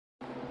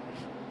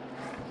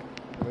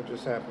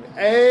just happened.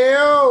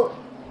 Ayo!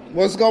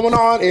 What's going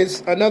on?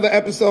 It's another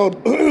episode.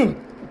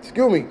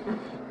 Excuse me.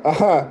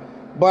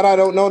 But I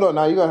don't know. No,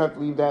 now you're going to have to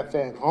leave that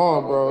fan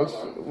on,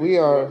 bro. We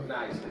are...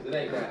 Nice, because it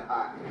ain't that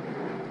hot.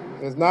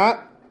 It's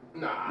not?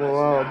 Nah,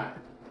 Well, it's not.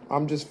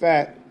 I'm just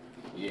fat.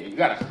 Yeah, you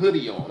got a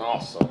hoodie on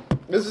also.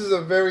 This is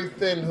a very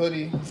thin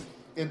hoodie.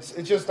 It's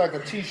just like a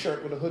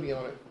t-shirt with a hoodie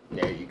on it.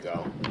 There you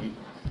go.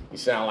 You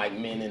sound like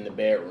men in the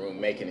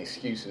bedroom making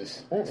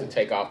excuses to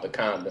take off the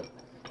condom.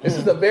 This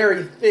is a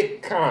very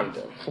thick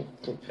condom.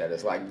 That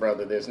is like,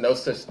 brother, there's no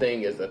such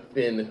thing as a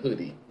thin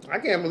hoodie. I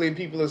can't believe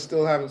people are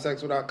still having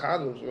sex without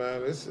condoms,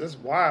 man. It's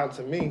wild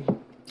to me.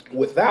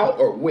 Without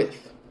or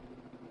with?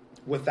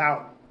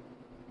 Without.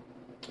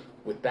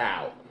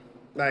 Without.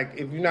 Like,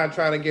 if you're not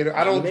trying to get it,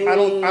 I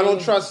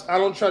don't trust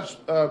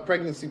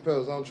pregnancy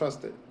pills. I don't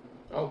trust it.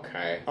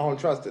 Okay. I don't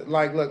trust it.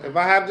 Like, look, if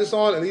I have this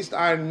on, at least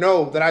I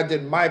know that I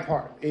did my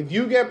part. If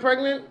you get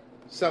pregnant,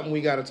 something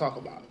we got to talk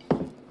about.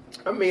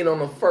 I mean, on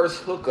the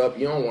first hookup,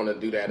 you don't want to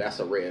do that. That's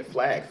a red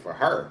flag for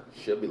her.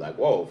 She'll be like,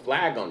 whoa,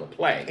 flag on the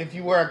play. If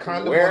you wear a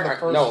condom on the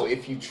first... No,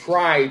 if you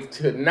try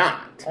to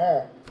not.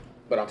 Oh.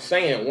 But I'm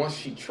saying, once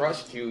she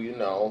trusts you,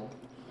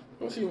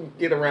 once you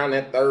get around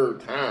that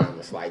third time,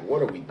 it's like,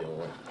 what are we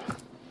doing?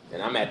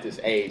 And I'm at this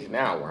age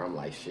now where I'm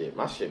like, shit,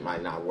 my shit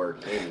might not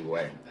work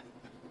anyway.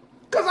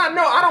 Because I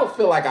know I don't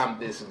feel like I'm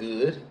this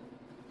good.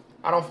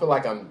 I don't feel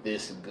like I'm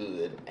this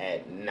good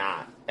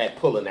at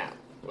pulling out.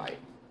 Like,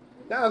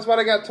 no, that's why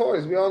they got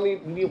toys. We all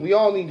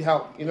need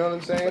help. You know what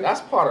I'm saying? But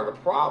that's part of the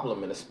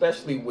problem, and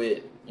especially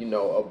with,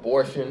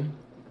 abortion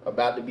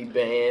about to be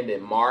banned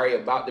and Mari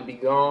about to be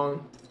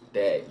gone,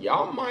 that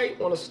y'all might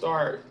want to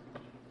start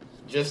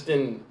just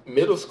in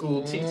middle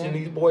school teaching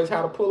these boys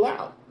how to pull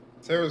out.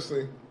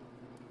 Seriously.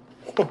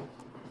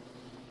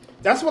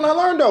 That's when I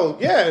learned, though.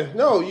 Yeah,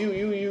 no,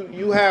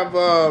 you have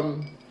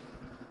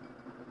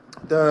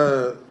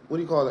the, what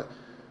do you call it?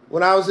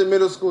 When I was in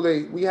middle school,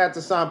 we had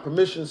to sign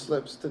permission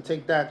slips to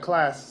take that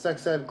class,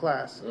 sex ed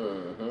class,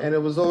 and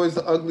it was always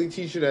the ugly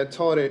teacher that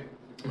taught it.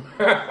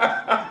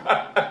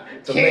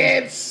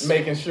 Kids,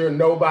 making sure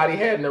nobody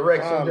had an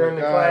erection during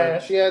the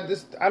class. She had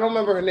this. I don't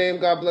remember her name.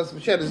 God bless her.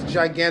 But she had this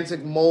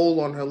gigantic mole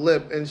on her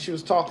lip, and she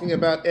was talking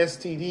about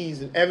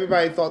STDs, and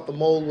everybody thought the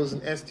mole was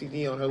an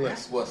STD on her lip.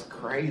 That's what's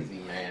crazy,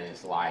 man.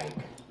 It's like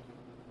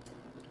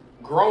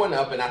growing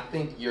up, and I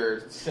think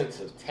your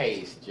sense of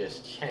taste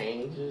just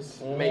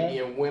changes. Maybe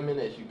in women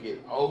as you get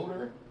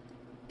older.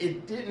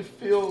 It didn't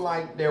feel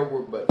like there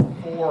were but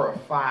 4 or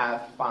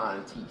 5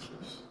 fine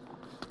teachers.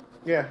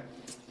 Yeah.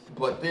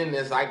 But then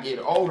as I get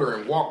older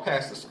and walk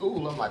past the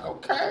school, I'm like,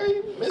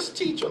 okay, Miss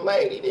Teacher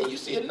Lady. Then you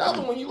see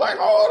another one, you like,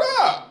 hold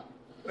up.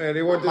 Man,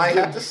 they weren't I might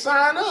have to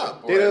sign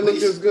up. They didn't look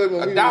this good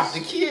when we adopt a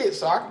kid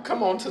so I can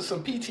come on to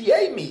some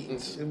PTA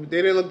meetings.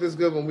 They didn't look this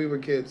good when we were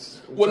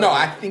kids. Well, no,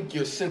 I think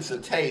your sense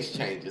of taste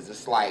changes.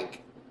 It's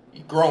like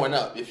growing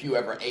up, if you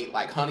ever ate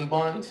like honey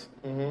buns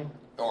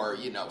or,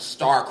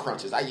 Star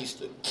Crunches. I used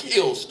to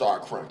kill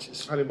Star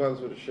Crunches. Honey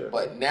buns with a shit.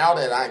 But now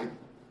that I'm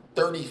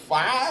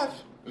 35...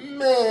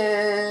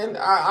 Man,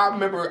 I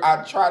remember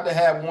I tried to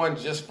have one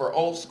just for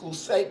old school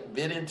sake,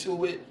 bit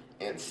into it,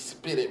 and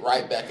spit it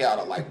right back out.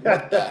 I'm like,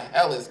 what the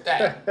hell is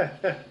that?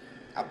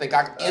 I think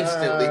I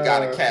instantly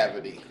got a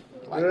cavity.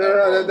 Like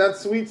that's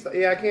sweet.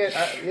 Yeah, I can't.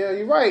 Yeah,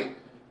 you're right.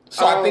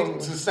 So I think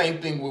it's the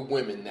same thing with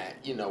women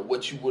that,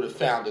 what you would have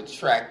found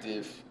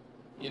attractive,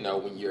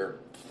 when you're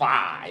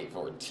 5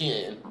 or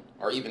 10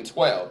 or even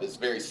 12 is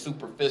very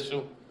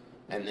superficial.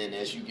 And then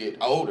as you get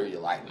older, you're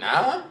like,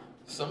 nah.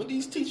 Some of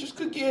these teachers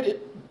could get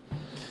it.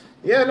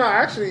 Yeah, no,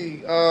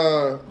 actually,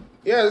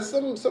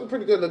 some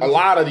pretty good looking. A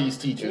lot of these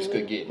teachers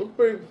could get it.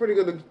 Pretty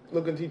good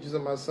looking teachers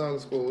at my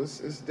son's school.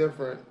 It's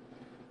different.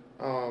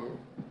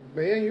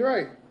 But yeah, you're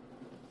right.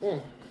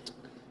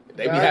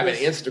 They be having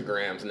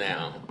Instagrams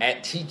now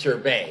at Teacher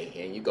Bay,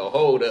 and you go,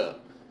 hold up.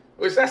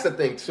 Which that's the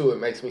thing too. It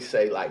makes me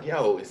say like,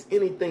 yo, is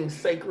anything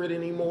sacred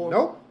anymore?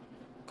 Nope.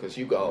 Because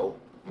you go,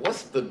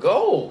 what's the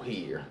goal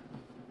here?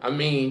 I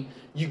mean,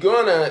 you're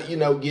gonna,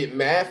 get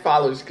mad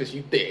followers because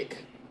you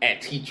thick at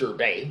Teacher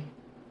Bay.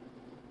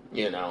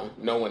 No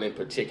one in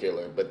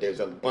particular, but there's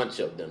a bunch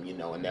of them,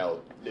 and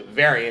the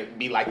variant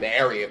be like the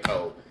area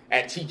code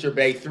at Teacher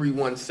Bay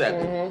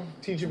 317.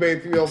 Teacher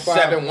Bay 305.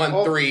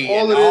 713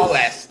 and all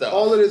that stuff.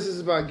 All of this is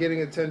about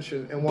getting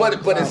attention. And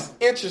but it's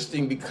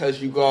interesting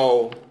because you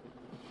go,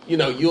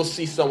 you'll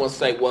see someone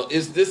say, well,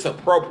 is this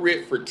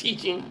appropriate for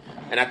teaching?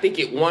 And I think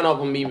one of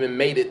them even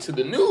made it to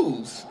the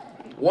news.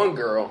 One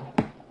girl.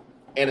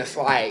 And it's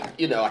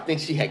like, I think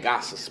she had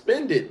got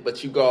suspended,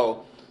 but you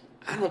go,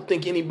 I don't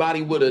think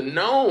anybody would have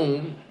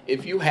known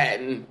if you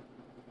hadn't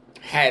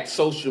had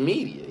social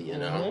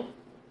media,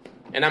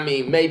 And I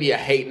mean, maybe a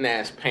hating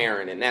ass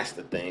parent, and that's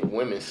the thing.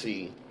 Women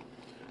see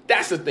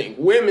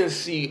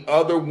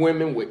other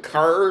women with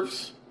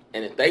curves,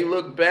 and if they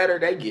look better,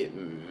 they get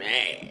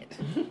mad.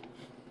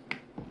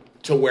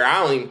 To where I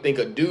don't even think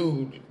a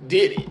dude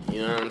did it,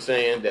 you know what I'm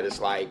saying? That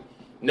it's like,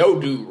 no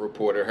dude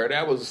reported her.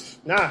 That was...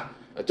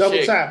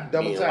 Double tap.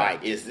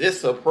 Like, is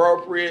this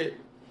appropriate?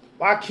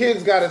 my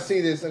kids got to see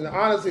this, and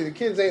honestly, the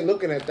kids ain't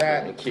looking at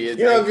that. The kids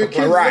you know, ain't if your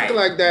kids right. looking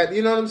like that,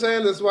 you know what I'm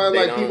saying? That's why, They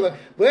like, don't- people are,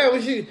 well,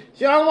 she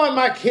don't want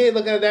my kid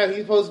looking at that.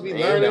 He's supposed to be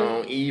They learning.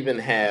 don't even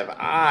have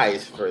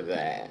eyes for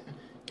that.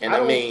 And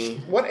I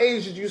mean, what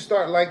age did you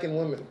start liking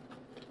women?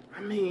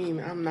 I mean,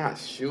 I'm not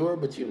sure,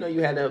 but you know,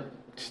 you had a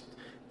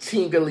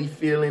tingly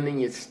feeling in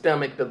your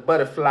stomach, the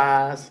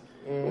butterflies,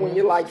 when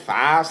you're like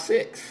 5,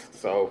 6.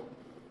 So,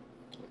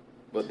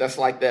 but that's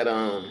like that.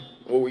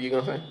 What were you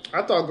gonna say?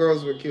 I thought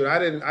girls were cute. I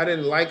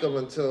didn't like them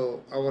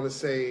until I want to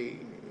say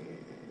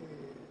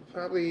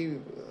probably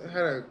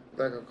had a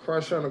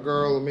crush on a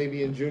girl,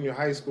 maybe in junior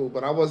high school,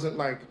 but I wasn't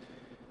like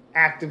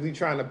actively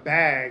trying to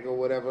bag or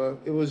whatever.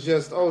 It was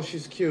just, oh,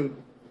 she's cute.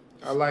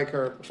 I like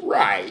her.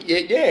 Right?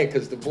 Yeah.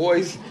 Because the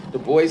boys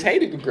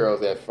hated the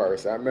girls at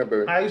first. I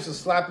remember. I used to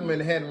slap them in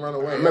the head and run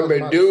away. I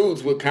remember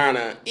dudes would kind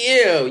of,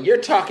 ew, you're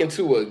talking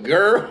to a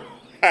girl.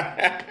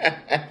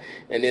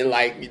 And then,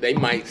 like, they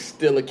might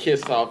steal a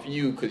kiss off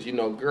you because, you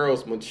know,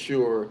 girls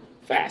mature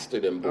faster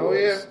than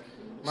boys. Oh,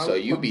 yeah. So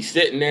you be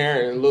sitting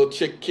there and a little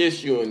chick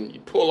kiss you and you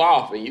pull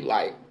off and you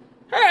like,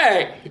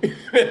 hey.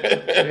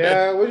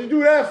 Yeah, what'd you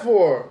do that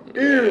for?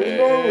 Ew, what's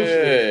wrong with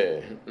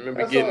you? I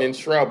remember getting in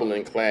trouble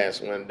in class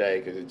one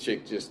day because a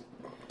chick just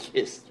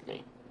kissed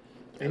me.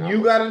 And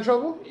you got in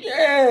trouble?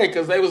 Yeah,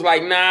 because they was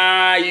like,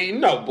 nah, you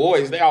know,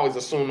 boys, they always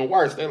assume the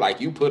worst. They're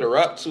like, you put her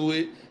up to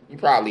it. You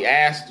probably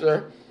asked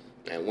her.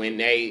 And when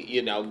they,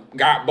 you know,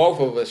 got both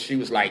of us, she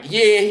was like,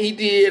 yeah, he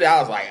did. I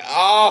was like,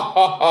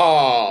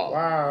 oh.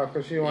 Wow,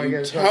 because she didn't want to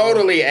get in trouble.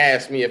 Totally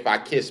asked me if I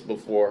kissed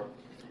before.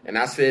 And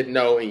I said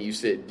no. And you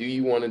said, do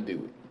you want to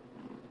do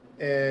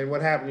it? And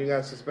what happened? You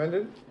got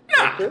suspended?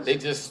 Nah, they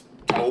just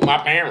told my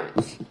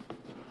parents.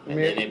 And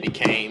then it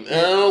became,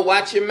 oh,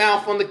 watch your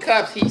mouth on the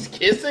cups. He's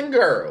kissing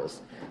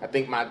girls. I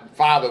think my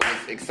father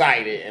was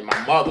excited and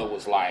my mother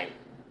was like,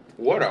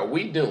 what are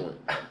we doing?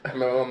 I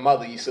remember my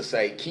mother used to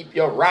say, keep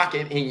your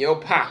rocket in your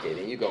pocket.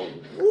 And you go,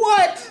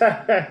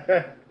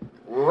 what?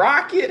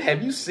 Rocket?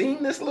 Have you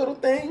seen this little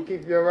thing?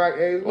 Keep your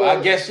rocket. Well,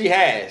 I guess she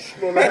has.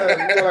 More like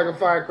a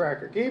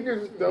firecracker. Keep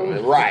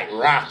your... Right,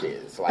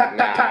 rocket. It's like,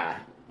 nah.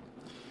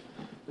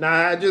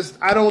 Nah,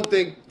 I don't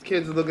think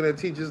kids are looking at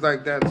teachers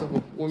like that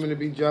for women to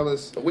be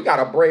jealous. We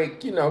got to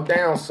break, you know,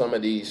 down some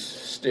of these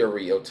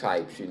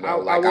stereotypes, you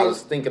know. I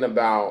was thinking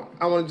about...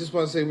 I want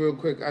to say real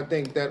quick, I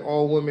think that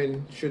all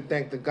women should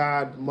thank the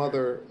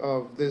godmother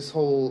of this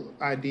whole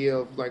idea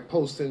of, like,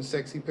 posting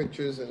sexy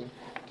pictures and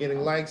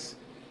getting likes.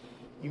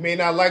 You may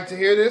not like to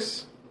hear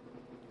this,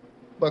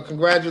 but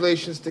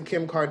congratulations to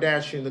Kim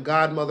Kardashian, the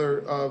godmother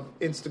of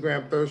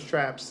Instagram thirst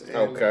traps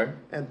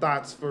and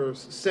thoughts, for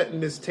setting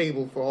this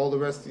table for all the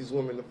rest of these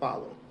women to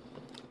follow.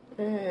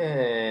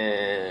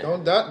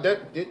 Don't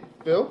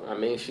Phil? I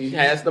mean, she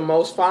has the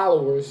most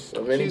followers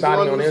of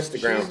anybody on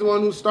Instagram. She's the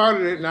one who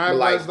started it, and I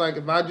was like,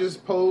 if I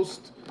just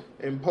post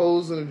and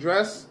pose in a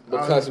dress,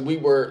 because we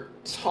were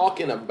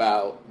talking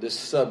about the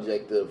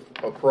subject of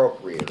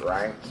appropriate,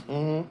 right?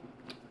 Mm-hmm.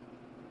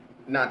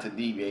 Not to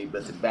deviate,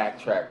 but to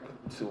backtrack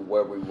to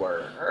where we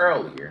were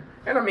earlier.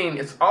 And I mean,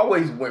 it's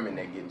always women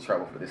that get in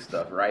trouble for this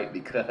stuff, right?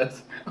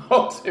 Because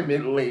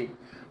ultimately,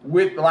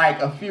 with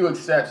like a few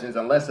exceptions,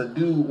 unless a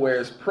dude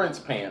wears Prince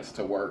pants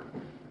to work,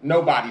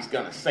 nobody's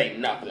gonna say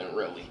nothing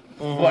really.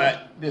 Mm-hmm.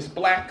 But this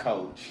black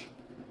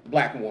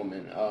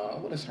woman,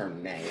 what is her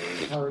name?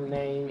 Her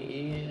name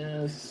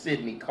is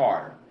Sydney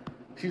Carter.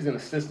 She's an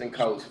assistant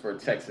coach for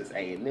Texas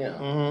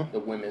A&M, the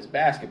women's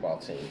basketball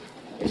team.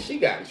 And she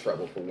got in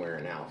trouble for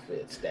wearing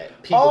outfits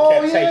that people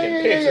kept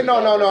taking pictures of. No,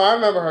 I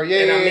remember her. You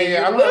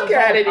look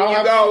at it and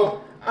you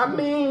go, I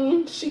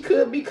mean, she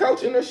could be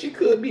coaching or she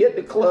could be at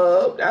the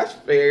club. That's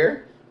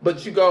fair.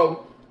 But you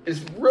go,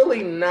 it's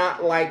really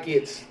not like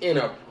it's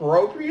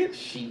inappropriate.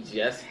 She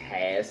just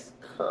has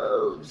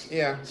curves.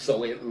 Yeah.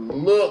 So it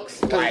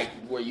looks like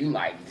where you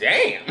like,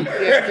 damn.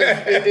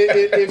 Yeah,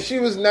 if she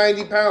was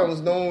 90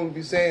 pounds, no one would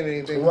be saying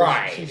anything.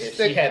 Right.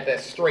 She had that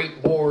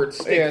straight board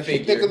stick figure.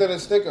 She's thicker than a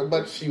sticker,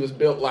 but she was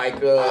built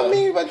like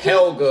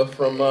Helga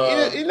from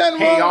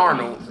Hey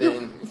Arnold.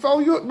 Bro,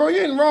 you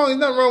ain't wrong. There's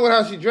nothing wrong with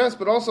how she dressed,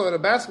 but also at a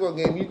basketball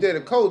game, you did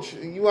a coach,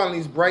 you on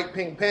these bright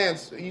pink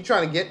pants. Are you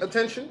trying to get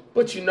attention?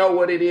 But you know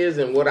what it is,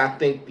 and what I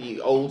think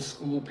the old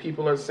school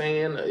people are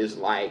saying is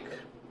like,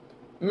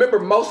 remember,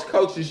 most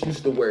coaches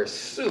used to wear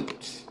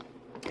suits.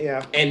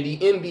 Yeah. And the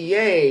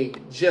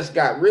NBA just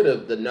got rid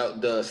of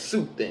the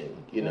suit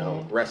thing. You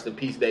know, rest in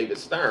peace, David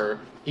Stern.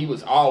 He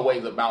was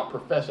always about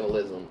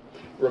professionalism.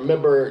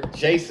 Remember,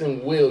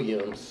 Jason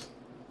Williams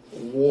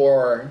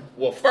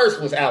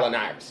first was Allen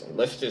Iverson.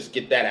 Let's just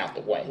get that out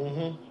the way.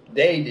 Mm-hmm.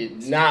 They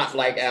did not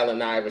like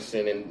Allen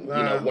Iverson and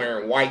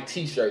wearing white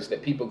T-shirts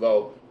that people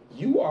go,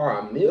 you are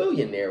a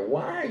millionaire.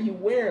 Why are you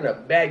wearing a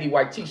baggy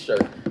white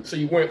T-shirt? So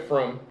you went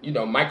from,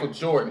 Michael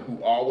Jordan,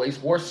 who always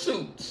wore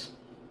suits.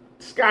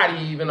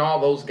 Scottie, even all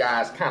those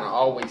guys kind of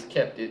always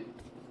kept it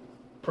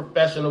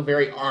professional,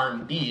 very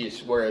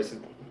R&B-ish, whereas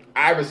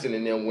Iverson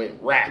and them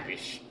went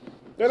rapish.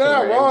 They're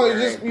not wrong.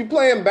 It's just you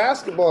playing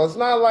basketball. It's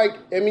not like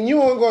you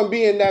weren't going to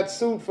be in that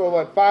suit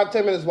for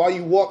 5-10 minutes while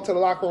you walk to the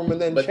locker room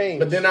and then change.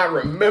 But then I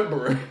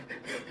remember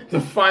the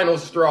final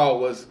straw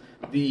was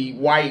the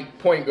white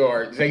point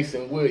guard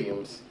Jason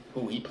Williams,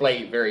 who he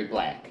played very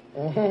black.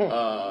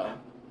 Mm-hmm.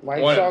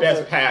 One of the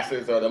best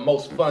passers or the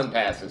most fun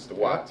passers to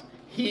watch.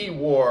 He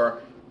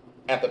wore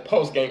at the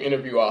post game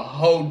interview a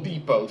Home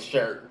Depot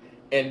shirt.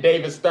 And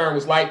David Stern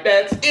was like,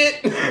 "That's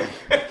it.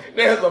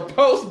 There's a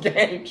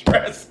post-game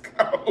dress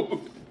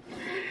code."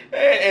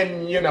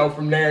 And,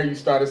 from there you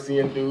started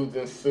seeing dudes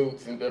in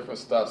suits and different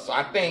stuff. So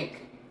I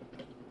think,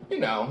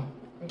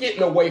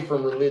 getting away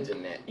from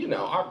religion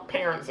our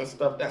parents and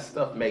stuff, that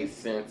stuff made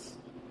sense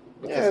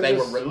because they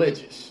were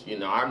religious.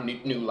 I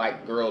knew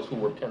like girls who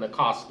were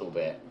Pentecostal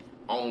that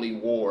only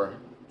wore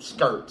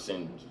skirts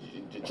and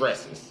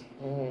dresses,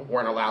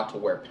 weren't allowed to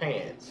wear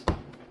pants.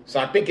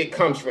 So I think it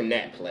comes from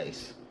that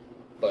place.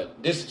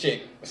 But this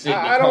chick, Sydney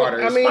Carter,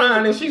 is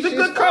fine, and she's a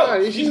good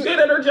coach. She's good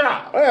at her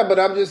job. Oh, yeah, but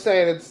I'm just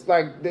saying it's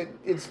like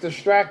it's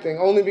distracting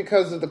only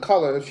because of the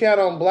color. If she had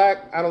on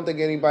black, I don't think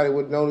anybody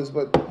would notice.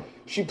 But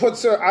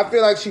I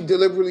feel like she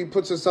deliberately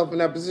puts herself in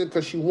that position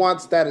because she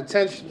wants that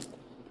attention.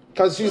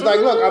 Because she's like,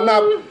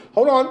 look,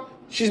 hold on.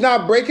 She's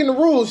not breaking the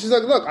rules. She's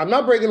like, look, I'm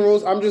not breaking the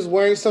rules. I'm just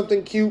wearing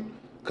something cute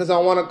because I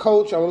want to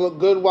coach. I want to look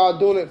good while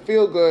doing it,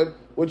 feel good,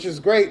 which is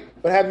great.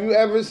 But have you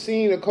ever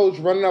seen a coach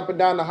running up and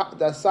down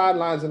the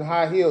sidelines in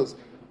high heels?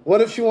 What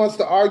if she wants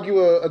to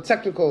argue a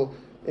technical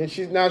and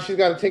she's got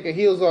to take her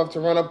heels off to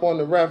run up on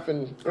the ref?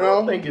 And I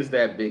don't think it's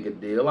that big a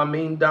deal.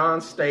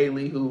 Dawn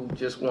Staley, who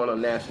just won a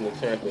national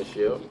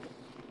championship,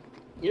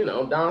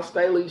 Dawn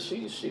Staley,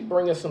 she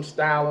bringing some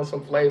style and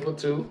some flavor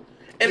too.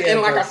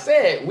 And like I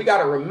said, we got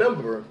to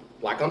remember,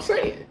 like I'm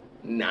saying,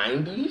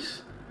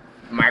 90s,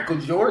 Michael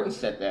Jordan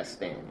set that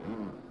standard.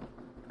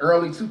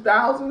 Early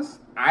 2000s,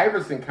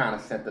 Iverson kind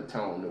of set the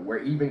tone to where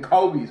even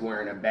Kobe's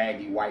wearing a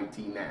baggy white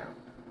tee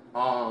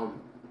now.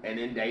 And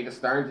then David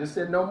Stern just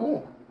said no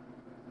more.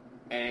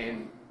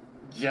 And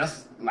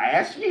just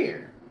last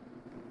year,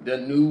 the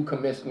new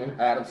commissioner,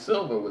 Adam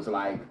Silver, was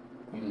like,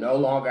 you no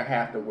longer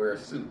have to wear a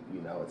suit.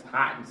 It's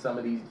hot in some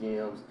of these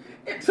gyms.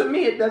 And to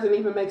me, it doesn't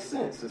even make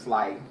sense. It's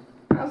like,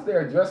 how's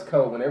there a dress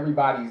code when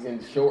everybody's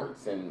in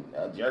shorts and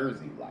a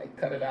jersey? Like,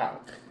 cut it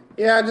out.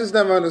 Yeah, I just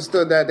never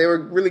understood that. They were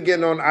really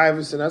getting on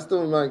Iverson. I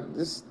still like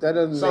this. That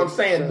doesn't. So I'm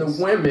saying sense.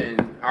 The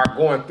women are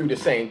going through the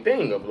same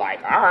thing of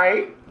like, all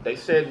right, they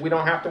said we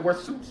don't have to wear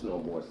suits no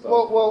more.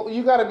 So. Well,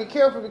 you got to be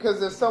careful because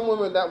there's some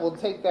women that will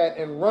take that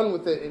and run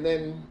with it, and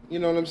then you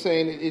know what I'm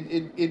saying.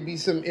 It'd be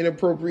some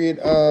inappropriate.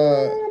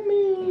 I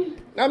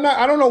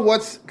don't know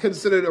what's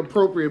considered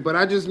appropriate, but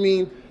I just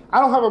mean. I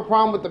don't have a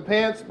problem with the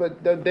pants,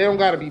 but they don't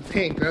got to be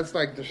pink. That's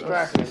like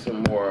distracting.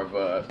 Some more of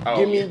a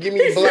give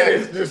me black.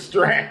 It's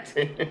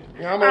distracting.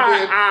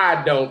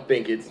 I don't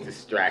think it's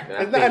distracting.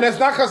 And that's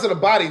not because of the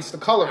body; it's the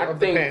color of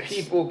the pants. I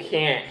think people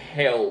can't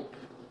help.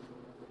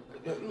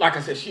 Like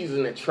I said, she's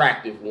an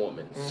attractive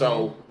woman,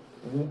 so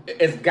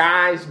as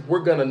guys, we're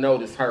gonna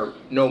notice her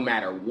no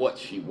matter what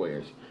she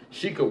wears.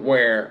 She could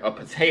wear a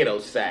potato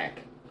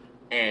sack,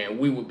 and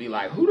we would be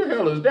like, "Who the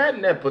hell is that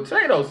in that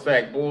potato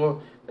sack, boy?"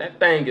 That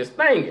thing is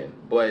thinging,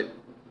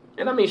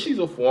 she's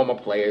a former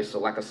player, so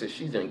like I said,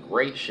 she's in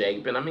great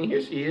shape, and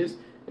here she is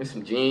in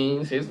some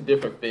jeans, here's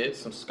different fits,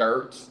 some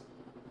skirts.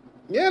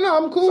 Yeah, no,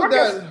 I'm cool with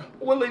that.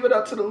 We'll leave it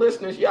up to the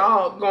listeners.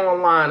 Y'all go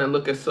online and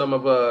look at some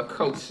of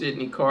Coach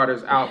Sydney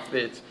Carter's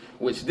outfits,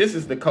 which this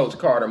is the Coach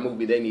Carter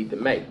movie they need to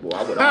make. Boy,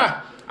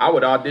 I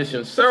would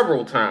audition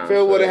several times.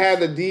 Phil would have had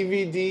the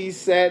DVD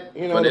set,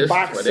 the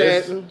box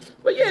set.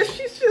 But yeah,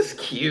 she's just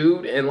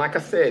cute, and like I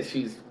said,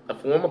 she's a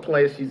former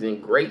player. She's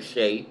in great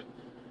shape,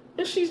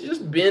 and she's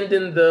just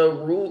bending the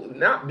rule,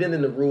 not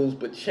bending the rules,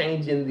 but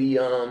changing the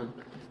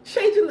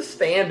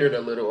standard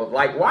a little. Of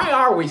like, why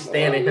are we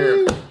standing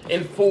here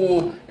in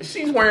full?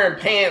 She's wearing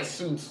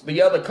pantsuits.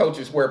 The other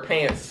coaches wear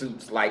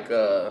pantsuits like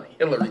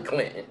Hillary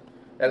Clinton.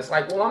 And it's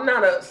like, well, I'm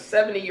not a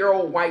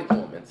 70-year-old white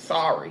woman.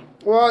 Sorry.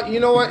 Well, you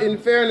know what? In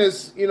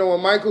fairness,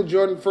 when Michael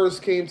Jordan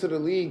first came to the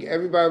league,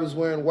 everybody was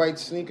wearing white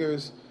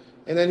sneakers,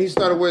 and then he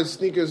started wearing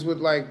sneakers with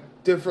like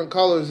different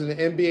colors, and the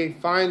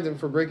NBA fined him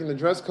for breaking the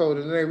dress code,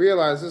 and then they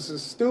realized this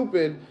is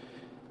stupid.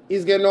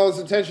 He's getting all this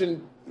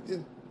attention.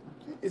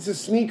 It's a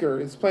sneaker.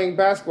 It's playing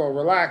basketball.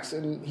 Relax.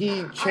 And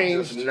he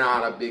changed. I'm just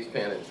not a big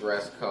fan of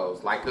dress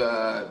codes. Like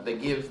they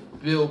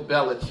give Bill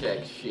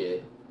Belichick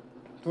shit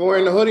for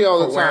wearing the hoodie all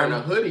the time. Wearing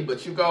a hoodie,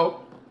 but you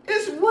go,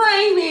 it's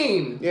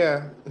raining.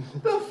 Yeah.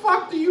 The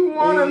fuck do you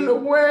want him to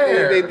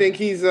wear? They think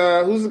he's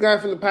who's the guy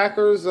from the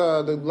Packers?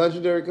 The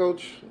legendary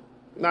coach.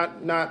 Not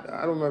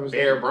I don't remember his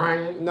Bear name.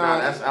 Bryant? Nah,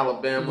 that's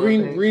Alabama.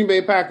 Green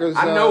Bay Packers.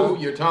 I know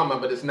who you're talking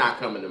about, but it's not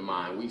coming to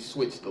mind. We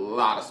switched a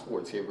lot of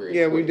sports here very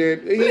quickly. We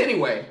did. But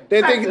anyway.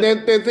 They think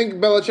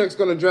Belichick's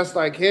going to dress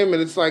like him,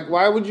 and it's like,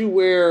 why would you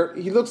wear...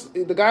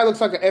 The guy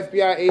looks like an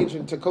FBI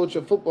agent to coach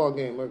a football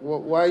game. Like,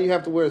 why do you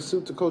have to wear a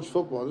suit to coach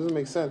football? It doesn't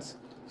make sense.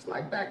 It's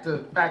like back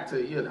to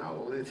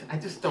I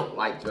just don't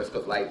like dress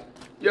codes. Like,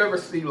 you ever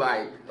see,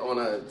 like, on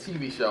a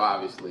TV show,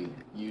 obviously,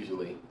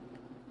 usually...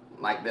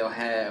 like they'll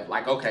have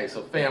like okay,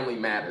 so Family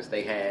Matters.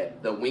 They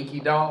had the Winky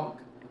Dog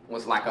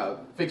was like a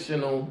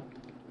fictional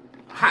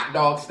hot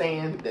dog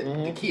stand that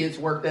the kids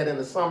worked at in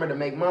the summer to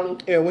make money.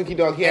 Yeah, Winky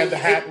Dog. He had the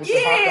hat with the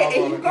hot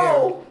dog on it.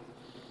 Go,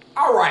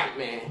 all right,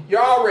 man.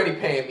 You're already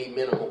paying me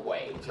minimum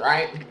wage,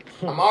 right?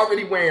 I'm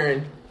already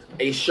wearing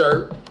a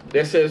shirt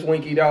that says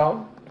Winky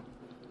Dog.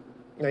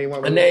 Now you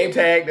want a name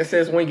tag that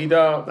says Winky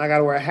Dog. I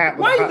gotta wear a hat.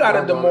 Why you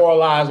gotta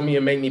demoralize me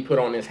and make me put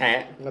on this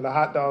hat with a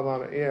hot dog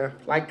on it? Yeah,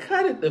 like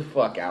cut it the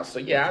fuck out. So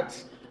yeah,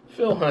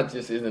 Phil Hunt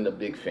just isn't a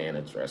big fan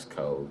of dress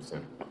codes,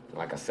 and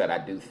like I said, I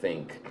do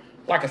think.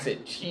 Like I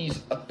said, she's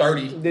a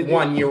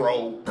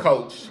 31-year-old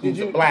coach who's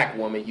a black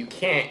woman. You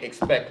can't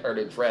expect her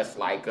to dress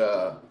like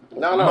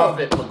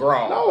Muffet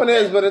McGraw. No one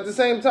is, but at the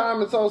same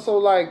time, it's also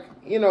like,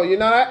 you're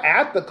not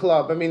at the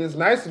club. I mean, it's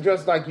nice to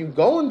dress like you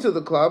going to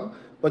the club,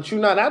 but you're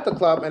not at the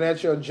club, and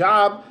at your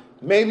job,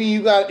 maybe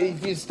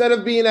if instead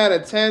of being at a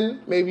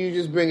 10, maybe you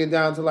just bring it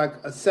down to like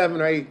a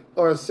 7 or 8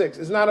 or a 6.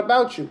 It's not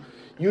about you.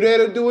 You're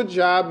there to do a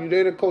job. You're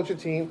there to coach a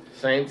team.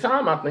 Same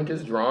time, I think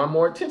it's drawing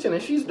more attention,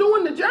 and she's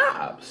doing the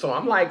job. So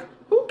I'm like,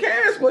 who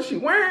cares what she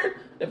wearing?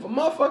 If a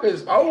motherfucker is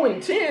 0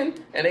 and 10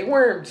 and they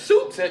wearing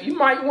suits, you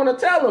might want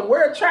to tell them,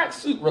 wear a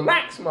tracksuit,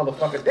 relax,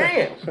 motherfucker.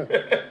 Damn.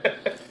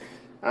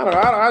 I don't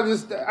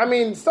know. I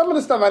mean, some of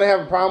the stuff I didn't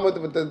have a problem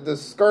with the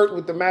skirt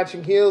with the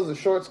matching heels, the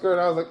short skirt.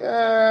 I was like,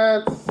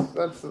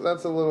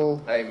 that's a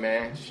little. Hey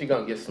man, she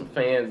gonna get some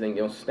fans in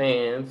your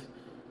stands.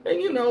 And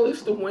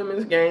it's the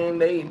women's game.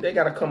 They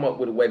got to come up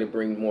with a way to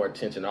bring more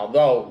attention.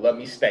 Although, let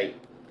me state,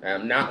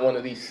 I'm not one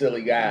of these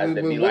silly guys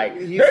that be like,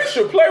 they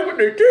should play with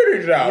their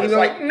titties out. It's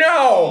like,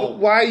 no.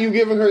 Why are you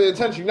giving her the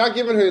attention? You're not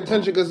giving her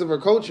attention because of her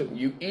coaching.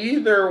 You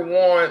either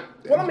want,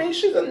 well, I mean,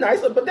 she's a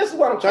nice, but this is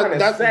what I'm trying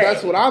to say.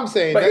 That's what I'm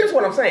saying. But here's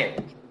what I'm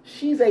saying.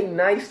 She's a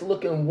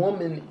nice-looking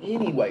woman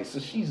anyway, so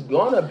she's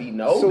gonna be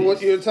noticed. So what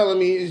you're telling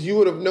me is you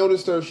would have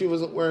noticed her if she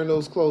wasn't wearing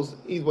those clothes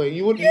either way.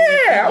 You would.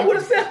 Yeah, I would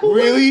have said,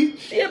 really?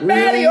 She a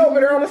baddie over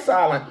there on the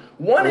sideline.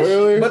 One is,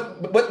 really?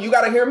 But you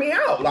got to hear me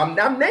out.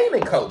 I'm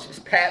naming coaches.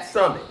 Pat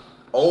Summitt,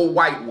 old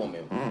white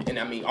woman, and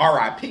I mean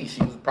R.I.P.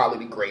 She was probably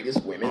the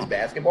greatest women's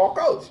basketball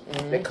coach.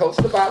 That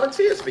coached the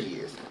Volunteers for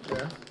years.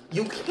 Yeah.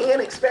 You can't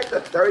expect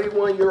a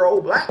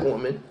 31-year-old black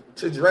woman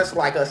to dress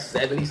like a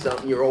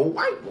 70-something-year-old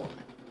white woman.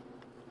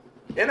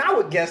 And I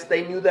would guess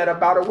they knew that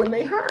about her when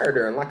they hired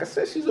her. And like I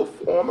said, she's a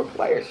former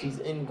player. She's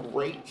in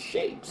great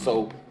shape.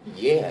 So,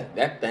 yeah,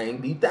 that thing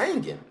be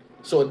thangin'.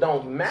 So it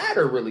don't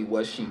matter really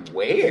what she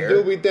wear. She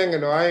do be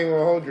thinking, though. I ain't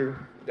gonna hold you.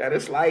 That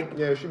it's like...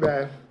 Yeah, she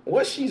bad.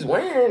 What she's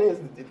wearing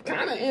is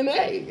kind of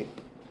N.A.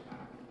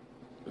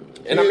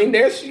 And I mean,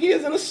 there she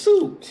is in a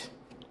suit.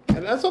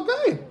 And that's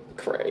okay.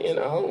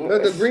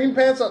 The green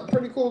pants are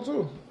pretty cool,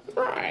 too.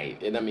 Right,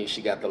 and I mean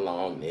she got the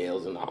long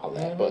nails and all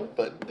that,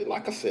 but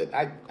like I said,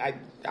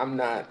 I'm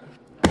not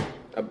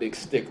a big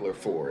stickler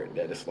for it.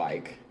 That it's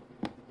like,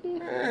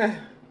 let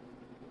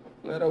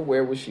her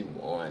wear what she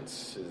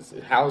wants.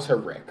 How's her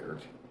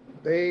record?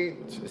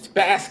 It's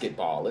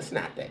basketball. It's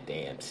not that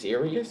damn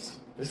serious.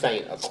 This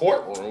ain't a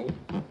courtroom.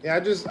 Yeah, I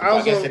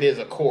guess it is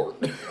a court.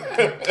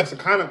 It's a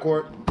kind of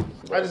court.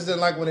 I just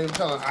didn't like when they were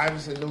telling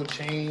Iverson no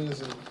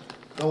chains and.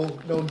 No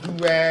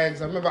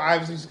do-rags. I remember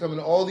Iverson used to come in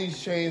all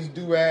these chains,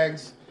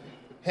 do-rags,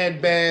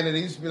 headband, and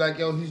he used to be like,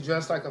 yo, he's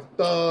dressed like a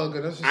thug.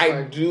 And it's just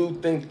I do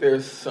think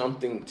there's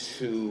something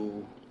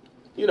to,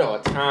 a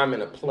time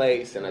and a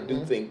place, and I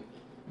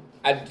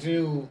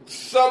do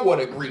somewhat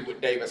agree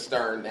with David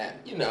Stern that,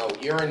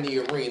 you're in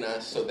the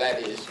arena, so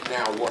that is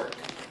now work,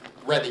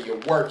 whether you're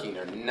working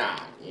or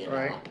not,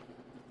 Right.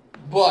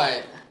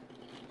 But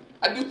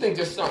I do think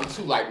there's something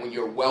too, like when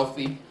you're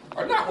wealthy,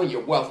 or not when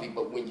you're wealthy,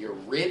 but when you're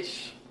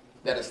rich,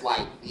 that it's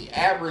like the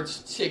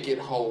average ticket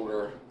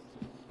holder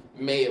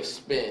may have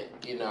spent,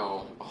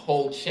 a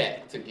whole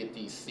check to get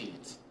these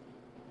seats.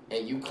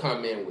 And you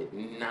come in with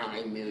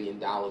 $9 million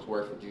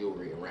worth of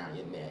jewelry around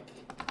your neck.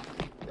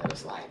 That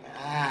it's like,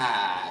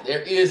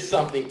 there is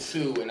something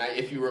to. And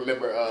if you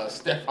remember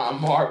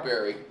Stephon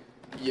Marbury,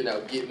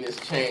 getting his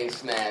chain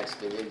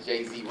snatched and then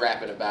Jay-Z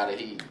rapping about it.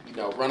 He,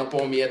 run up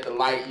on me at the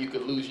light, you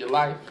could lose your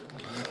life.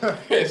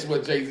 That's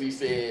what Jay-Z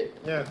said.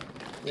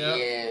 Yeah.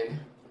 And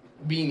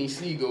Beanie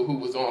Siegel, who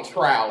was on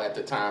trial at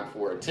the time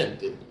for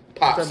attempted,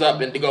 pops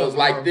up and goes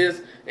like this,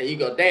 and you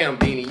go, damn,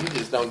 Beanie, you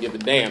just don't give a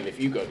damn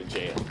if you go to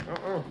jail.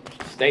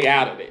 Stay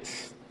out of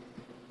this.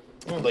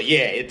 But yeah,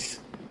 it's,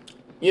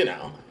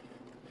 a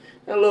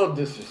little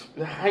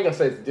disrespectful. I ain't gonna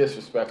say it's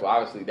disrespectful.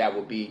 Obviously, that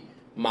would be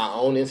my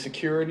own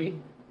insecurity,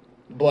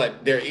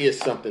 but there is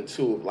something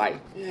to it,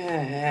 like,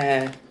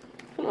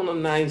 put on a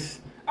nice,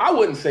 I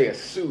wouldn't say a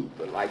suit,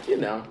 but like,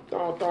 throw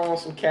on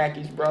some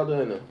khakis,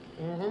 brother, and a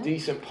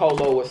decent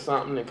polo or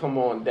something, and come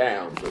on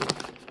down.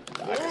 But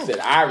like I said,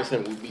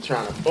 Iverson would be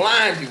trying to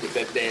blind you with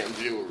that damn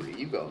jewelry.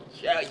 You go,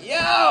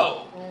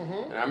 yo!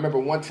 And I remember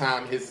one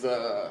time his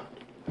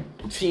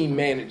team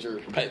manager,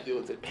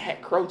 was it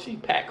Pat Croce?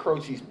 Pat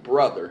Croce's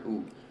brother,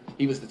 who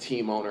he was the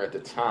team owner at the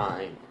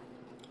time,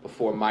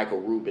 before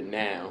Michael Rubin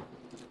now.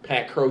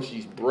 Pat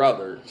Croce's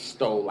brother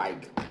stole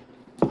like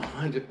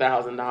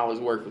 $100,000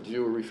 worth of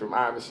jewelry from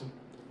Iverson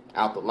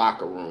out the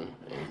locker room,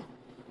 and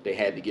they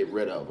had to get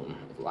rid of him.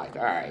 Like,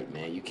 all right,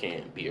 man, you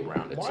can't be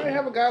around the team. Why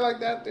have a guy like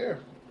that there?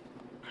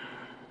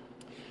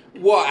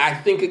 Well, I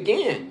think,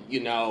 again,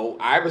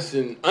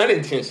 Iverson,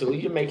 unintentionally,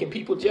 you're making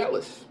people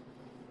jealous.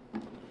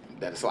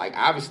 That's like,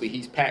 obviously,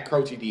 he's Pat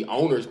Croce, the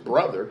owner's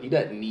brother. He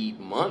doesn't need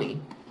money.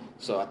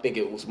 So I think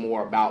it was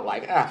more about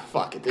like,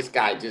 fuck it. This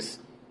guy just,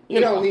 you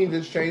don't need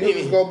this chain. He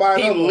just go buy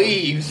another one.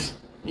 He leaves,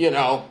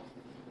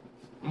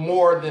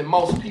 more than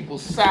most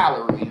people's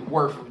salary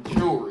worth of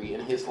jewelry in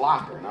his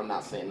locker. And I'm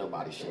not saying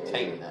nobody should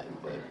take nothing,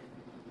 but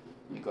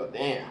you go,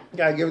 damn. You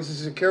gotta give it to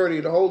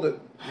security to hold it.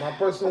 My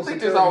personal I think security.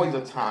 There's always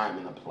a time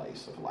and a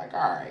place of like,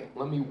 all right,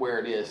 let me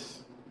wear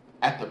this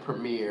at the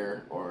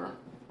premiere or,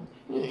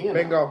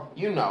 bingo.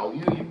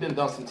 You've been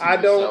done some TV I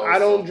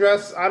don't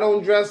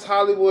shows, dress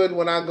Hollywood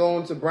when I go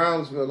into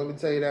Brownsville. Let me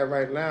tell you that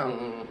right now.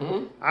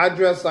 Mm-hmm. I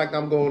dress like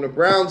I'm going to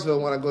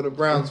Brownsville when I go to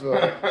Brownsville.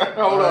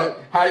 Hold up.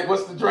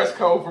 What's the dress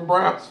code for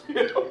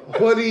Brownsville?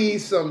 Hoodie,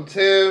 some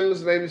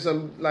Timbs, maybe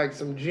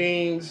some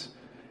jeans,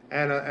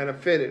 and a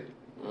fitted.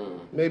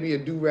 Maybe a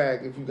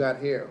do-rag if you got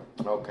hair.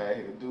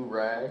 Okay, a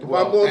do-rag.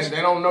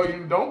 They don't know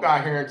you don't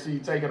got hair until you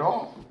take it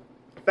off.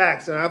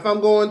 Facts. And if I'm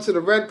going to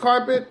the red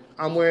carpet,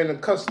 I'm wearing a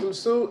custom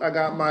suit. I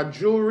got my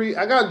jewelry.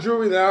 I got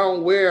jewelry that I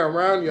don't wear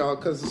around y'all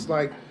because it's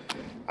like,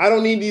 I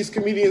don't need these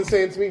comedians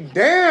saying to me,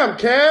 damn,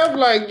 Kev,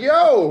 like,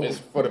 yo, it's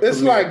for the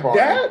it's like party.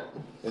 that.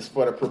 It's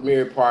for the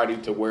premiere party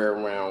to wear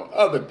around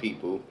other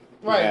people.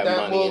 Right,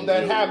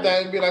 that have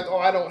that and be like, oh,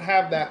 I don't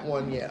have that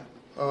one yet.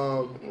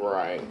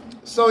 Right.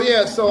 So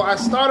I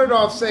started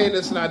off saying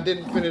this and I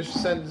didn't finish the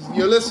sentence.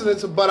 You're listening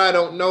to But I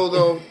Don't Know,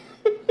 though.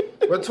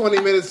 We're 20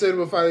 minutes in,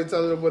 we'll finally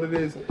tell them what it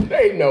is.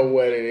 They know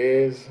what it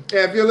is.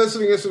 Yeah, if you're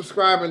listening and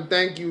subscribing,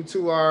 thank you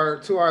to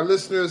our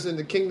listeners in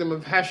the kingdom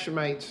of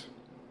Hashemites.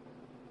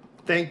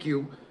 Thank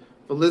you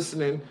for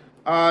listening.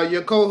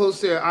 Your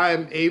co-host here, I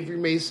am Avery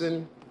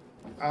Mason.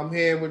 I'm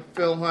here with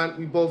Phil Hunt.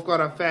 We both got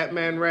our Fat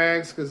Man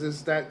rags because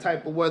it's that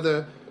type of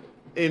weather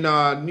in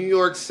New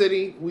York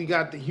City. We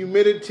got the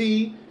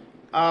humidity.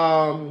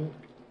 Memorial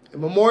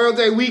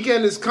Day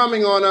weekend is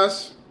coming on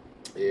us.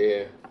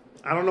 Yeah.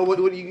 I don't know what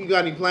you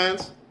got any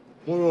plans?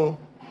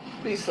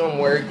 Be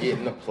somewhere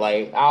getting a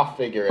plate. I'll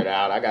figure it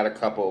out. I got a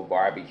couple of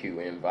barbecue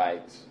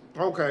invites.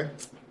 Okay.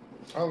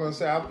 I was gonna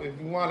say if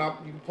you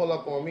want, you can pull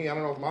up on me. I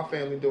don't know if my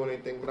family doing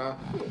anything, but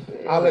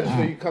I'll let you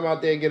know. You come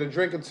out there and get a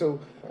drink or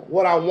two.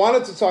 What I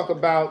wanted to talk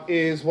about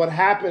is what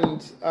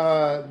happened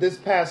this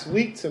past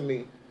week to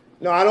me.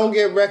 No, I don't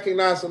get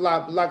recognized a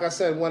lot, but like I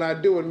said, when I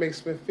do, it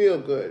makes me feel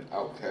good.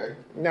 Okay.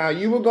 Now,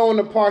 you were going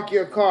to park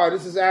your car.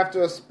 This is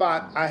after a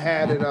spot I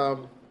had at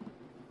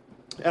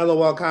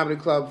LOL Comedy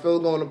Club. Phil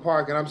going to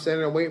park, and I'm standing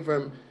there waiting for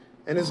him.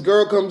 And this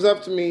girl comes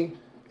up to me,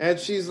 and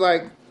she's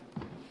like,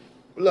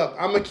 look,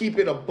 I'm going to keep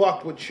it a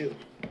buck with you.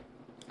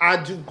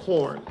 I do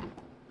porn.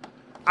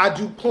 I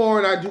do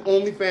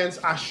OnlyFans.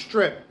 I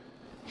strip.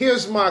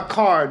 Here's my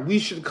card. We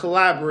should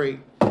collaborate.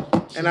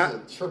 She's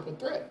a triple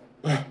threat.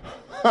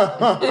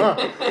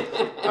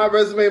 My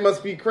resume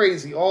must be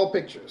crazy. All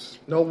pictures,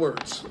 no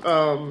words.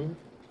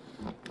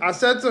 I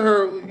said to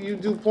her, you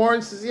do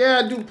porn? She says,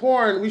 yeah, I do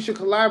porn. We should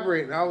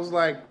collaborate. And I was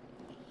like,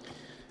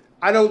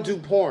 I don't do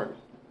porn.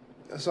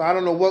 So I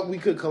don't know what we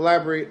could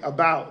collaborate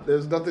about.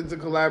 There's nothing to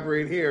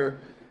collaborate here.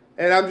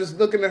 And I'm just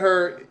looking at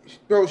her.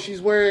 Bro,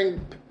 she's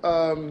wearing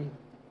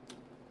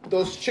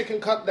those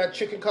chicken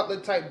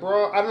cutlet type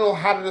bra. I don't know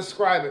how to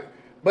describe it.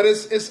 But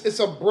it's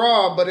a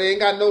bra, but it ain't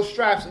got no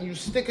straps, and you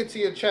stick it to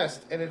your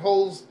chest, and it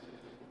holds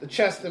the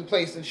chest in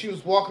place. And she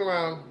was walking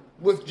around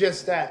with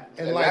just that.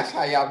 And like, that's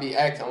how y'all be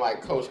acting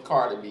like Coach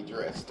Carter be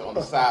dressed on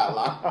the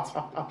sidelines.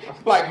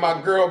 Like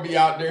my girl be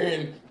out there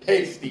in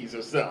pasties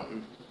or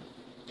something.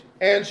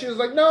 And she was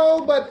like,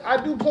 no, but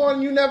I do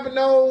porn. You never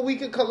know. We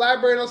could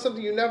collaborate on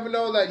something. You never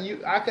know that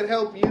I could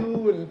help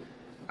you. And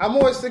I'm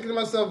always thinking to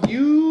myself,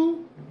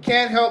 you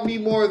can't help me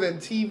more than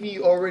TV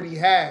already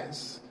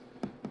has.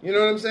 You know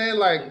what I'm saying?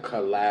 Like,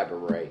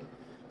 collaborate.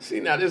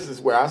 See, now this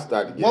is where I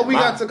start to get. What we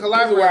got to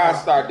collaborate? This is where I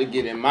start to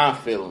get in my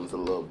feelings a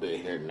little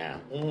bit here now.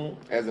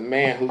 Mm-hmm. As a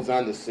man who's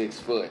under 6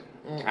 foot,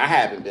 I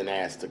haven't been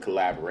asked to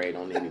collaborate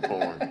on any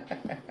porn.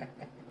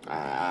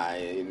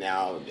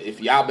 Now, if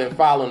y'all been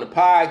following the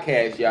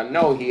podcast, y'all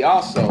know he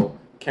also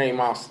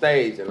came off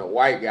stage and a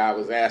white guy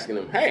was asking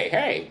him,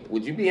 "Hey,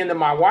 would you be into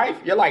my wife?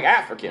 You're like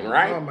African,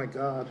 right?" Oh my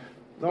God!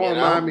 Don't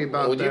remind me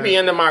about that. Would you be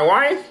into my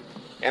wife?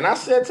 And I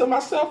said to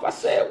myself,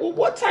 well,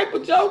 what type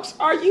of jokes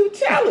are you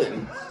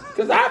telling?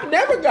 Because I've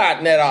never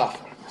gotten that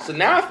offer. So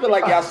now I feel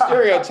like y'all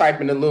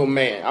stereotyping the little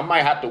man. I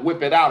might have to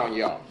whip it out on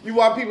y'all. You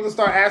want people to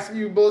start asking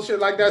you bullshit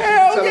like that?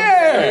 Hell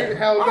yeah.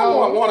 Hell no. I don't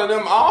want one of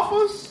them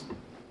offers.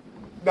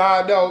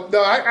 Nah, no.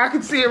 I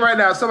can see it right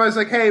now. Somebody's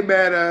like, hey,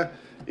 man,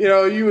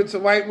 you into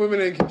white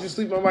women and can just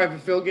sleep with my wife and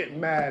Phil getting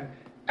mad.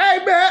 Hey,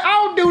 man, I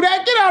don't do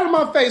that. Get out of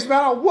my face,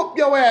 man. I'll whoop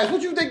your ass.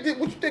 What you think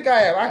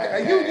I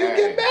am? You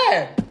get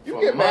mad. You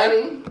For get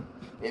money,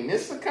 in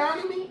this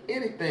economy,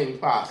 anything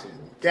possible.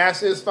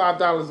 Gas is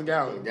 $5 a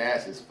gallon.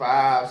 Gas is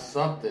 5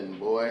 something,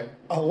 boy.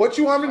 Oh, what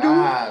you want me to do?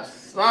 5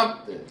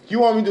 something. You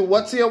want me to do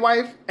what to your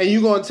wife? And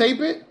you gonna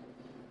tape it?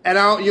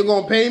 And you're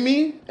gonna pay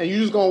me? And you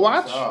just gonna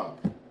watch? I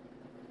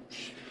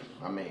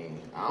mean,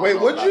 I don't Wait,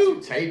 know would about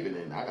you? Taping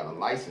it. I gotta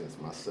license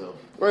myself.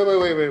 Wait.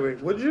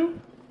 Would you?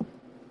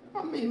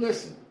 I mean,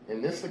 listen.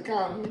 In this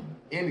economy,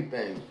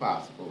 anything is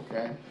possible.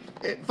 Okay.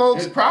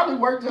 Folks, It probably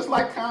worked just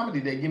like comedy.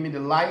 They give me the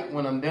light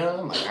when I'm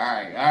done. I'm like, all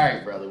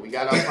right, brother, we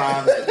got our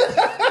 5 minutes.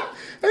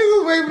 He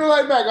was waving the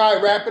light back. All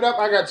right, wrap it up.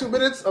 I got 2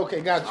 minutes.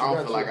 Okay, got you. I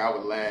don't feel like I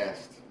would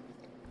last.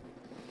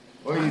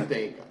 What do you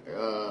think?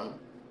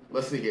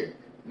 Let's see here.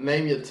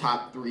 Name your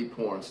top 3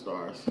 porn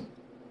stars.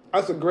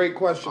 That's a great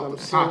question. Off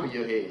the top of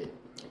your head.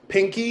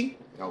 Pinky.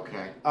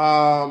 Okay.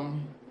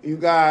 You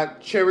got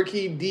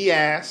Cherokee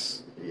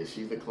Diaz. Yeah,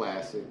 she's a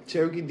classic.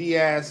 Cherokee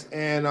Diaz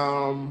and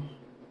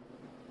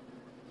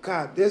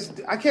God,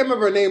 I can't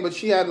remember her name, but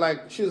she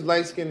was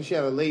light skinned and she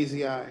had a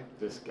lazy eye.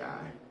 This guy.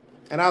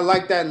 And I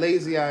like that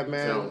lazy eye,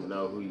 man. I don't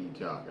know who you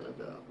talking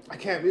about. I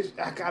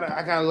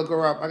gotta look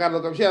her up. I gotta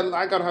look her up.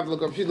 I gotta have to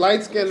look her up. She's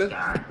light skinned.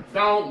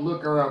 Don't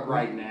look her up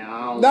right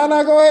now. No,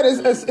 go ahead.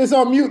 It's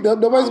on mute.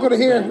 Nobody's gonna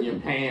hear. Your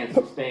pants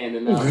are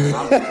standing up. I'm just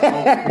over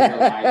here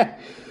like,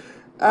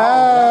 that's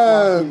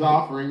why she's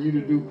offering you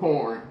to do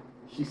porn.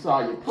 She saw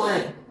your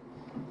print.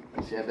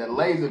 She had that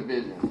laser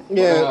vision.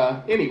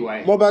 Yeah. But,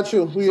 anyway. What about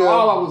you?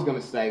 All I was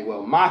gonna say,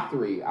 well, my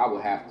 3, I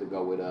would have to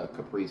go with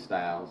Capri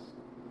Styles,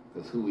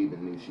 because who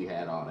even knew she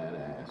had all that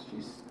ass?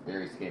 She's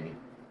very skinny.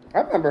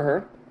 I remember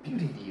her.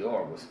 Beauty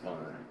Dior was fun.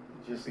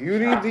 Just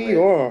Beauty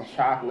Dior.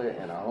 Chocolate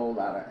and a whole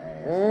lot of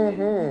ass.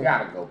 Mm-hmm. You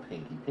gotta go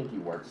Pinky. Pinky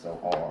works so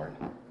hard.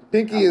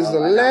 Pinky is a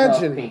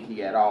legend. I love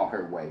Pinky at all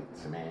her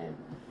weights, man.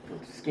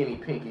 From skinny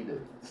Pinky to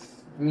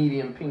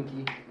medium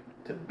Pinky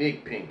to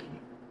big Pinky.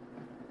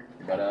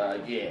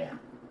 But yeah.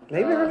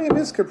 Maybe her name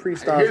is Capri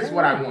Styles. Here's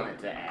what I wanted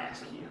to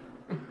ask you.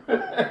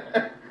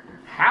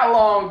 How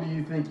long do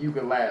you think you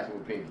could last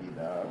with Pinky,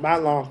 dog?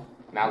 Not long.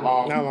 Not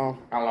long? Not long.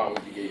 How long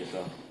would you give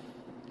yourself?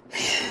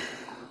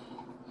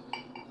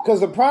 Because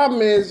the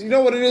problem is, you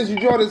know what it is? You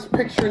draw this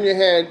picture in your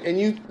head, and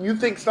you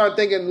start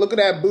thinking, look at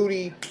that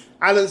booty.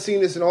 I done seen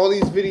this in all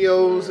these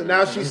videos, and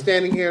now she's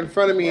standing here in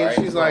front of me, and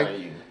she's like,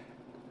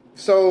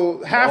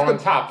 so half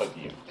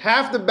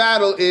the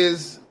battle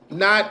is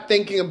not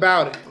thinking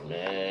about it.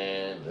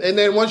 Man. And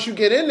then once you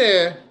get in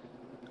there,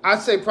 I'd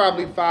say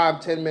probably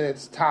 5-10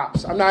 minutes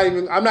tops. I'm not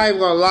even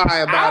gonna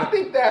lie about it. I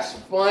think that's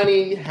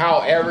funny how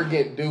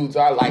arrogant dudes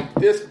are. Like,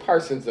 this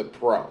person's a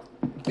pro.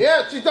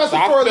 Yeah, she does So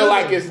it for a I feel living.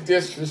 like it's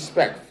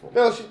disrespectful.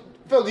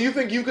 Phil, do you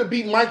think you could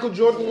beat Michael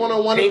Jordan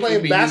one-on-one and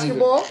playing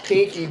basketball?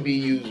 Pinky be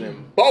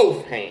using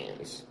both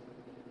hands.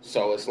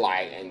 So it's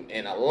like,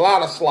 and a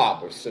lot of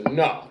sloppers. So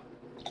no.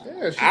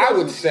 Yeah, I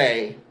would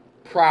say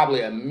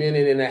probably a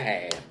minute and a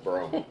half,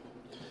 bro.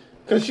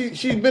 Because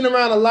she's been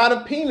around a lot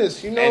of penis.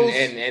 She knows.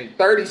 And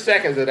 30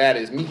 seconds of that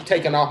is me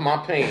taking off my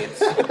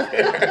pants.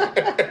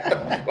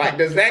 Like,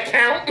 does that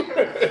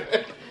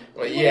count?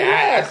 But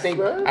yeah,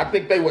 I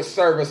think they would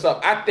serve us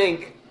up. I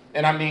think,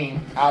 and I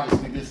mean,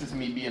 obviously this is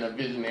me being a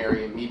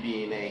visionary and me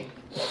being a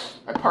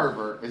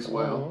pervert as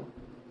well. Mm-hmm.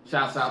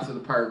 Shouts out to the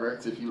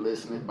perverts if you're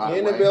listening, by the way.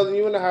 In the building,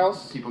 you in the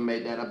house. People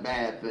made that a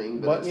bad thing,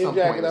 but Button at some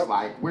your point jacket it's up.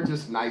 like, we're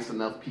just nice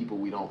enough people,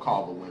 we don't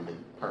call the women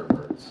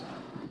perverts.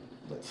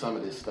 But some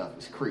of this stuff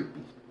is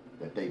creepy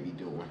that they be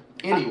doing.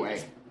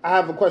 Anyway. I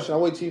have a question.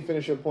 I'll wait till you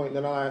finish your point,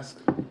 then I'll ask.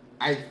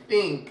 I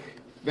think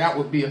that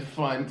would be a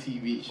fun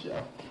TV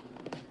show.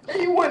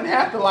 And you wouldn't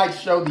have to, like,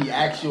 show the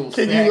actual sex.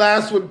 Can you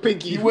last with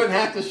Pinky? You wouldn't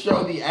have to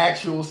show the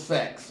actual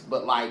sex.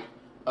 But, like,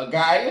 a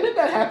guy, and it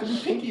doesn't have to be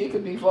Pinky. It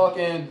could be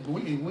fucking,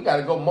 we got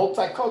to go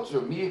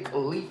multicultural. Mia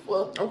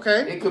Khalifa.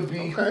 Okay. It could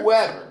be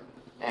whoever.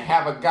 And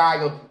have a guy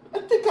go, I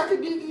think I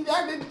could be,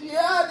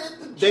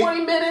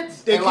 20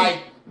 minutes. And, like,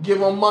 give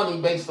them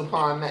money based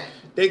upon that.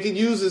 They could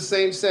use the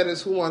same set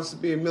as Who Wants to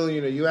Be a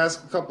Millionaire. You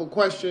ask a couple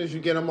questions,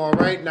 you get them all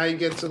right. Now you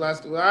get to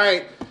last. All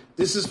right,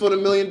 this is for the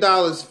 $1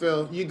 million,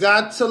 Phil. You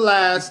got to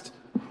last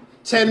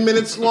 10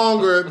 minutes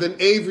longer than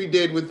Avery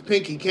did with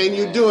Pinky. Can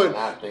you do it?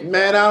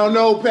 Man, I don't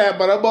know, Pat,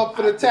 but I'm up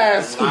for the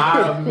task. A lot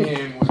of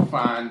men would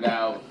find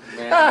out.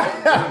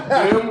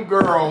 Man, them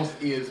girls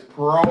is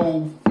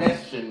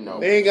professional.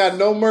 They ain't got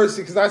no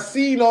mercy because I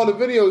seen all the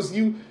videos.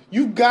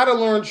 You gotta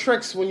learn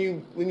tricks when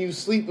you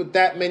sleep with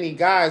that many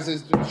guys.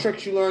 There's the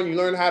tricks you learn. You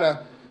learn how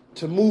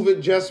to move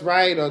it just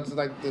right, or to,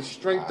 like, the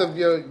strength of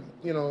your,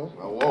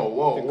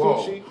 Whoa.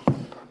 coochie.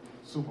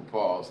 Super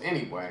pause.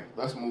 Anyway,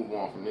 let's move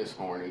on from this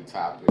horny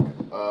topic.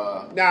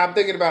 I'm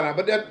thinking about it,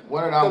 but that.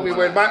 What did I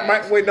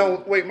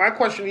want? Wait. My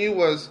question to you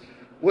was,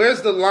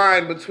 where's the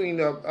line between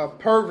a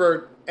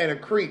pervert and a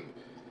creep?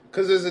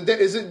 Because is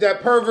it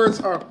that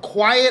perverts are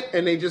quiet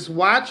and they just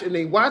watch and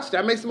they watch?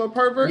 That makes them a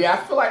pervert? Yeah, I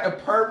feel like the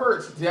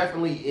perverts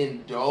definitely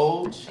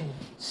indulge.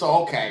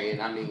 So, okay,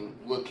 and I mean,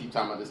 we'll keep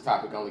talking about this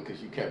topic only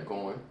because you kept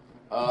going.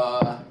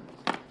 I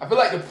feel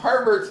like the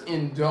perverts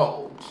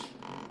indulge,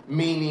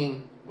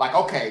 meaning, like,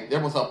 okay, there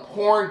was a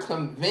porn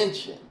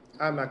convention.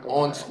 I'm not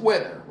going on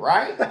Twitter,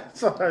 right? I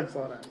saw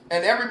that.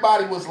 And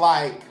everybody was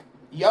like,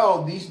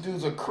 yo, these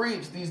dudes are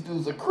creeps. These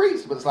dudes are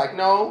creeps. But it's like,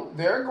 no,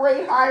 they're a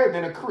grade higher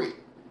than a creep.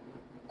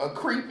 A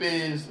creep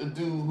is a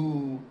dude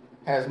who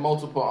has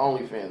multiple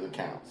OnlyFans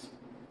accounts.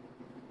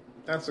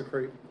 That's a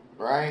creep.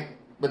 Right?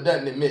 But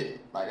doesn't admit it.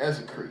 Like, that's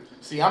a creep.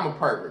 See, I'm a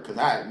pervert because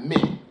I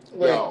admit it.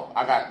 Yo,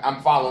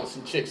 I'm following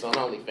some chicks on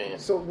OnlyFans.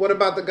 So what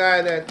about the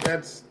guy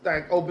that's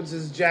like opens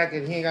his jacket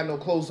and he ain't got no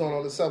clothes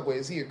on the subway?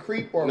 Is he a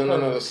creep or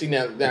No. See,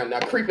 now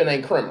creeping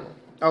ain't criminal.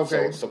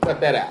 Okay. So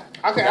cut that out.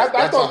 Okay,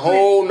 that's a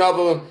whole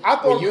nother...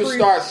 When you creep...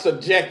 start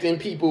subjecting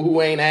people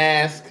who ain't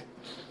asked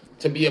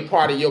to be a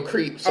part of your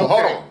creep. So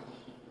hold on.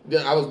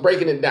 I was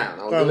breaking it down.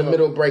 I was in the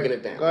middle of breaking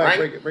it down. Go ahead,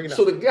 right? Break it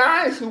so the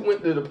guys who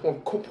went to the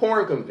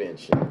porn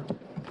convention,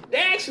 they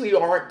actually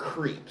aren't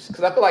creeps.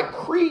 Because I feel like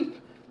creep...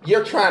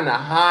 You're trying to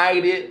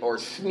hide it or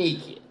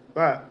sneak it.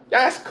 Right.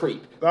 That's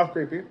creep. That's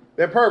creepy.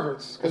 They're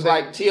perverts. It's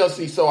like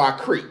TLC, so I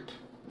creep.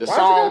 Why is it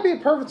gotta be a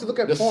pervert to look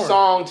at porn? The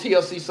song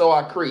TLC, so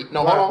I creep.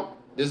 No, hold on.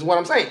 This is what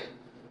I'm saying.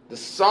 The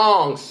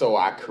song, so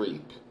I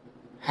creep.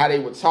 How they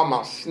were talking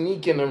about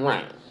sneaking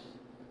around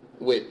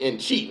and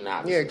cheating,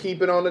 obviously. Yeah,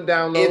 keep it on the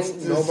down low. It's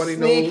Nobody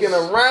sneaking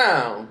knows.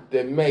 around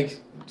that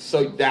makes...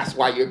 So that's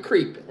why you're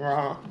creeping.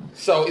 Uh-huh.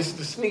 So it's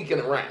the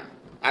sneaking around.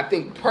 I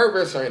think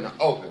perverts are in the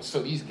open.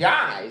 So these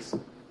guys...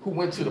 who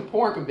went to the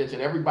porn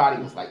convention,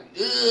 everybody was like,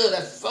 ugh,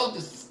 that's so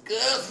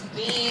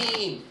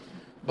disgusting.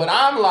 But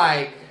I'm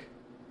like,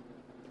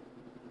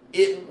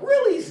 it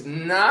really is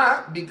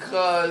not,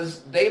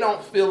 because they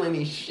don't feel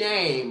any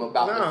shame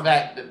about the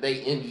fact that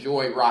they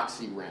enjoy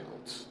Roxy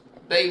Reynolds.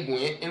 They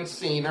went and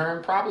seen her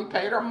and probably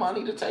paid her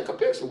money to take a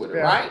picture with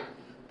her, right?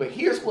 But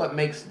here's what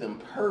makes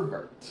them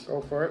perverts.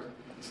 Go for it.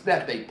 It's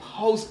that they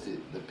posted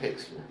the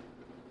picture.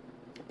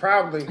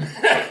 Proudly.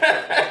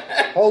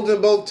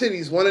 Holding both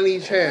titties, one in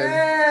each hand.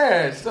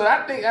 Yeah, so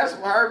I think that's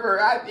pervert.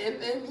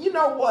 And you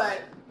know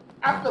what?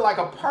 I feel like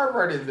a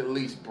pervert is at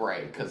least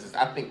brave, because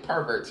I think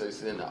perverts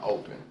are in the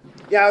open.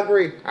 Yeah, I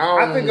agree.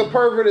 I think a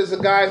pervert is a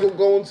guy who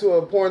go into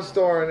a porn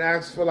store and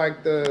asks for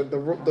like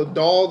the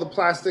doll, the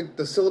plastic,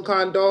 the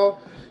silicone doll.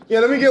 Yeah,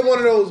 let me get one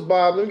of those,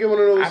 Bob. Let me get one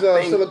of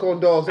those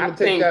silicone dolls. I'm going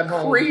to take that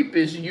home. Creep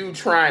is you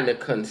trying to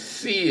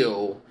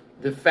conceal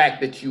the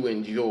fact that you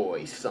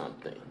enjoy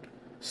something.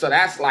 So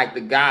that's like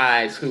the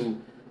guys who,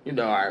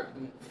 are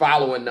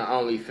following the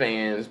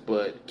OnlyFans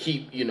but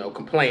keep,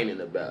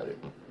 complaining about it.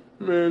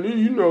 Man,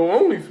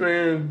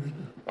 OnlyFans,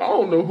 I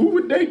don't know who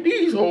would date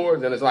these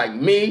whores. And it's like,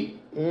 me?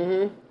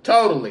 Mm-hmm.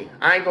 Totally.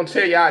 I ain't going to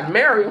tell you I'd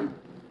marry them.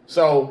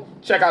 So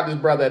check out this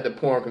brother at the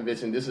porn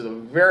convention. This is a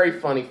very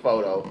funny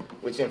photo,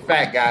 which in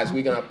fact, guys,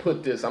 we're going to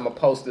put this, I'm going to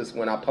post this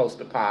when I post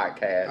the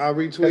podcast. I'll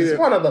retweet it. It's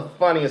one of the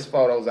funniest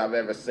photos I've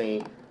ever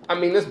seen. I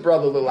mean, this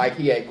brother looked like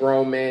he had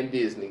grown man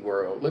Disney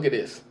World. Look at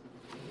this.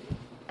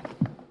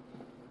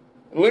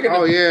 Look at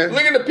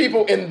the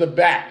people in the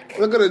back.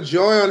 Look at the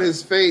joy on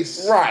his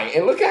face. Right.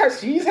 And look at her.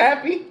 She's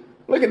happy.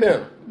 Look at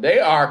them. They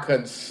are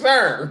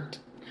concerned.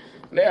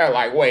 They're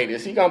like, wait,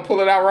 is he going to pull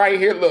it out right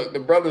here? Look, the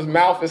brother's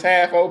mouth is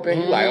half open.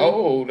 He's like, oh,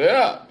 hold it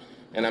up.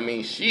 And I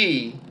mean,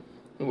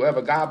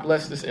 whoever, God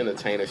bless this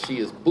entertainer, she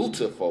is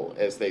beautiful,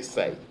 as they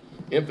say.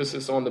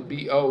 Emphasis on the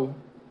B-O-O-T.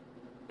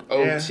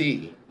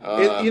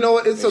 You know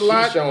what? It's a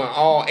lot. She's showing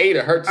all 8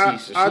 of her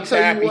teeth. So she's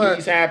happy.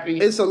 He's happy.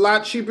 It's a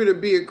lot cheaper to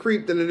be a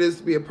creep than it is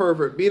to be a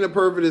pervert. Being a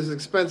pervert is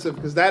expensive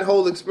because that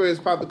whole experience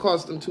probably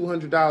cost them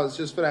 $200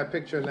 just for that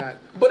picture and that.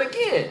 But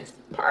again,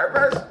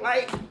 perverts,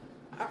 I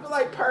feel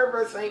like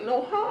perverts ain't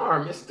no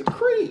harm. It's the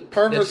creep.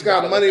 Perverts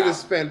got money to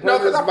spend.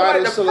 Perverts buy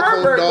those silicone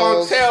dolls. The pervert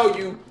gonna tell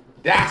you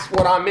that's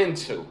what I'm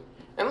into.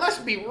 And let's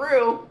be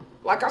real.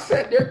 Like I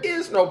said, there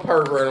is no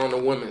pervert on the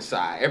women's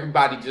side.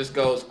 Everybody just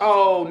goes,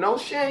 oh, no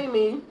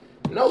shaming.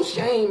 No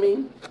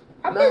shaming.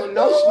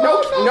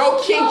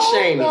 No kink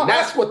shaming.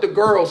 That's what the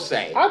girls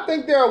say. I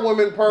think there are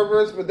women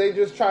perverts, but they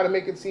just try to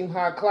make it seem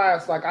high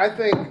class. Like I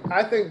think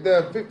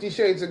the 50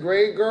 Shades of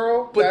Grey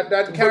girl,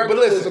 that character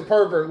was a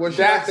pervert. Where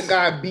she let the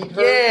guy beat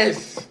her.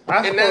 Yes,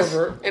 that's a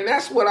pervert. And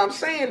that's what I'm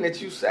saying. That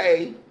you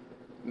say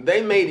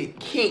they made it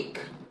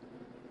kink.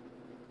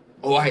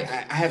 Oh, I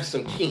have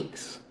some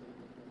kinks.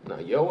 Now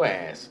your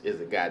ass is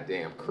a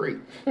goddamn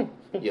creep.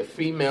 You're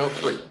female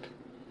creep.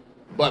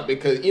 But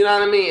because, you know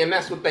what I mean? And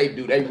that's what they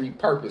do. They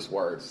repurpose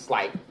words. It's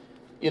like,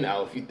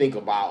 if you think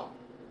about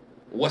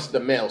what's the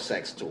male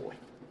sex toy?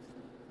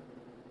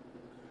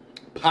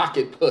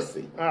 Pocket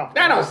pussy. Oh,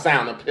 that don't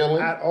sound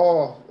appealing. At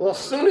all. Well, as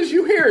soon as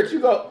you hear it,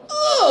 you go,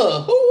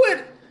 ugh,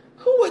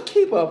 who would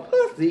keep a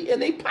pussy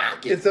in a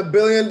pocket? It's $1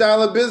 billion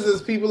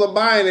business. People are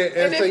buying it.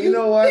 And so, you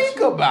know what?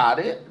 Think about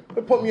it.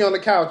 Put me on the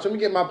couch. Let me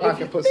get my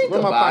pocket pussy. Think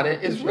about it.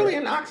 It's really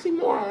an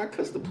oxymoron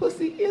because the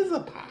pussy is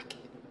a pocket.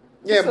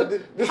 Yeah, but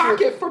this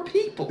pocket for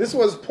people. This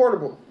was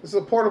portable. This is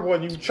a portable,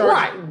 and you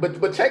charge. Right,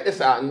 but check this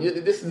out.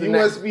 This is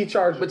USB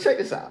charger. But check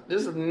this out.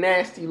 This is a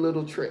nasty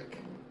little trick.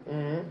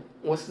 Mm-hmm.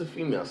 What's the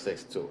female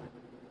sex toy?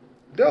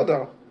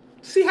 Dildo.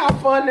 See how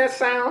fun that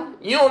sound?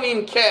 You don't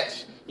even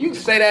catch. You can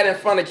say that in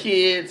front of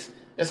kids.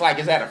 It's like,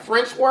 is that a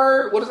French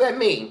word? What does that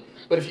mean?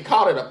 But if you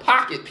call it a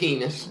pocket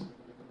penis,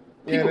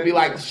 People be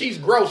like, she's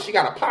gross. She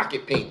got a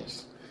pocket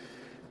penis.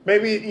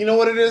 Maybe, you know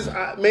what it is?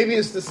 Maybe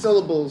it's the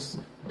syllables.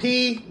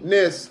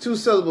 Penis, 2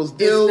 syllables.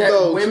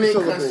 Dildo, women 2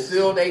 syllables.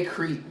 conceal they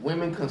creep.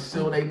 Women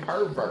conceal they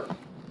pervert.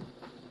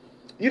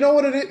 You know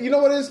what it is? You know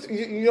what it is?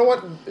 You know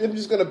what? I'm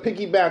just going to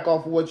piggyback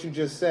off of what you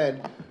just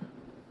said.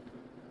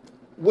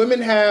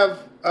 Women have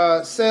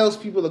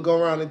salespeople that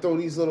go around and throw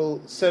these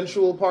little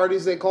sensual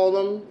parties, they call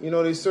them. You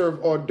know, they serve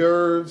hors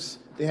d'oeuvres.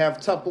 They have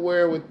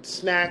Tupperware with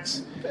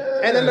snacks.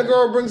 Yeah. And then the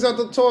girl brings out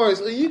the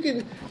toys. You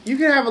can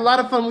have a lot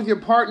of fun with your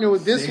partner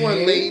with this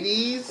one,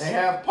 ladies. They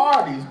have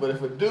parties, but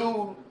if a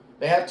dude,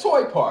 they have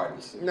toy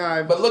parties.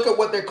 Nah, but look at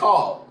what they're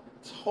called.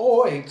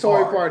 Toy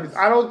parties.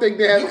 I don't think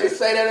they have... You can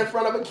say that in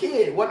front of a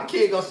kid. What the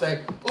kid gonna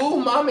say? Ooh,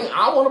 mommy,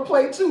 I want to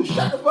play too.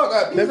 Shut the fuck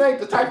up. These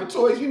ain't the type of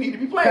toys you need to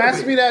be playing with.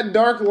 Pass me that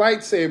dark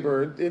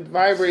lightsaber. It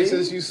vibrates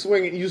as you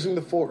swing it using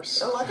the force.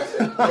 And like I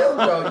said,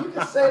 dildo. You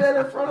can say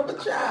that in front of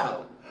a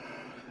child.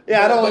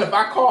 Yeah, But if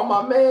I call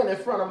my man in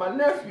front of my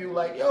nephew,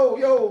 like, yo,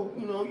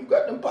 you know, you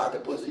got them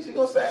pocket pussies, he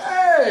gonna say,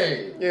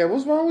 hey. Yeah,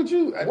 what's wrong with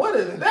you? What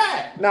is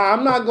that? Nah,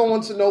 I'm not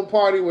going to no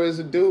party where there's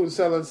a dude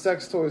selling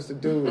sex toys to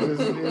dudes.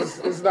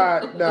 It's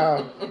not,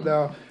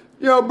 no.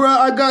 Yo, bro,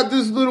 I got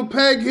this little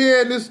peg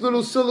here and this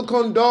little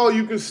silicone doll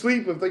you can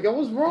sleep with. Like, yo,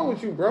 what's wrong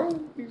with you, bro?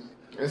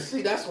 And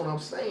see, that's what I'm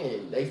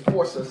saying. They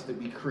force us to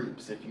be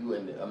creeps if you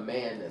and a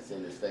man that's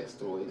into sex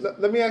toys.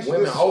 Let me ask you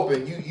Women this.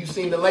 open. You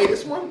seen the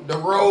latest one? The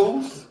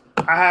Rose?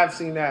 I have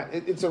seen that.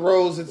 It's a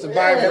rose. It's a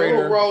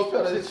vibrator. Rose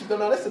pedal. You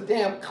know, that's a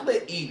damn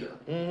clit eater.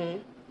 Mm-hmm.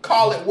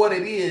 Call it what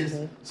it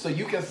is, so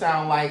you can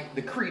sound like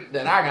the creep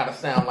that I gotta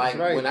sound like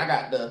when I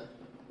got the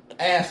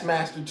Ass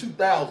Master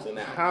 2000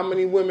 out. How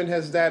many women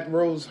has that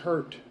rose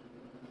hurt?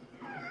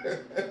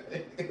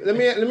 Let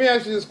me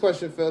ask you this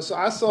question, Phil. So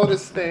I saw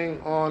this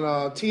thing on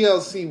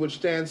TLC, which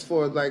stands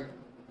for it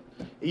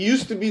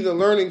used to be the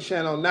Learning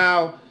Channel.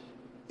 Now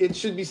it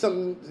should be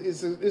something.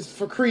 It's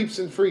for creeps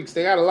and freaks.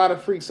 They got a lot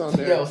of freaks on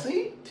there.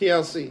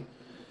 TLC.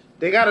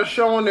 They got a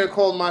show on there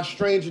called My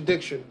Strange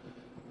Addiction.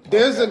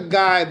 There's a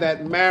guy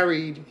that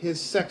married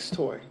his sex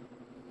toy.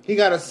 He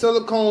got a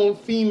silicone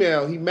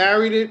female. He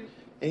married it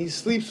and he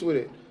sleeps with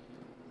it.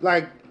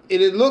 Like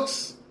it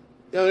looks.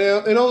 It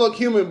don't look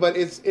human, but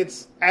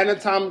it's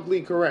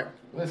anatomically correct.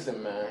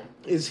 Listen, man.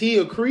 Is he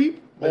a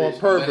creep or a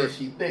pervert? But is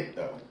she thick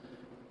though?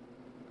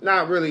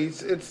 Not really.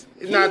 It's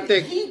not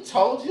thick. He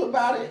told you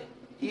about it.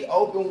 He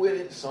open with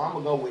it, so I'm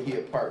gonna go with he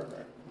a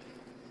pervert.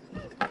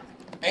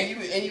 And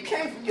you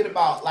can't forget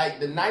about like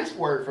the nice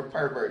word for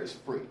pervert is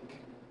freak,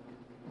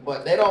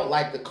 but they don't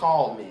like to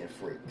call men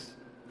freaks.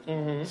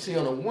 Mm-hmm. See,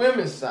 on the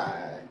women's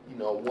side, you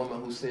know, a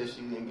woman who says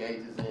she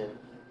engages in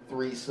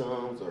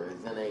threesomes or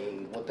is in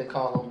a what they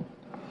call them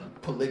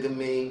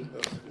polygamy.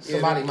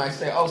 Somebody might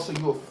say, "Oh, so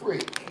you a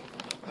freak."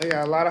 I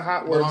got a lot of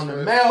hot words. But on the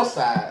male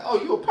side, oh,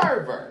 you a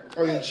pervert.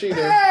 Oh, you a cheater.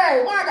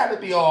 Hey, why I got to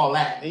be all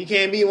that? You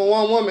can't be with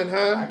one woman,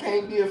 huh? I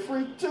can't be a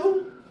freak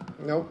too?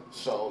 Nope.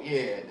 So,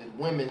 yeah, the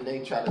women, they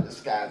try to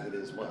disguise it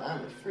as, well,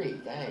 I'm a freak.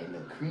 I ain't no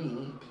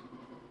creep.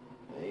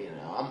 You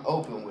know, I'm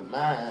open with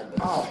mine,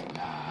 but like,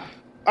 nah.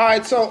 All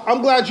right, so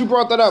I'm glad you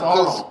brought that up.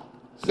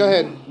 Go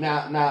ahead.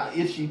 Now,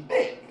 is she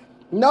thick?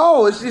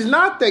 No, she's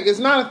not thick. It's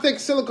not a thick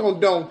silicone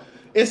dome.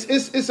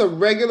 It's a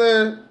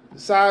regular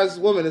size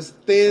woman. It's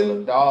thin. So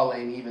the doll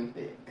ain't even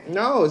thick.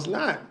 No, it's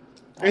not.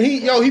 And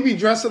he be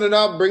dressing it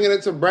up, bringing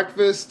it to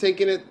breakfast,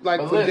 taking it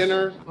for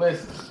dinner.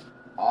 Listen,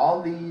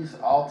 all these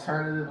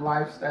alternative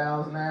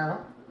lifestyles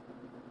now.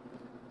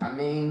 I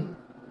mean,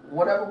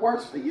 whatever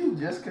works for you.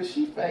 Just because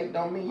she fake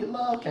don't mean your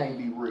love can't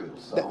be real.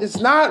 So it's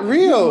not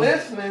real.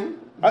 Listening,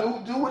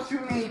 do what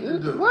you need to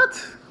do. What?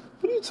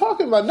 What are you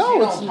talking about? No, she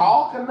don't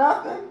talk or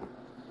nothing.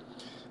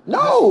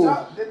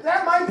 No,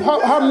 that might be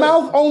her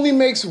mouth only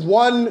makes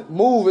one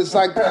move. It's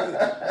like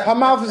her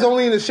mouth is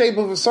only in the shape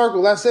of a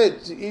circle. That's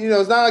it. You know,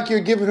 it's not like you're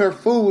giving her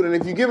food, and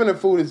if you're giving her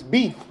food, it's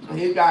beef.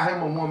 He got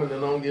him a woman that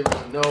don't give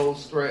him no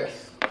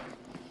stress.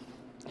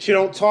 She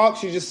don't talk.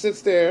 She just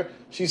sits there.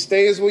 She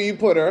stays where you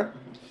put her.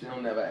 She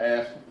don't never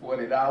ask for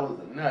 $40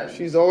 or nothing.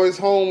 She's always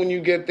home when you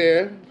get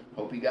there.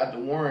 Hope he got the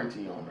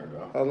warranty on her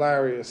though.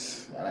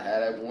 Hilarious. Gotta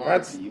have that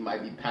warranty. You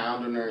might be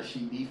pounding her and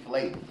she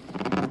deflated.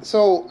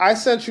 So I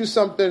sent you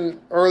something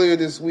earlier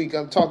this week.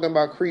 I'm talking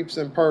about creeps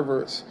and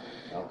perverts.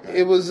 Okay.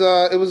 It was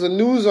a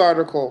news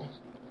article.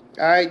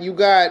 All right, you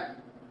got.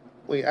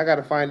 Wait, I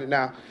gotta find it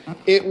now.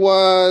 It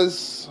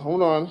was.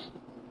 Hold on.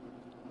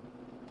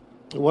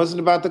 It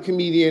wasn't about the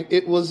comedian.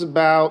 It was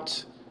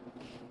about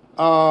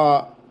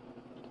a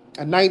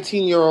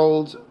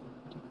 19-year-old.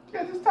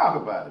 Yeah, just talk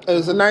about it. It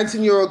was a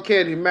 19-year-old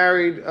kid. He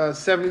married a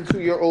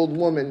 72-year-old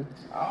woman.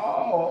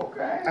 Oh,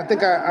 okay. I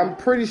think I'm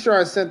pretty sure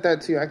I sent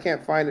that to you. I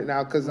can't find it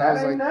now because I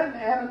was like,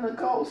 nothing Anna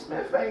Nicole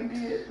Smith ain't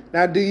did.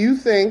 Now, do you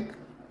think,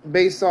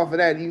 based off of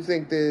that, do you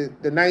think the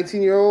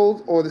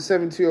 19-year-old or the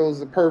 72-year-old is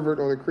the pervert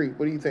or the creep?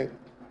 What do you think?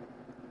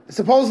 They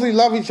supposedly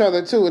love each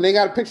other too, and they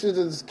got pictures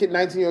of this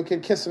 19-year-old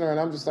kid kissing her, and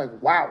I'm just like,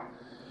 wow.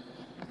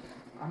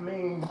 I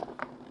mean,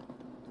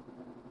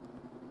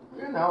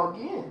 you know,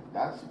 again,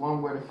 that's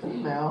one where the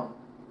female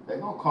They're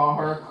gonna call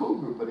her a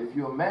cougar, but if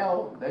you're a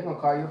male, they're gonna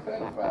call you a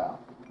pedophile.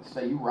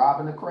 Say you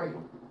robbing the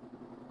cradle.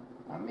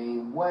 I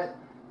mean, what?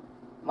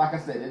 Like I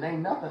said, it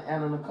ain't nothing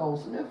Anna Nicole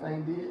Smith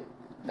ain't did.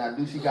 Now,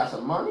 do she got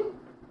some money?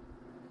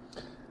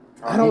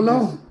 I don't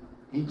know.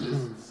 He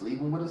just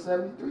sleeping with a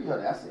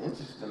 73-year-old. That's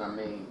interesting.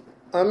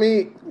 I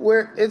mean,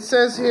 where it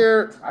says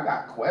here, I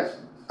got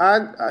questions.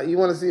 You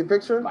want to see a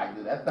picture? Like,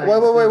 did that thing wait.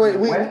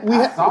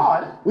 I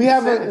saw it.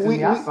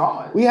 I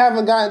saw it. We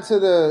haven't gotten to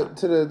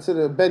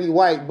the Betty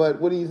White, but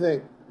what do you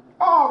think?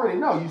 I already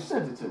know you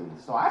sent it to me,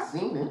 so I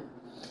seen it.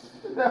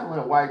 It's definitely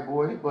a white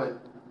boy, but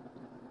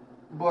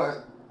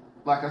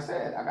like I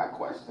said, I got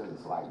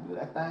questions. Like, did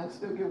that thing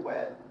still get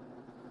wet?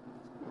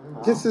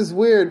 This is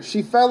weird.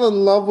 She fell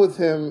in love with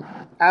him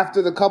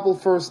after the couple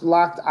first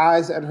locked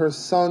eyes at her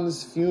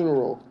son's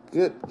funeral.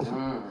 Good.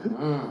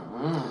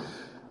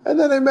 And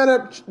then they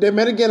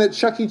met again at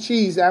Chuck E.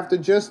 Cheese after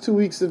just 2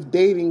 weeks of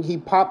dating. He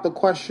popped the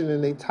question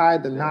and they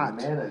tied the knot.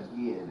 They met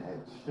again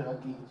at Chuck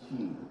E.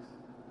 Cheese.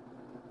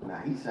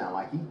 Now he sound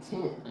like he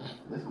 10.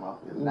 This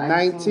motherfucker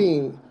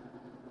 19.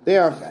 They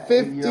are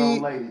 50.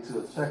 Year-old lady to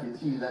a Chuck E.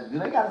 Cheese. Do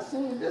they got a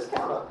senior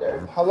discount up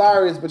there?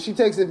 Hilarious, but she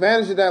takes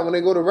advantage of that when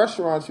they go to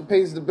restaurants. She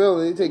pays the bill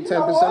and they take 10%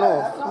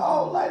 off. An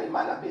old lady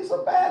might not be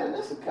so bad in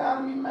this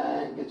economy,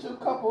 man. Get you a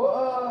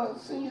couple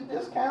senior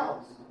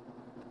discounts.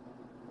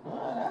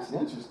 That's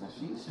interesting.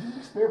 She's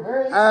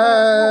very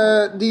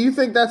expensive. Do you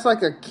think that's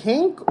like a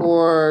kink,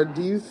 or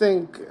do you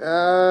think?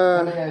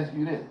 Let me ask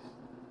you this: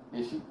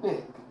 is she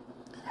thick?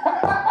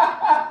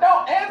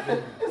 Don't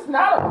answer. It's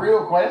not a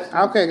real question.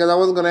 Okay, because I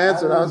wasn't going to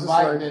answer it. I was just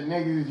like that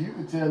niggas. You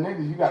can tell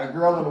niggas you got a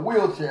girl in a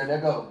wheelchair. They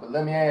go, but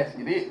let me ask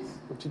you this: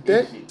 what you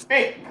think? Is she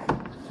thick?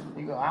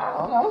 You go, I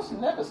don't know. She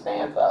never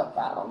stands up.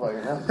 I don't know.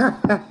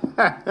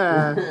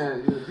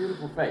 You're a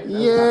beautiful face.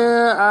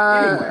 Yeah,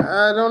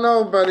 I don't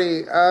know,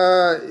 buddy.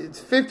 It's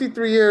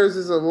 53 years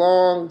is a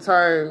long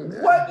time.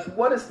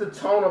 What is the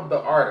tone of the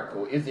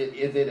article? Is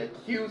it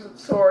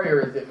accusatory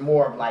or is it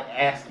more of like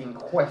asking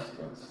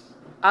questions?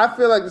 I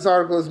feel like this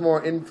article is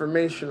more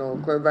informational.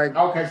 Like,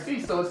 okay,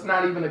 so it's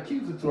not even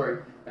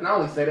accusatory. And I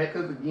only say that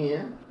because,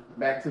 again,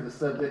 back to the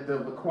subject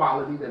of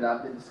equality that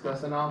I've been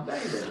discussing all day,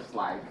 that it's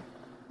like,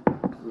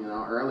 you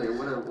know, earlier,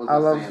 what was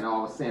I saying? I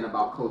was saying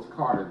about Coach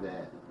Carter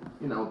that,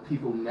 you know,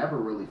 people never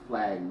really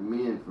flag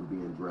men for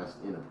being dressed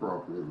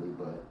inappropriately,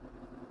 but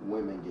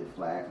women get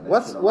flagged for that.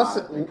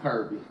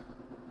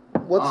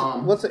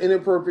 What's an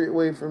inappropriate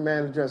way for a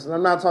man to dress? And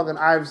I'm not talking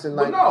Iverson.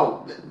 Like,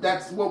 no,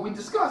 that's what we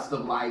discussed.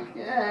 Of like,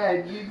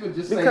 you could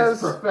just say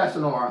it's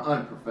professional or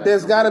unprofessional.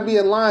 There's got to be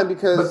a line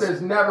because, but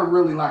there's never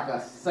really like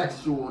a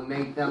sexual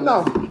nature.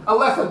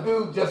 Unless a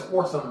dude just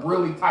wore some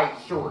really tight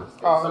shorts.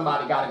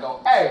 Somebody got to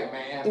go, hey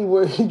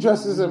man, he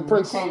dresses in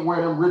Prince. You can't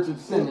wear them Richard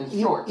Simmons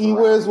shorts. He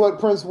wears what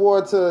Prince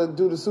wore to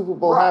do the Super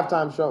Bowl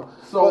halftime show.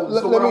 So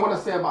what I want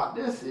to say about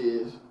this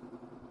is,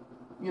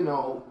 you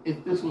know,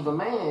 if this was a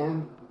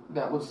man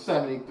that was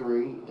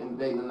 73 and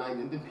dating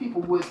 90, the people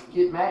would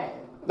get mad.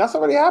 That's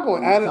already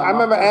happened. I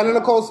remember Anna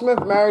Nicole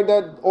Smith married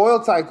that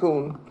oil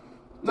tycoon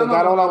that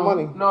got all that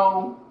money.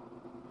 No.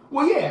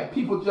 Well, yeah,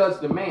 people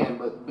judge the man,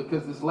 but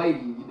because this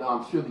lady, you know,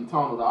 I'm sure the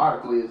tone of the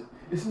article is,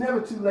 it's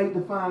never too late to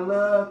find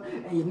love,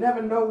 and you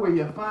never know where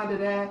you'll find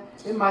it at.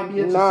 It might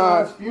be at your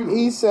son's funeral.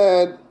 He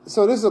said,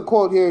 so this is a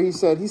quote here. He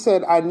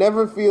said, I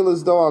never feel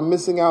as though I'm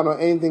missing out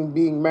on anything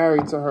being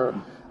married to her.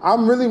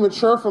 I'm really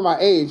mature for my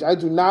age. I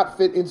do not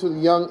fit into the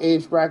young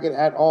age bracket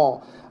at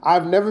all.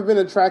 I've never been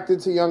attracted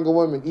to younger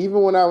women.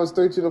 Even when I was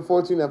 13 or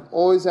 14, I've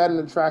always had an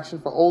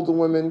attraction for older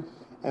women.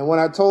 And when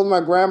I told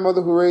my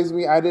grandmother who raised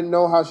me, I didn't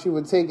know how she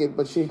would take it,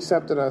 but she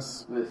accepted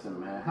us. Listen,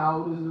 man, how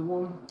old is this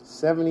woman?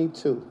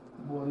 72.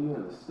 Boy, you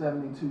and a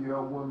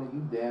 72-year-old woman, you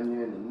damn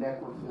near in the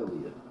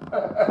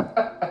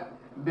necrophilia.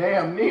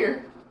 Damn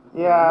near.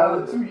 Yeah.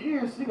 Another 2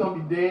 years, she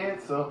gonna be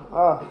dead.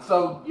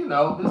 So you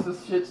know, this is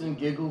shits and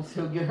giggles.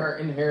 He'll get her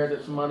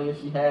inheritance money if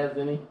she has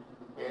any,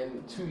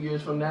 and 2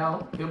 years from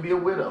now, he'll be a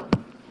widow.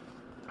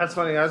 That's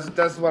funny.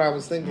 That's what I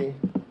was thinking.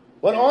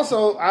 But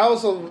also, I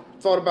also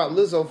thought about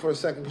Lizzo for a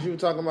second because you were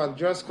talking about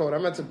dress code. I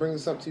meant to bring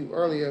this up to you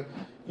earlier.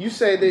 You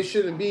say they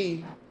shouldn't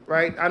be,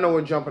 right? I know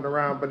we're jumping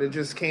around, but it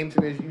just came to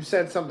me. You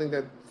said something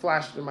that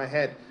flashed in my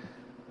head.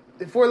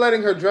 If we're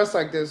letting her dress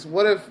like this,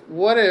 what if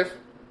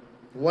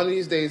one of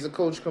these days, the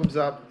coach comes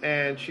up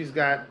and she's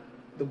got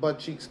the butt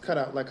cheeks cut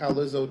out like how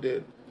Lizzo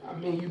did? I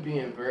mean, you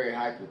being very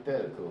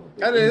hypothetical.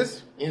 That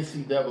is.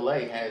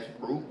 NCAA has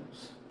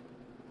rules.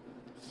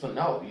 So,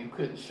 no, you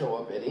couldn't show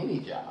up at any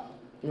job.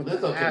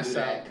 Lizzo can do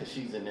that because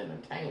she's an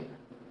entertainer.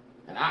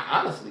 And I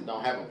honestly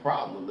don't have a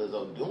problem with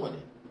Lizzo doing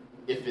it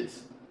if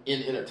it's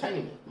in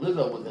entertainment.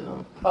 Lizzo was in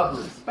a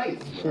public space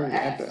with her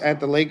ass.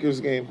 At the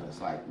Lakers game. It's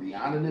like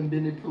Rihanna done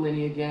been in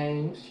plenty of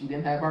games. She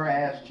didn't have her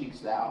ass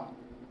cheeks out.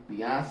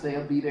 Beyonce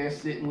will be there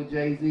sitting with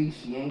Jay-Z.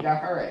 She ain't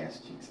got her ass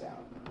cheeks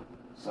out.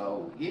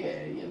 So,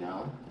 yeah, you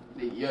know.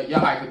 Your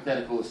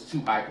hypothetical is too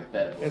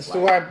hypothetical. It's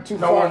too far.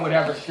 No one would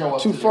ever show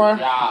up to their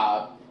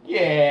job.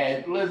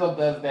 Yeah, Lizzo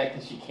does that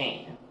because she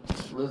can.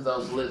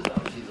 Lizzo's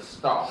Lizzo. She's a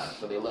star.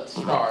 So they let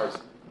stars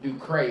do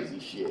crazy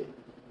shit.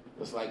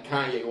 It's like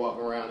Kanye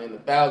walking around in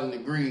 1,000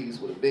 degrees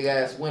with a big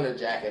ass winter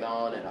jacket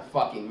on and a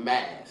fucking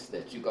mask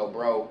that you go,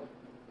 bro.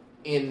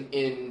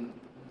 In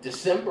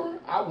December,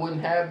 I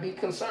wouldn't be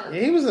concerned.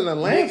 Yeah, he was in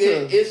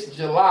Atlanta. It's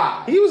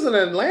July. He was in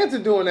Atlanta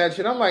doing that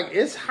shit. I'm like,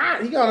 it's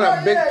hot. He got on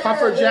a big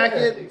puffer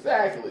jacket.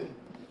 Exactly.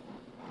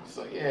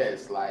 So yeah,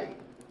 it's like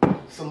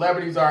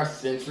celebrities are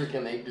eccentric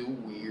and they do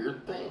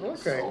weird things.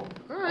 Okay. So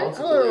all right.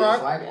 ultimately,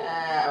 it's like,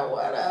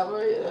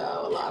 whatever. You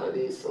know, a lot of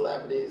these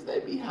celebrities, they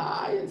be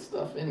high and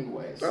stuff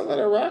anyway. I'll let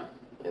it rock.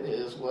 It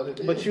is what it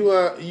is. But you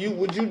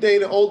would you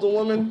date an older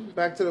woman?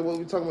 Back to what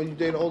we talking about. You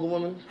date an older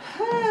woman?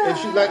 If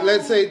she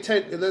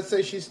let's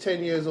say she's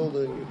 10 years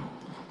older than you.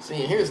 See,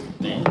 here's the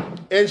thing.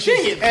 And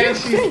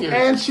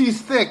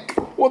she's thick.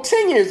 Well,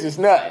 10 years is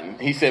nothing.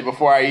 He said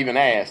before I even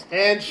asked.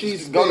 And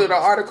she's go thick. to the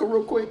article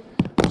real quick.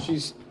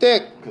 She's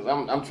thick. Because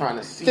I'm trying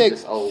to see thick,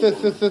 this old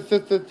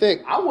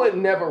thick. I would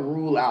never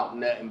rule out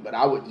nothing, but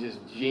I would just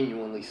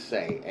genuinely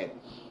say at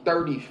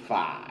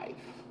 35,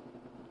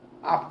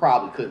 I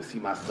probably couldn't see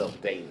myself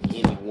dating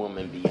any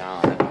woman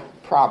beyond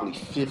probably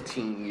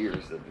 15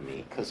 years of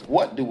me. Because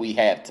what do we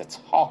have to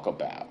talk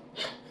about?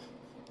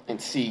 And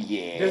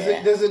see,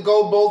 Does it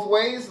go both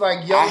ways?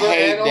 Like younger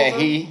and older? I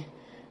hate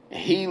that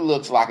he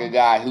looks like a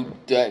guy who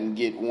doesn't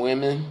get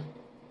women.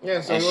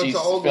 Yeah, so and she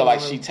feel like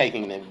she's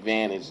taking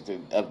advantage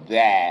of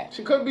that.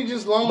 She could be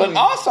just lonely. But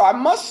also, I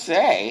must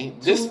say,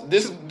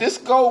 this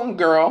golden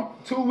girl.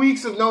 2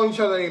 weeks of knowing each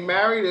other, they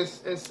married.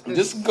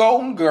 This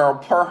golden girl,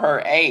 per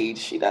her age,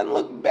 she doesn't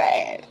look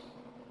bad.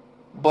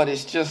 But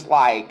it's just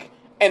like,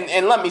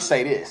 and let me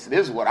say this.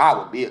 This is what I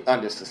would be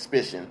under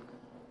suspicion.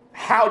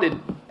 How did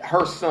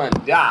her son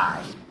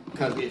die?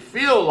 Because it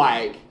feel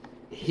like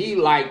he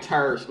liked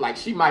her, like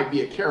she might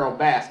be a Carol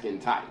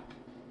Baskin type.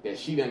 That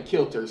she done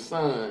killed her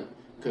son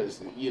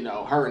because, you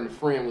know, her and the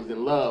friend was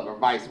in love, or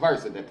vice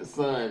versa, that the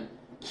son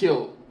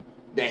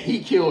he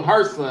killed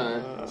her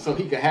son so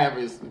he could have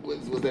was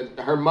that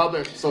her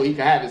mother, so he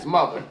could have his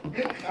mother.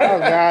 Oh,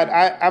 God.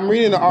 I'm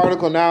reading the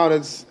article now,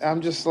 I'm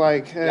just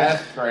like...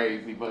 That's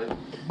crazy, but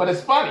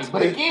it's funny.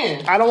 But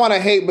again... I don't want to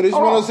hate, but it's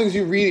one of those things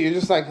you read, you're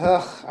just like,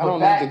 ugh, I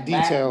don't need the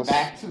details.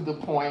 Back to the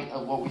point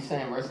of what we're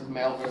saying versus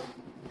male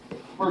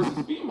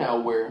versus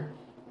female, where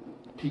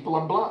people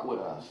are blunt with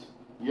us.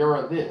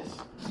 You're a this,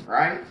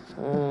 right?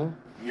 Mm-hmm.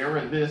 You're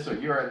a this or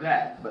you're a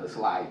that. But it's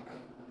like,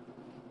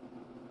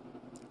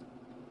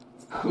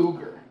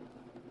 cougar.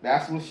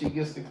 That's what she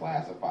gets to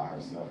classify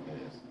herself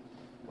as.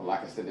 But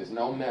like I said, there's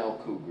no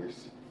male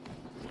cougars.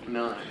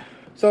 None.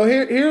 So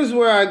here's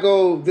where I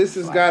go, this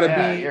has like,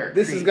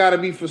 got to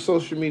be for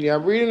social media.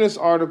 I'm reading this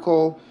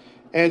article,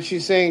 and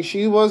she's saying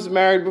she was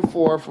married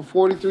before for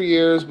 43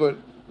 years, but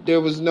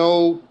there was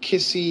no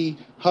kissy,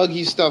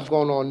 huggy stuff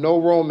going on, no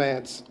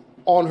romance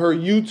on her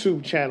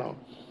YouTube channel.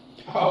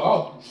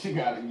 Oh, she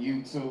got a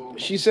YouTube.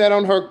 She said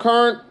on her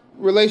current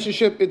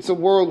relationship, it's a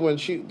whirlwind.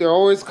 They're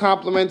always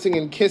complimenting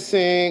and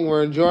kissing.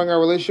 We're enjoying our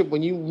relationship.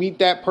 When you meet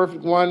that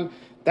perfect one,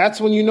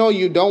 that's when you know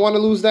you don't want to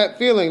lose that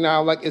feeling.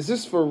 Now, like, is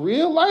this for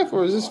real life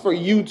or is this for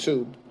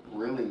YouTube?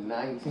 Really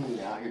 19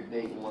 out here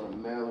dating one of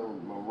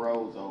Marilyn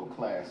Monroe's old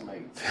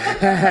classmates.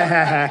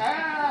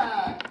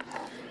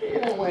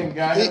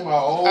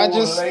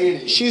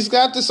 She's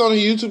got this on her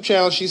YouTube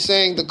channel. She's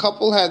saying the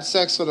couple had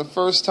sex for the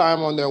first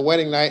time on their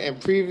wedding night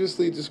and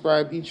previously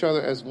described each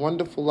other as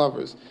wonderful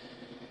lovers.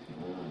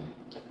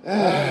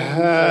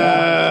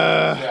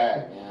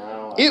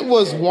 It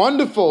was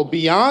wonderful,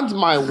 beyond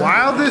my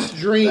wildest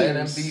dreams. They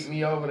done beat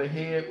me over the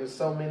head with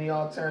so many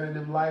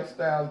alternative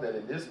lifestyles that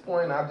at this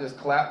point I just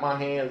clap my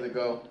hands and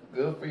go,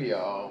 good for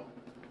y'all.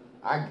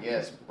 I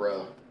guess,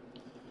 bro.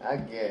 I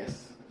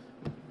guess.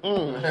 I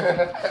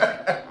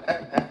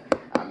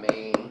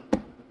mean,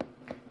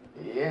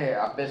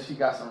 yeah, I bet she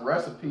got some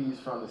recipes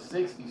from the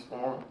 60s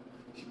for him.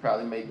 She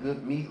probably made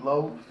good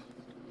meatloaf.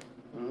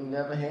 You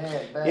never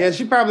had that. Yeah,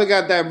 she probably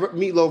got that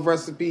meatloaf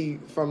recipe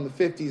from the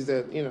 50s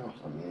that, you know.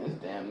 I mean, it's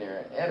damn near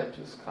an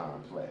Oedipus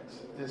complex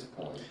at this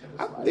point.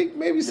 I think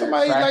maybe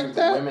somebody like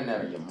that. Women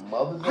that are your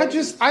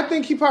mother's I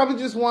think he probably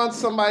just wants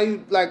somebody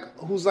like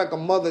who's like a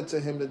mother to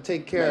him to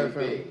take care of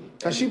him.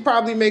 Cause she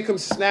probably make him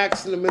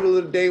snacks in the middle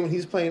of the day when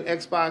he's playing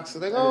Xbox. So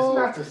they go. It's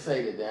not to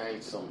say that there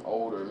ain't some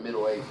older,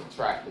 middle-aged,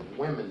 attractive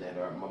women that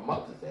are my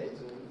mother's age.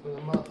 My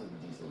mother's a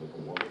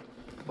decent-looking woman,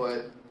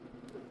 but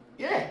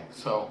yeah.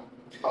 So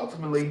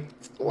ultimately,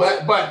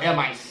 but am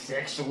I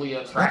sexually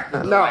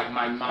attracted? No, like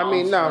my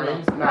mom's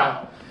friends?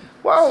 No.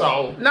 Well,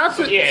 so, not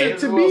to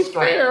be strange.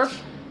 fair.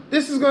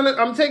 This is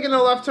I'm taking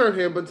a left turn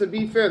here, but to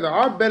be fair, there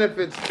are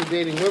benefits to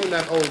dating women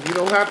that old. You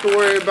don't have to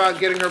worry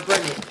about getting her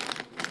pregnant.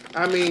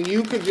 I mean,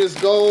 you could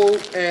just go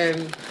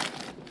and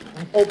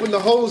open the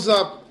hose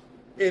up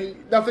and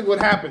nothing would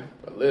happen.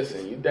 But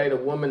listen, you date a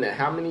woman that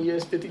how many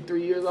years?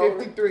 53 years old?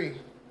 53.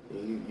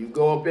 You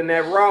go up in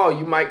that raw,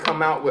 you might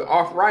come out with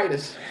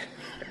arthritis.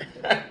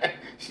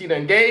 She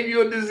done gave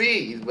you a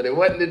disease, but it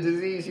wasn't the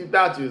disease you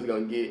thought you was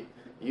going to get.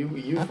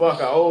 You fuck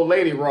an old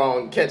lady raw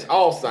and catch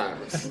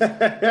Alzheimer's.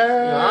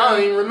 I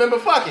don't even remember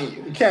fucking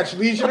you. Catch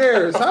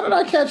Legionnaire's. How did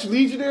I catch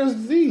Legionnaire's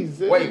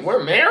disease? Wait,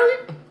 we're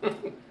married?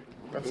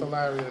 That's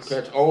hilarious.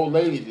 Catch old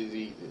lady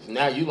diseases.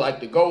 Now you like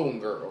the Golden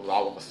Girls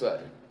all of a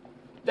sudden.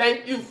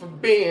 Thank you for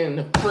being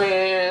a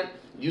friend.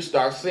 You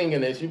start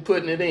singing as you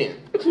putting it in.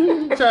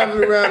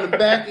 Traveling around the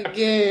back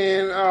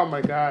again. Oh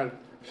my God.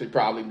 Should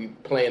probably be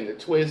playing the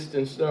twist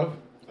and stuff.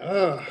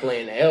 Ugh.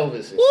 Playing the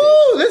Elvis and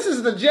Ooh, this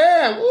is the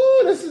jam.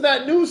 Ooh, this is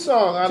that new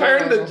song.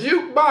 Turn the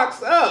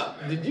jukebox up.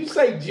 Did you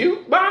say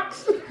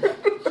jukebox?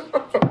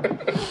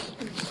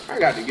 I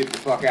got to get the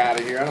fuck out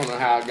of here. I don't know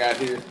how I got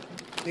here.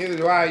 Neither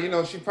do I. You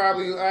know, she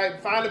probably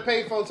find a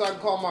payphone so I can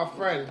call my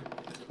friend.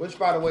 Which,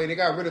 by the way, they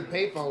got rid of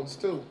payphones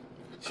too.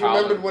 She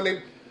remembered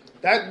when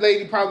that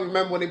lady probably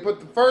remembered when they put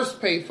the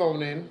first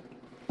payphone in.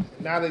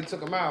 Now they took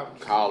them out.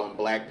 Calling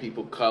black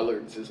people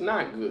coloreds is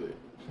not good.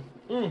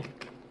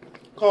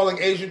 Calling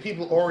Asian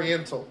people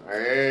Oriental.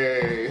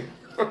 Hey.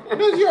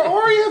 Because your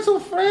Oriental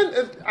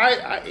friend,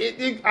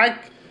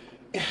 I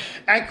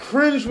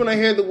cringe when I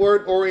hear the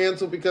word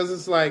Oriental because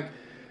it's like,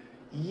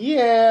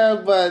 yeah,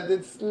 but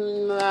it's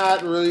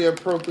not really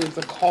appropriate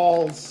to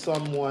call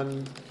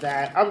someone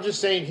that. I'm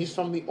just saying he's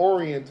from the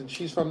Orient and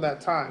she's from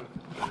that time.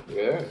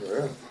 Yeah.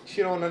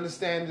 She don't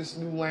understand this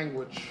new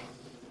language.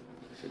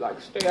 She like,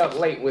 stay up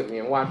late with me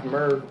and watch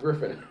Merv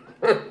Griffin.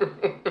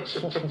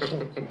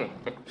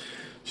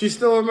 She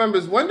still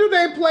remembers. When do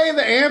they play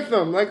the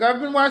anthem? Like,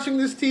 I've been watching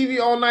this TV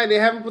all night. They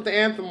haven't put the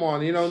anthem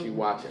on, you know. She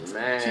watching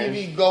MASH.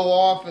 TV go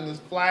off and this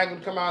flag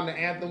would come out and the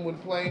anthem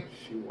would play.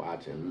 She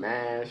watching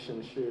MASH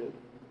and shit.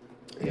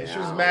 Yeah, she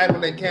was mad when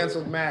they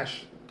canceled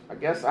MASH. I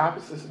guess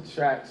opposites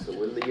attract, so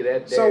we'll leave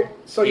that there.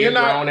 So you're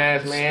not a grown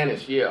ass man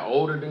and she an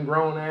older than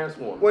grown ass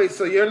woman. Wait,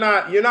 so you're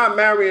not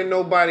marrying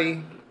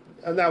nobody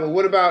now, but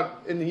what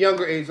about in the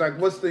younger age? Like,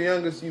 what's the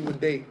youngest you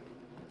would date?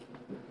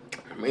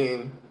 I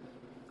mean,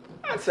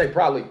 I'd say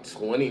probably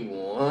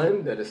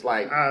 21. That it's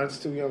like that's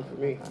too young for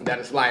me. That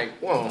it's like,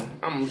 well,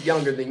 I'm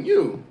younger than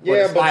you.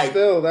 Yeah, but like,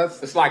 still,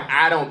 that's. It's like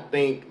I don't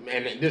think,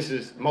 and this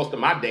is most of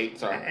my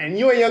dates are. And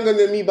you ain't younger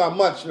than me by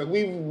much. Like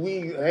we.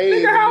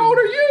 Hey, nigga, how old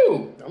are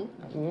you?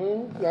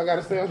 I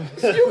gotta say.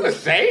 You can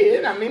say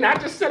it. I mean, I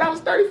just said I was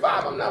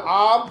 35.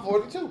 I'm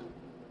 42.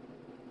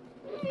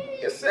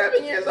 You're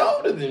 7 years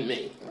older than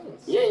me.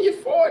 You're in your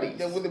 40s.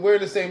 Yeah, we're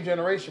in the same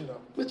generation though.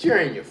 But you're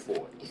in your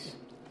 40s.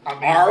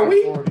 Are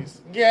we? 40s.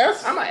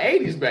 Yes. I'm an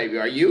 80s baby.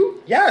 Are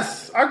you?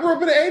 Yes. I grew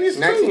up in the 80s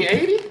too.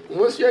 1980?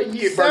 What's your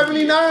year?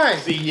 79.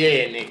 See,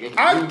 yeah, nigga.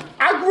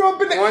 I grew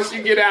up in the... Once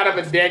you get out of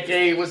a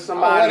decade with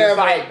somebody, it's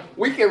like,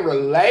 we can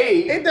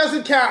relate. It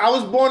doesn't count. I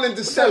was born in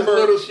December.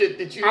 Little shit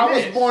that you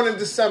missed. Was born in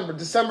December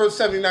of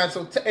 79.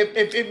 So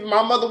if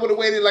my mother would have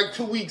waited like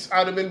 2 weeks,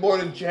 I'd have been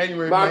born in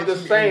January. But I'm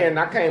just saying,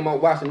 I came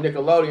up watching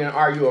Nickelodeon,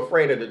 Are You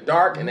Afraid of the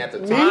Dark? And at the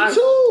time, me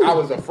too. I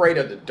was afraid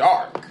of the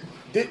dark.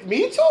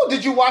 Me too?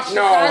 Did you watch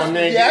No,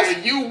 nigga.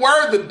 Yes? You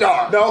were the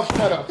dark. No,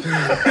 shut up.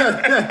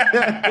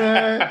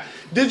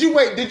 Did you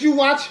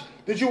watch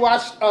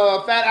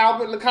Fat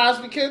Albert and the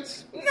Cosby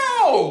Kids?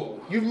 No.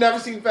 You've never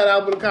seen Fat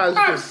Albert and the Cosby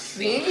Kids? I've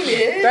seen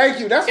it. Thank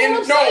you. That's what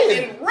I'm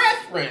saying. In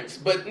reference,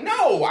 but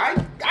no, I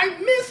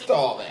missed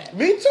all that.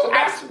 Me too. So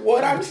that's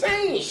what I'm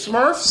saying.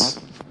 Smurfs?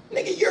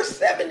 Nigga, you're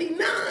 79.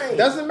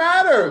 Doesn't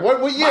matter.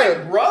 What year?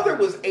 My brother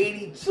was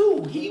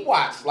 82. He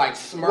watched like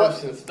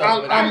Smurfs and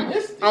stuff, but I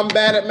missed it. I'm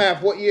bad at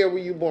math. What year were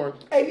you born?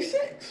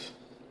 86.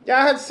 Yeah,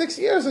 I had 6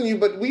 years on you,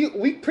 but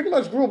we pretty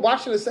much grew up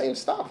watching the same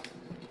stuff.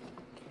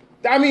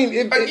 I mean,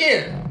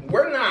 again,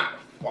 we're not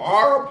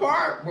far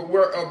apart, but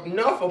we're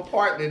enough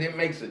apart that it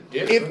makes a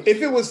difference.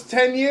 If it was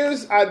 10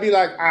 years, I'd be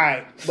like, all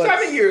right. But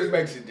 7 years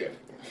makes a difference.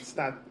 It's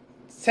not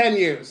 10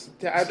 years.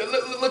 So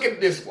look at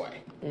it this way.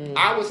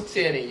 I was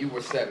 10 and you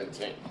were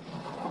 17.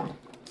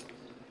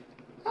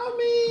 I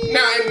mean,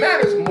 now it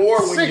matters more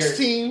when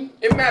 16.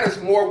 It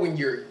matters more when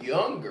you're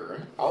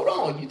younger. Hold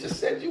on, you just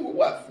said you were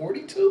what,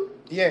 42?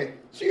 Yeah.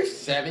 So you're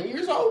 7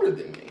 years older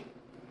than me.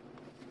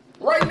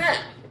 Right now.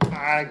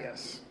 I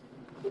guess.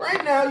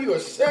 Right now you are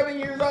 7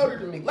 years older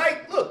than me.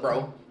 Like, look,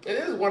 bro, and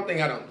this is one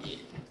thing I don't get.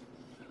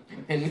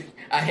 And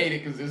I hate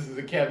it because this is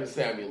a Kevin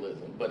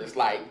Samuelism, but it's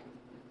like,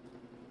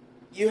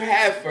 you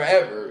have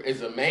forever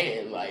as a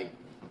man, like,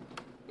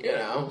 you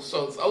know,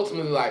 so it's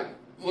ultimately like,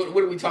 what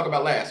did we talk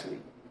about last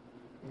week?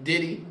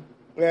 Diddy?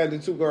 Yeah, the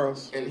 2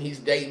 girls. And he's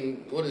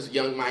dating, what is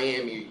Young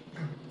Miami?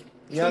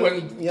 Young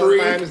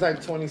Miami's like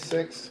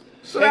 26.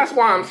 So that's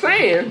why I'm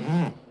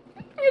saying,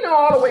 you know,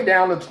 all the way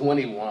down to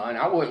 21.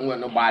 I wouldn't want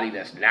nobody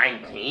that's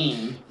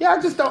 19. Yeah,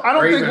 I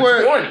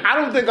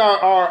don't think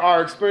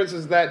our experience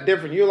is that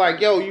different. You're like,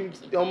 yo, you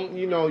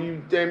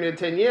damn near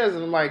 10 years.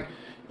 And I'm like,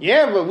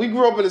 yeah, but we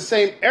grew up in the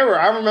same era.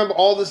 I remember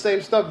all the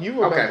same stuff you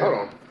remember. Okay, hold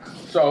on.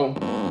 So,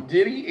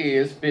 Diddy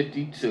is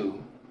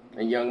 52,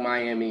 and Young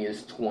Miami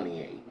is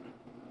 28.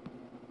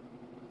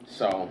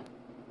 So,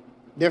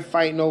 they're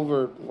fighting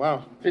over,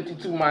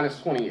 52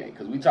 minus 28,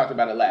 because we talked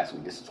about it last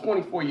week. It's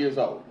 24 years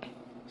old.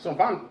 So, if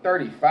I'm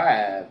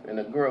 35 and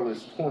a girl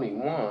is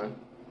 21,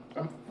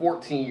 I'm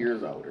 14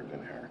 years older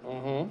than her.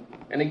 Mm-hmm.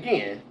 And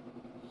again,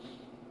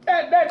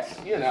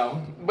 that's, you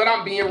know, but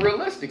I'm being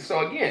realistic.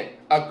 So, again,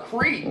 a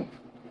creep,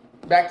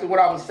 back to what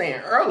I was saying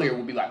earlier,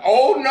 would be like,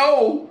 oh,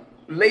 no.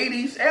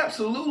 ladies,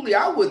 absolutely,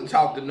 I wouldn't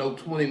talk to no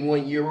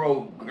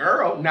 21-year-old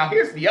girl. Now,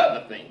 here's the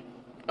other thing.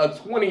 A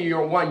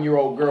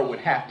 21-year-old girl would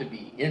have to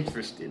be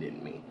interested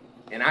in me.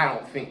 And I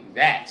don't think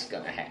that's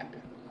going to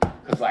happen.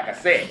 Because like I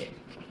said,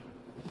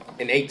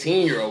 an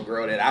 18-year-old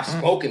girl that I've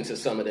spoken to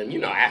some of them,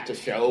 after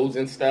shows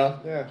and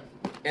stuff. Yeah.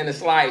 And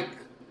it's like,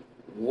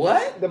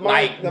 what?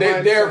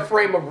 Their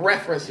frame of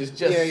reference is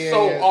just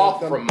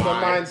off from mine. The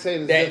mindset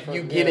is that different.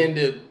 You get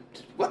into,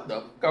 what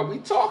the fuck are we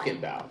talking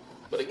about?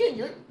 But again,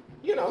 you're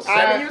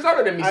 7 years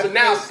older than me. So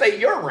now say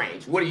your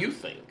range. What do you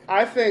think?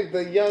 I think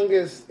the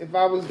youngest, if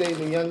I was dating,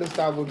 the youngest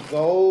I would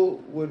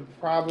go would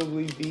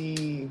probably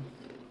be,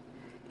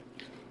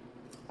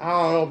 I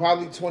don't know,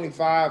 probably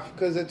 25.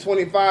 Because at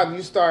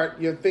 25,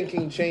 your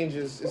thinking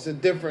changes. It's a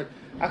different,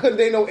 I couldn't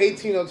date no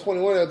 18 or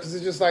 21 because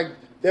it's just like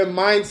their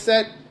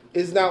mindset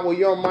is not what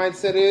your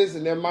mindset is.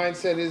 And their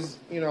mindset is,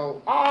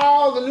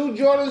 oh, the new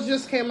Jordans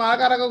just came out. I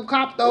got to go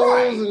cop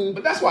those. Right.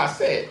 But that's why I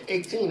said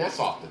 18, that's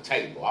off the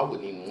table. I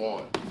wouldn't even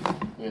want,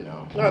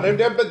 No,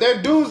 but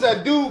they're dudes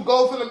that do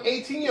go for them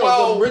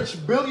 18-year-olds, them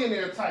rich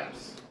billionaire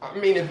types. I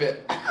mean, if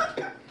it,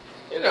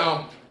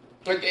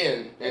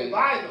 again, and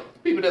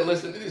people that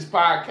listen to this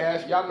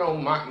podcast, y'all know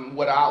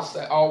what I'll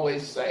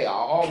always say,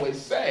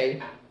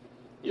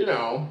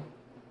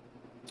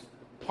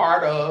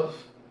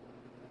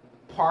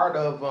 part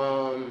of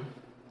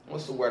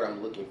what's the word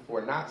I'm looking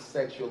for? Not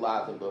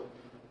sexualizing, but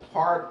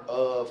part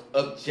of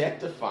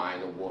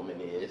objectifying a woman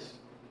is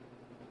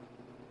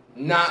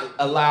not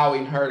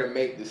allowing her to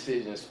make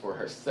decisions for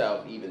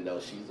herself, even though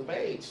she's of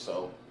age.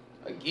 So,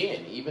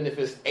 again, even if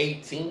it's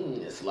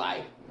 18, it's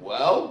like,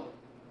 well,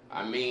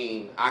 I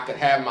mean, I could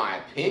have my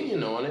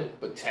opinion on it,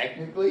 but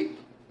technically,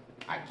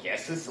 I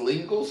guess it's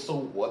legal, so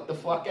what the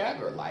fuck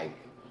ever. Like,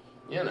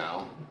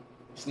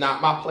 it's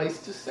not my place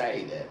to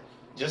say that.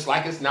 Just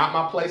like it's not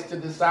my place to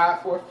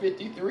decide for a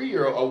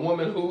 53-year-old, a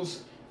woman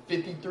who's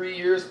 53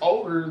 years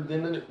older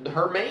than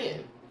her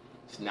man.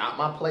 It's not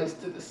my place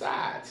to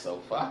decide, so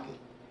fuck it.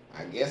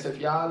 I guess if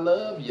y'all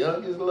love,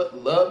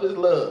 love is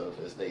love,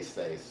 as they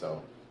say.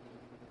 So,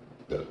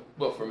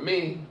 but for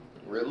me,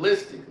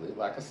 realistically,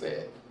 like I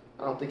said,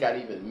 I don't think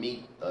I'd even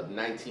meet a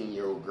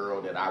 19-year-old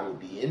girl that I would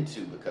be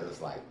into because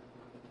it's like,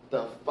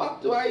 the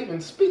fuck do I even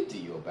speak to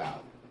you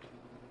about?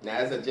 Now,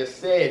 as I just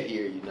said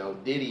here,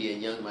 Diddy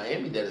and Young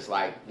Miami, that it's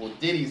like, well,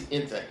 Diddy's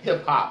into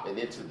hip-hop and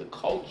into the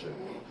culture.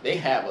 They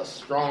have a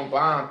strong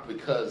bond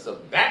because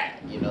of that.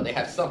 They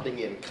have something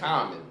in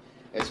common,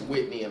 as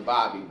Whitney and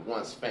Bobby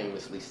once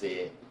famously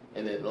said.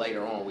 And then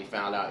later on, we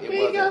found out it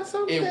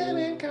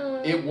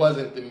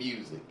wasn't the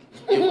music.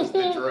 It was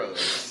the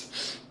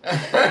drugs.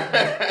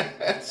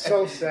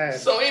 So sad.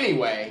 So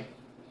anyway,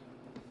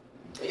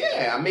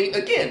 yeah, I mean,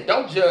 again,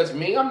 don't judge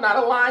me. I'm not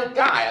a lying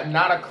guy. I'm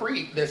not a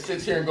creep that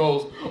sits here and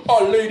goes,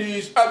 oh,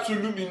 ladies,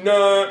 absolutely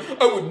not.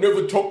 I would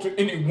never talk to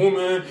any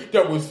woman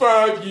that was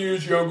 5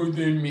 years younger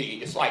than me.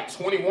 It's like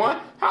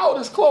 21. How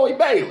old is Chloe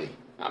Bailey?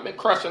 I've been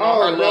crushing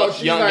on her little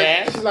young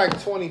ass. She's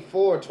like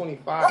 24,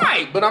 25.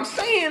 Right, but I'm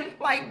saying,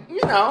 like,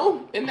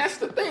 and that's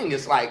the thing.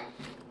 It's like,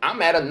 I'm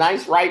at a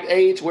nice right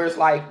age where it's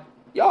like,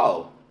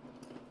 yo,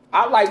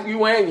 I like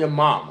you and your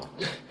mama.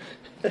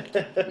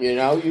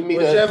 You meet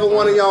whichever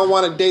one of y'all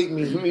want to date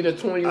me. You meet a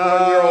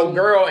 21-year-old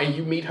girl and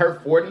you meet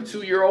her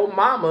 42-year-old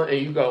mama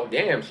and you go,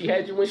 damn, she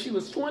had you when she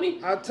was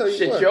 20? I'll tell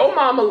you what. Your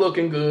mama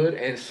looking good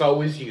and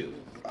so is you.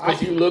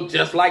 Because you look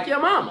just like your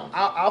mama.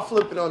 I'll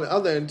flip it on the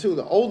other end too.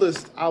 The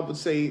oldest I would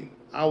say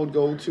I would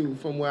go to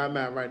from where I'm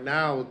at right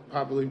now would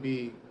probably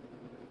be,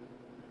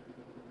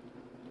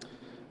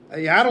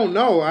 I don't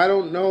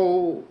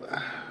know.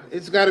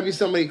 It's got to be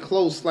somebody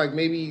close, like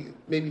maybe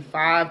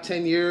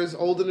 5-10 years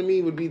older than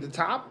me would be the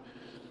top.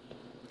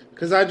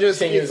 Because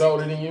 10 years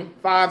older than you?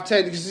 5,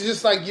 10. Because it's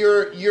just like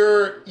you're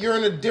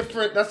in a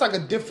different. That's like a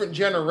different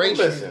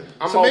generation. Listen,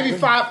 so maybe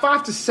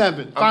 5 to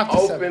 7. I'm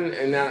open,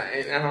 and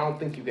I don't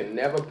think you can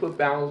never put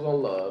bounds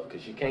on love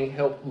because you can't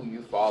help who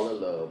you fall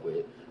in love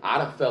with. I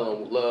done fell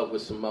in love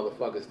with some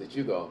motherfuckers that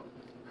you go,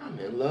 I'm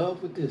in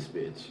love with this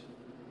bitch.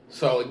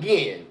 So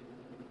again,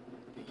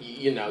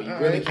 you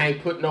really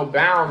can't put no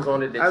bounds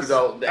on it that you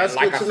go.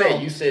 Like I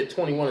said, you said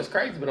 21 is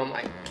crazy, but I'm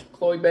like,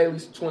 Chloe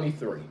Bailey's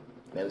 23.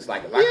 And it's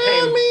like,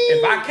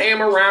 if I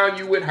came around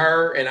you with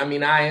her, and I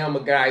mean, I am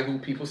a guy who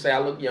people say I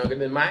look younger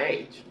than my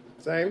age.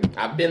 Same.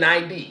 I've been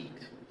ID'd.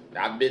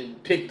 I've been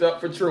picked up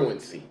for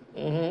truancy.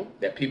 Mm-hmm.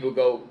 That people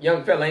go,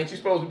 young fella, ain't you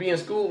supposed to be in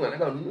school? And I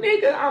go,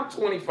 nigga, I'm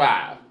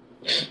 25.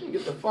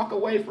 Get the fuck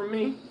away from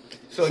me.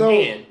 So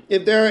again,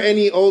 if there are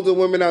any older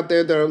women out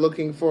there that are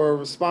looking for a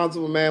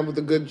responsible man with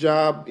a good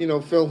job,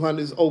 Phil Hunt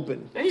is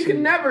open. And you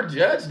can never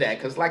judge that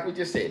because, like we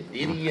just said,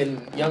 Diddy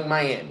and Young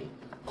Miami.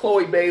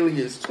 Chloe Bailey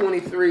is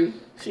 23.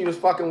 She was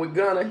fucking with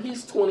Gunna.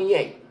 He's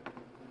 28.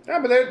 Yeah,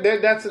 but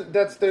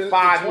that's their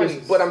 5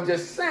 years. But I'm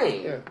just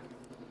saying,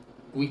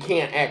 we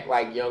can't act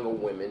like younger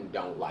women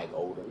don't like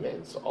older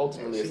men. So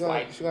ultimately, she's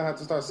gonna have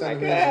to start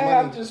sending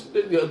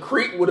money. A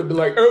creep would have been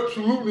like,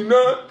 absolutely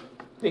not.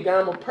 Think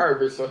I'm a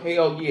pervert, so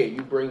hell yeah,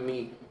 you bring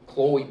me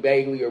Chloe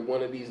Bailey or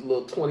one of these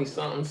little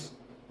 20-somethings.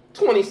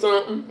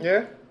 20-something.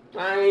 Yeah.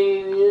 I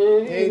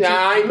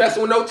ain't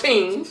messing with no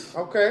teens.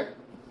 Okay.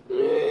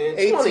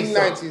 18,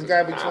 19,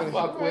 gotta be 20. I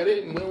fuck with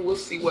it, and we'll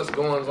see what's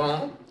going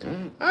on.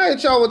 All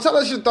right, y'all. Well, tell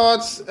us your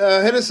thoughts.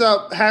 Hit us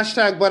up. #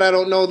 but I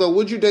don't know, though.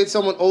 Would you date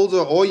someone older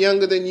or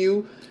younger than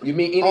you? You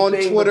mean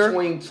anything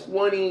between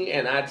 20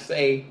 and I'd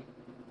say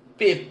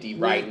 50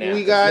 right now?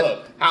 We got.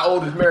 Look, how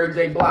old is Mary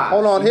J. Blige?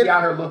 Hold on.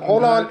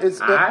 Hold on.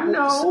 I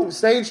know.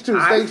 Stage 2.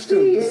 Stage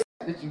 2.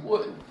 That you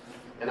wouldn't.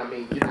 And I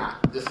mean, you're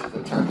not. This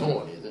isn't turned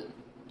on, is it?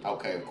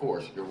 Okay, of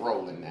course. You're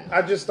rolling now.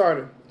 I just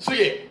started. So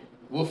yeah,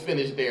 we'll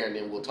finish there and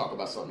then we'll talk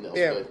about something else.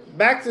 Yeah. But,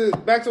 back to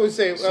what you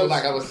say. So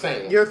like I was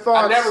saying, your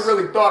thoughts. I never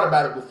really thought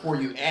about it before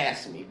you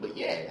asked me, but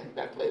yeah,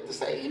 I plan to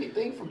say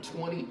anything from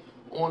 20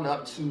 on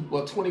up to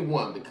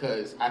 21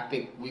 because I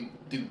think we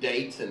do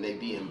dates and they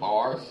be in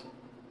bars.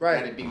 Right.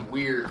 And it'd be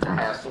weird to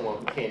have someone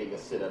who can't even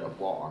sit at a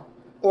bar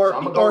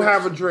or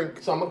have a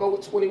drink. So I'm gonna go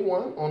with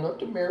 21 on up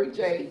to Mary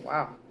J.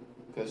 Wow.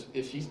 Because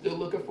if she's still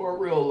looking for a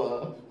real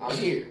love, I'm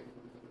here.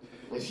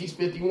 And she's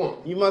 51.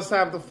 You must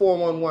have the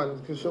 411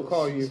 because she'll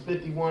call you. She's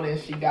 51 and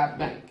she got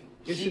bank.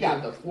 She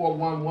got the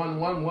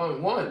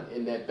 411111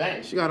 in that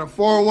bank. She got a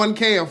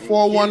 401k, a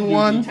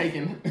 411.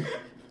 Taking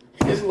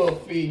his little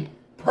fee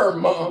per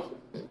month.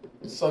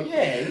 So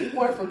yeah, he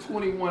went from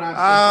 21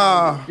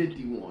 to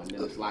 51. It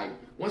was like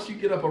once you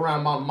get up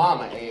around my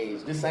mama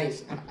age, this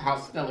ain't how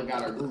Stella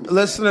got her groove.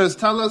 Listeners,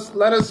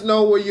 let us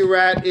know where you're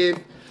at.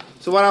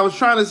 So what I was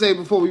trying to say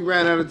before we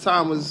ran out of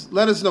time was,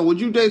 let us know. Would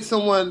you date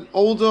someone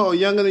older or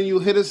younger than you?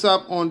 Hit us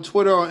up on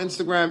Twitter or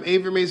Instagram,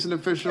 Avery Mason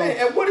Official. Hey,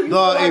 and what do you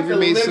feel like the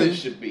limit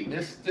should be?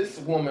 This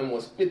woman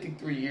was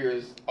 53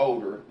 years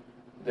older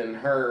than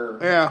her,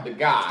 the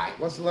guy.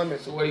 What's the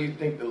limit? So what do you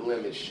think the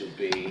limit should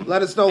be?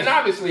 Let us know. And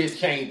obviously it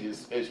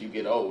changes as you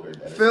get older.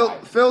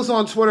 Phil's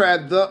on Twitter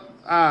at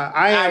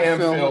I am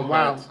Phil.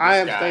 Wow.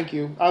 Thank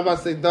you. I was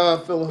about to say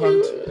Phil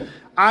Hunt.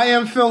 I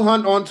am Phil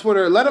Hunt on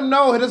Twitter. Let them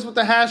know. Hit us with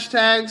the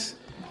hashtags.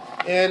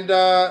 And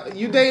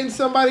you dating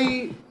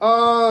somebody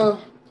older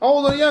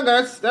or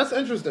younger? That's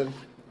interesting.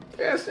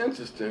 Yeah, it's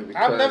interesting.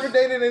 Because I've never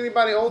dated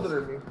anybody older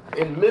than me.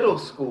 In middle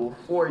school,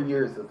 4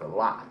 years is a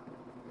lot.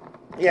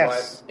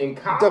 Yes. But in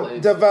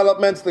college,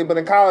 developmentally, but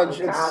in college,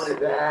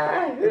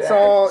 it's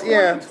all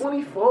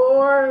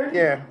 24.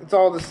 Yeah, it's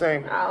all the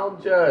same. I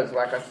don't judge.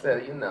 Like I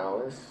said,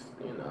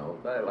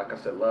 like I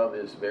said, love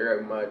is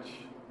very much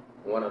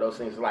one of those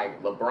things.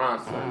 Like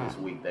LeBron said this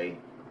week,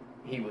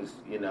 he was,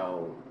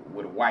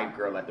 with a white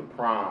girl at the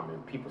prom,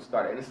 and people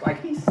started. And it's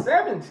like he's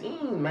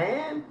 17,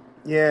 man.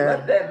 Yeah.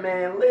 Let that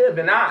man live.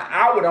 And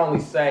I would only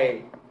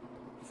say,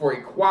 for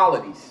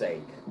equality's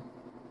sake.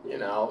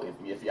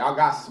 If y'all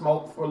got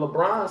smoke for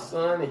LeBron's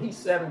son and he's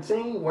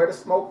 17, where the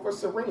smoke for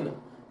Serena?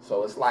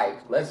 So it's like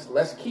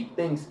let's keep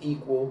things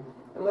equal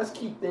and let's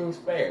keep things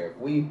fair. If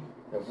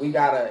we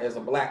gotta, as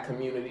a black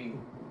community,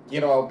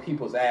 get on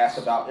people's ass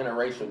about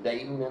interracial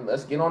dating, then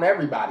let's get on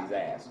everybody's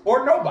ass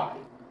or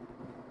nobody.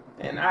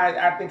 And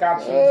I think I'll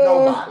choose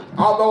nobody.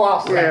 Although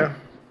I'll say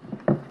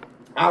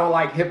I don't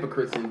like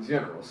hypocrites in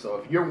general. So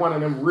if you're one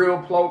of them real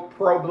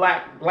pro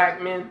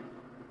black men,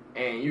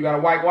 and you got a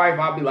white wife,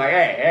 I'll be like,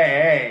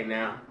 hey,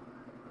 now,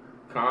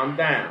 calm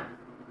down,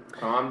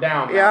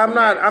 Malcolm yeah, X.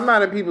 I'm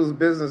not in people's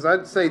business.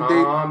 I'd say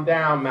calm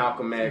down,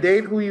 Malcolm X.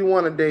 Date who you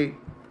want to date.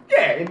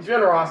 Yeah, in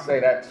general, I say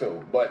that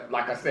too. But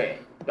like I said,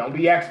 don't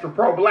be extra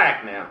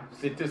pro-black now.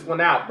 Sit this one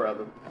out,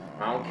 brother.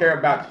 I don't care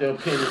about your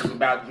opinions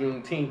about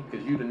Juneteenth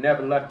because you'd have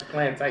never left the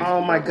plantation.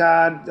 Oh my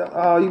God!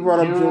 Oh, you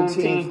brought up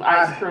Juneteenth.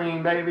 Ice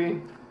cream,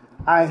 baby.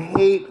 I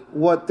hate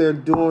what they're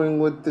doing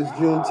with this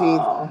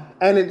Juneteenth.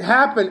 And it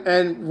happened,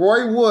 and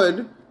Roy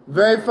Wood,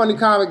 very funny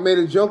comic, made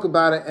a joke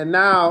about it, and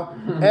now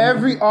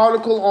every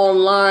article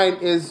online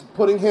is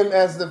putting him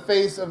as the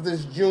face of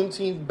this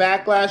Juneteenth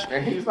backlash.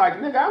 And he's like,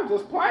 nigga, I'm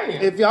just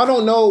playing. If y'all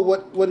don't know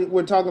what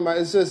we're talking about,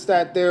 it's just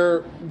that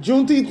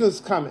Juneteenth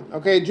is coming,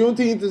 okay?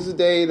 Juneteenth is the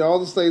day that all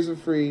the slaves were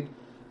freed,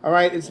 all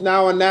right? It's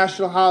now a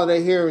national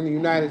holiday here in the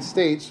United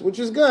States, which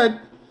is good.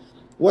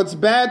 What's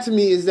bad to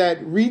me is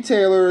that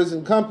retailers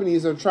and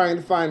companies are trying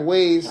to find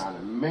ways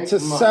to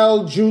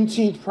sell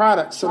Juneteenth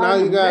products. So now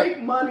you got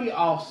make money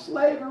off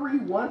slavery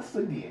once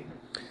again.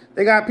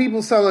 They got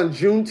people selling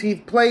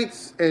Juneteenth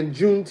plates and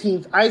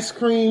Juneteenth ice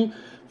cream.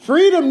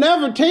 Freedom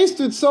never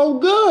tasted so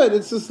good.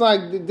 It's just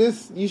like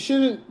this. You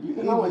shouldn't. You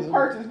can only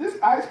purchase this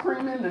ice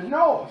cream in the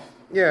north.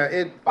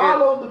 Yeah,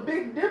 follow the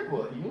Big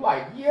Dipper. You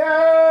like,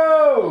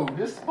 yo,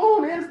 this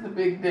spoon is the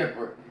Big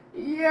Dipper.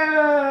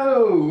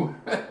 Yo,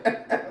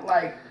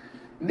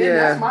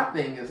 that's my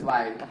thing. It's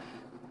like,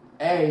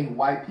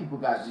 white people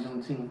got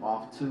Juneteenth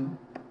off too,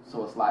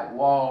 so it's like,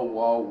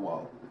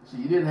 whoa. So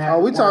you didn't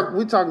have. We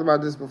talked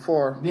about this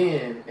before.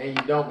 Then and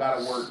you don't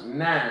gotta work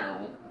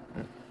now.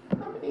 I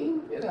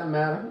mean, it doesn't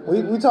matter.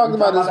 We talked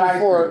about this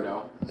before.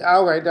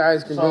 The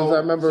ice cream. So, I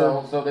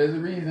remember. So there's a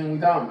reason we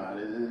talking about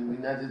it. We're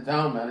not just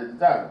talking about it to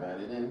talk about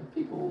it. And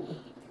people,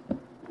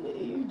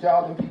 you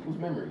jogging people's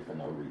memory for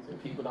no reason.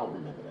 People don't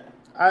remember that.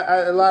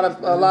 A lot of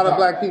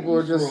black people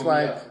are just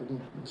like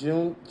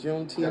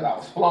Juneteenth. Because I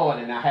was flowing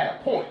and I had a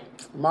point.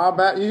 My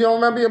bad. You don't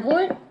remember your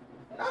point?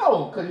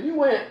 no, because you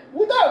went,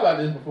 we thought about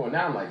this before.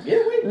 Now I'm like,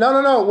 did we?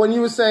 No. When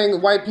you were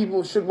saying white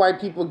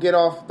people get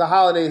off the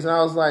holidays, and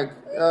I was like,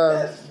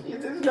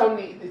 there's no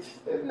need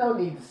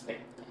to stay.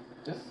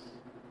 Just.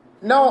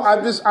 No,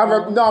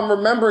 I'm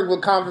remembering the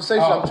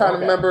conversation. I'm trying to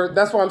remember.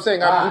 That's what I'm saying.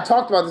 We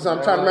talked about this.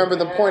 I'm trying to remember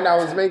the point I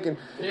was making.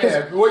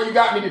 Yeah, well, you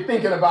got me to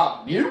thinking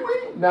about. Did we?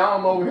 Now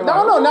I'm over here.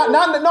 No,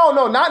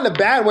 not in a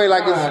bad way.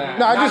 Like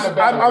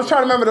I was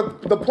trying to remember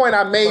the point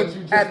I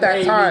made at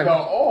that time.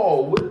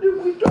 Oh, what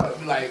did we do?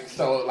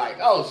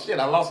 Oh shit,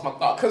 I lost my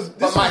thought.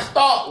 But my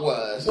thought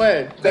was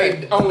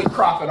they only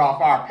profit off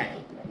our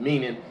pain,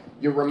 meaning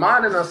you're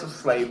reminding us of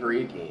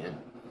slavery again.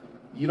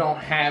 You don't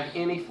have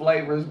any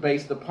flavors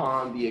based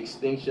upon the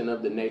extinction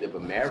of the Native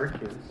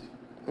Americans.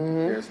 Mm-hmm.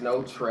 There's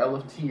no Trail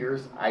of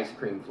Tears ice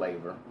cream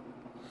flavor.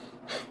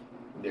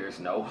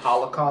 There's no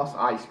Holocaust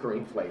ice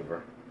cream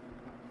flavor.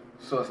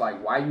 So it's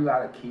like, why you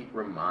gotta keep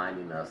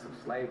reminding us of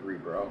slavery,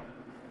 bro?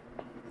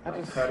 Cut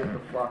it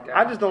the fuck out.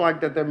 I just don't like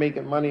that they're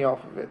making money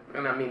off of it.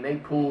 And I mean, they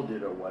pulled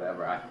it or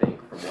whatever, I think,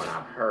 from what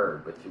I've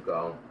heard. But you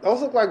go...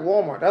 Those look like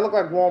Walmart. That look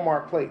like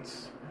Walmart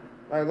plates.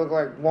 Like, look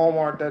like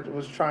Walmart that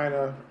was trying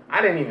to... I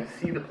didn't even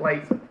see the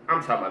plates.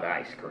 I'm talking about the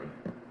ice cream.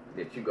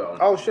 That you go...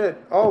 Oh, shit.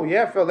 Oh,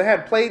 yeah, Phil. They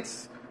had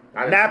plates,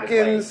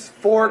 napkins,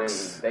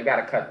 forks. They got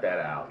to cut that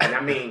out. And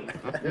I mean,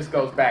 this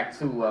goes back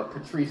to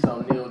Patrice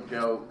O'Neal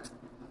joke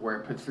where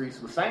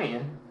Patrice was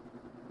saying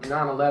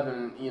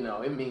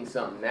 9/11, it means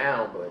something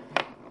now, but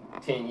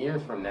 10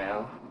 years from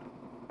now,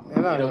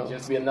 it'll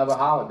just be another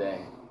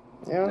holiday.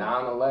 Yeah.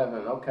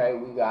 9/11, okay,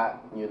 we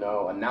got, a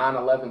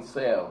 9/11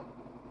 sale.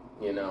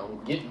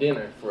 Get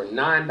dinner for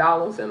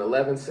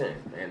 $9.11,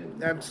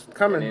 and that's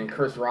coming. And then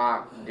Chris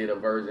Rock did a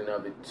version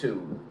of it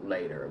too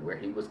later, where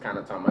he was kind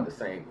of talking about the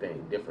same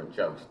thing, different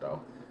jokes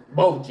though.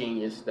 Both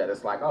genius. That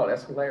it's like, oh,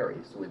 that's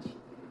hilarious. Which,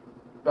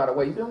 by the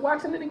way, you been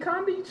watching any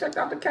comedy? You checked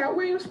out the Cat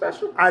Williams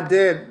special? I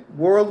did.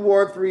 World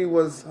War III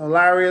was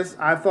hilarious.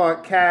 I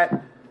thought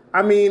Cat.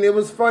 I mean, it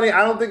was funny.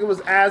 I don't think it was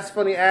as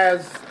funny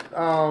as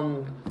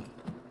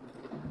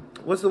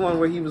what's the one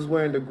where he was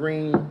wearing the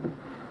green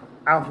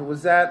outfit?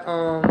 Was that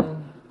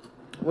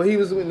where he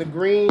was in the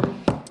green?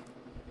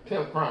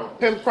 Pimp Chronicles.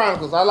 Pimp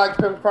Chronicles. I like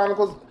Pimp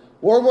Chronicles.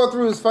 World War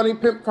III was funny.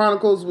 Pimp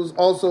Chronicles was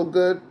also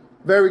good.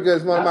 Very good.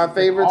 It's one of my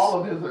favorites. All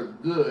of his are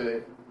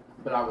good,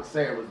 but I would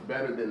say it was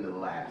better than the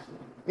last one.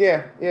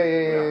 Yeah.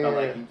 I felt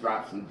like he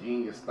dropped some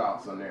genius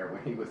thoughts on there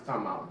when he was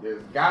talking about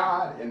there's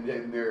God and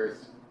then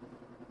there's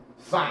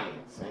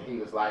science. And he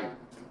was like,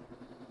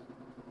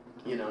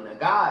 now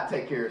God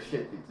take care of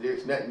shit that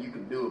there's nothing you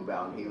can do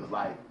about. And he was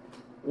like,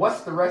 what's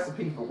the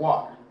recipe for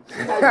water?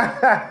 See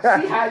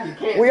how you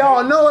can't. We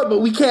all know it, but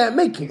we can't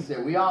make it. He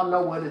said, we all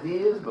know what it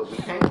is, but we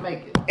can't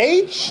make it.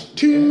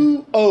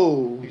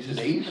 H2O. He said,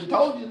 they even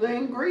told you the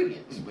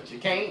ingredients, but you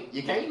can't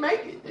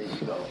make it. There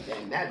you go.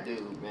 And that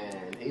dude,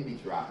 man, he be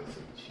dropping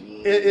some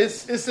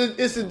genius.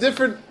 It's a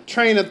different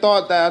train of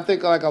thought that I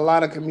think like a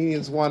lot of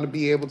comedians want to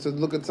be able to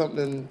look at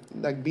something,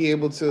 like be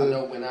able to. I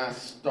know when I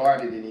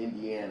started in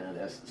Indiana,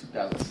 that's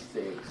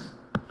 2006,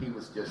 he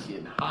was just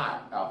getting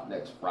hot off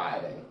next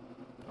Friday.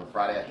 Or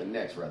Friday after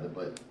next, rather,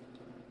 but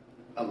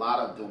a lot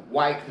of the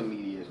white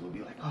comedians would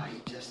be like, oh, he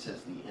just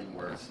says the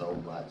N-word so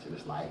much. And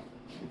it's like,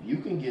 if you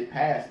can get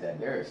past that,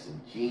 there is some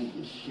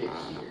genius shit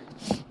here.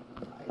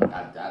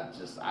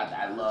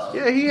 I love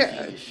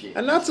genius shit.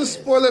 And not to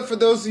spoil it for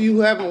those of you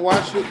who haven't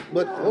watched it,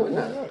 but...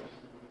 Oops.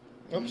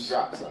 You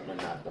dropped something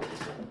and not done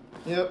something.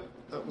 Yep,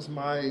 that was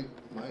my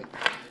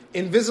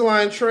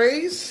Invisalign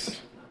trays.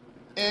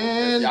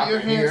 And your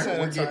hand sanitizer.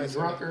 We're getting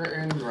drunker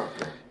and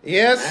drunker.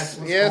 Yes,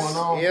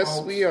 folks.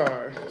 We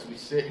are. As we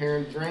sit here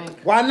and drink.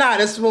 Why not?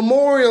 It's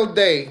Memorial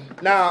Day.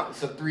 Now,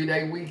 it's a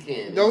 3-day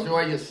weekend.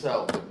 Enjoy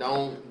yourself, but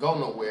don't go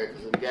nowhere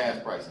because the gas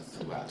price is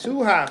too high.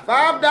 Too high.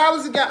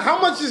 $5 a gas.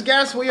 How much is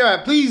gas where you're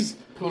at? Please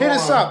hit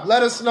us up.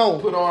 Let us know.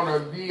 Put on a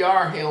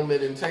VR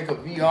helmet and take a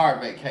VR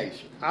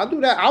vacation. I'll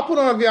do that. I'll put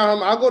on a VR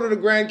helmet. I'll go to the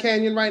Grand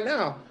Canyon right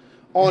now.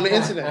 On the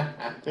internet.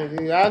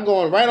 I'm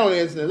going right on the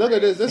internet. Look at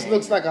this. This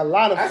looks like a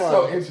lot of fun. That's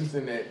so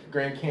interesting that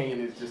Grand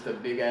Canyon is just a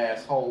big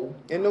ass hole.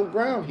 In no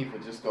ground. People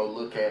just go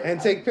look at it. And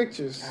take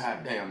pictures.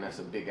 God damn, that's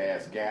a big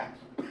ass gap.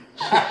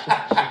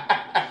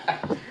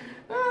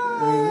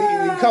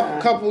 A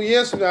couple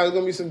years from now, there's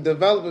going to be some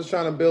developers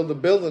trying to build a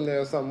building there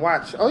or something.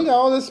 Watch. Oh, you got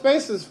all this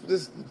space,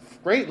 this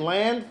great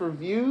land for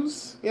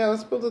views. Yeah,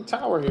 let's build a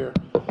tower here.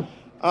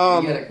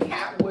 The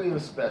Cat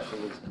Williams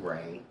special is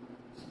great.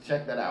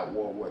 Check that out,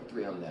 World War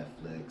III on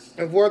Netflix.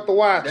 It's worth the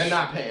watch. They're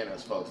not paying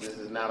us, folks. This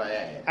is not an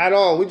ad. At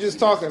all. We're just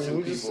talking. It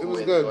was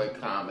good. Enjoy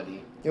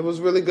comedy. It was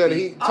really good.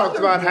 He talked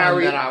about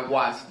Harriet. That I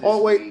watched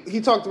this week.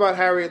 He talked about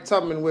Harriet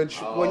Tubman, which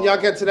when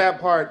y'all get to that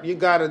part, you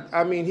gotta.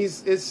 I mean,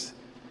 it's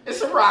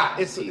a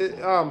ride.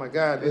 Oh my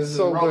God, it's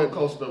so good. Roller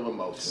coaster of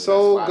emotions.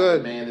 So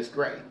good, man. It's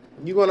great.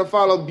 You gonna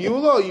follow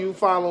Beulah? Or you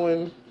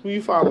following who?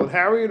 You following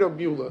Harriet or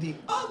Beulah? The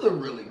other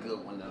really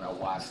good one that I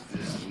watched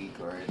this week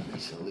or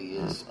recently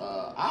is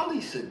Ali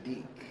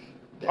Sadiq.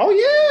 Oh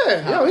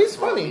yeah, he's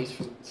funny. He's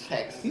from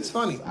Texas. He's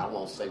funny. I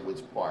won't say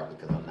which part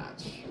because I'm not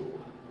sure.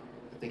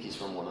 think he's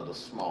from one of the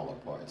smaller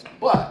parts.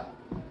 But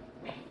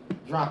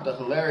dropped a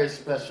hilarious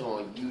special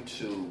on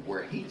YouTube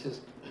where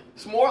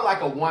it's more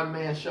like a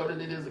one-man show than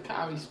it is a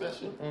comedy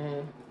special.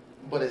 Mm-hmm.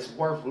 But it's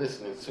worth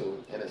listening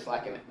to, and it's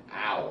like an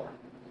hour.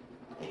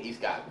 And he's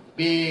got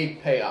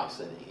big payoffs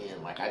at the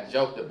end. Like I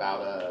joked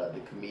about the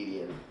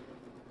comedian,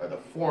 or the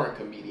foreign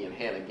comedian,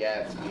 Hannah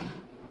Gadsby.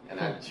 And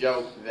I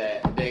joked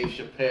that Dave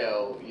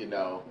Chappelle, you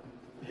know,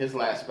 his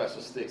last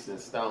special, Sticks and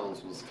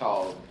Stones,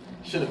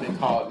 should have been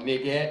called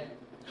Nigette,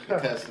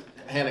 because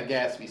Hannah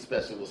Gadsby's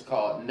special was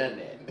called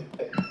Nunette.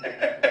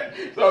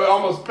 So it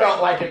almost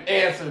felt like an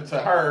answer to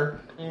her,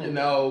 you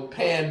know,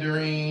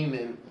 pandering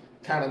and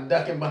kind of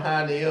ducking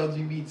behind the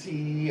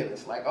LGBT. And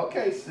it's like,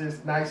 okay,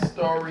 sis, nice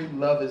story.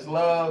 Love is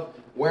love.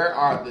 Where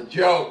are the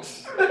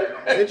jokes?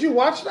 Did you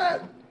watch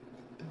that?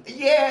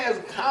 Yeah, as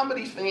a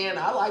comedy fan,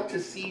 I like to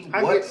see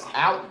what's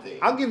out there.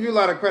 I'll give you a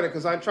lot of credit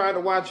because I tried to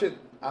watch it.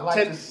 I like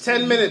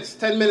 10 minutes.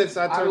 10 minutes.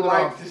 I turned it off.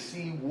 I like to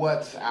see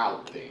what's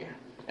out there,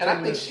 and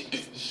I think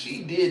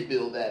she did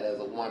build that as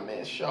a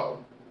one-man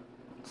show,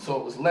 so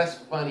it was less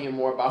funny and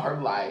more about her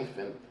life.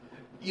 And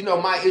you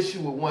know, my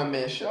issue with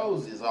one-man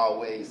shows is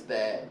always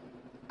that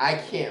I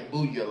can't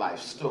boo your life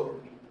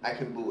story. I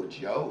can boo a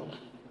joke.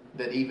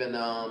 That even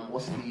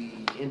what's the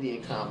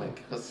Indian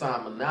comic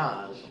Hassan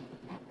Minaj?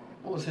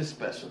 What was his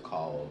special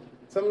called?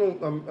 Something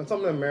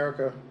in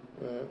America.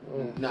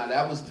 No,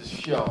 that was the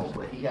show,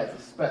 but he has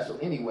a special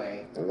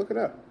anyway. Look it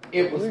up.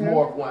 It was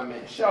more of one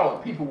man show,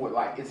 and people were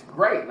like, "It's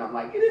great," and I'm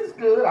like, "It is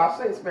good." I'll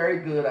say it's very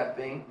good, I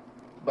think.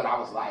 But I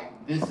was like,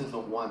 "This is a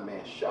one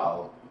man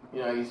show." You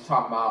know, he's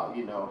talking about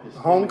his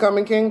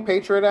Homecoming King,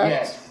 Patriot Act.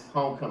 Yes,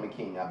 Homecoming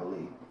King, I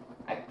believe.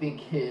 I think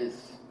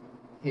his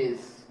he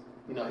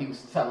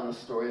was telling the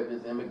story of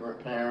his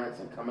immigrant parents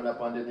and coming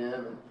up under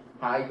them and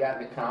how he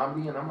got into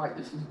comedy, and I'm like,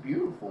 this is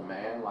beautiful,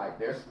 man. Like,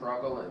 their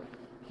struggle and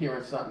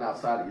hearing something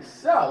outside of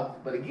yourself.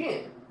 But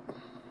again,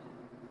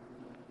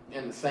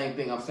 and the same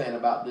thing I'm saying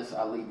about this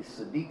Ali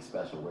Sadiq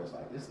special, where it's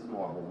like, this is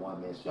more of a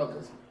one-man show,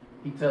 because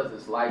he tells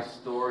his life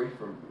story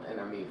from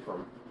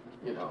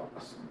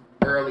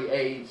early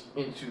age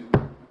into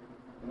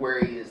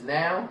where he is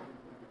now.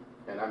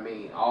 And I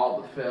mean,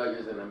 all the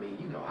failures, and I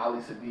mean, Ali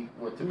Sadiq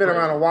went to prison.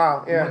 Around a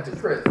while, yeah. He went to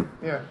prison.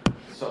 Yeah.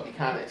 So he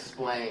kind of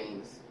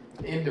explains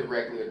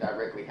indirectly or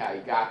directly how he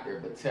got there,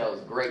 but tells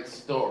great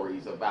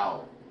stories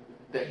about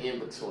the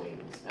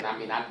in-betweens. And I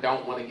mean, I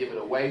don't want to give it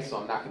away, so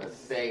I'm not going to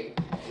say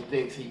the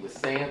things he was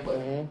saying, but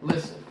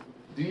listen,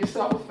 do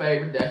yourself a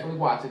favor, definitely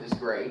watch it, it's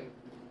great,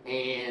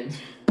 and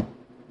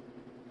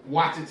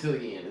watch it till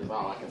the end is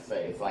all I can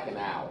say. It's like an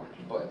hour,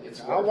 but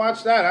it's worth I'll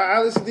watch that.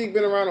 Ali Sadiq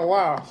been around a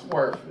while. It's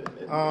worth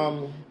it.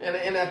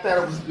 And I thought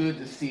it was good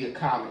to see a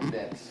comic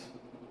that's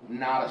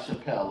not a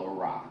Chappelle or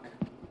Rock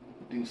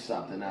do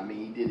something. I mean,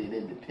 he did it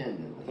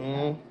independently.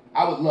 Mm-hmm.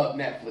 I would love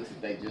Netflix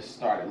if they just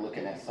started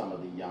looking at some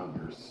of the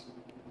youngers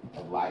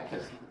of life.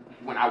 Because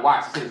when I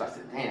watched this, I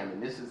said, damn,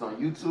 and this is on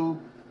YouTube.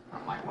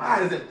 I'm like,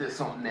 why isn't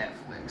this on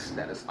Netflix?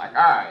 That it's like,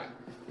 all right,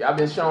 y'all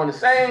been showing the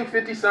same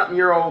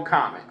 50-something-year-old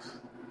comics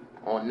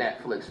on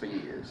Netflix for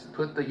years.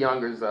 Put the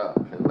youngers up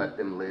and let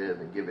them live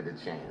and give it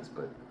a chance.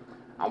 But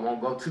I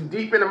won't go too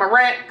deep into my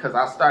rant because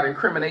I'll start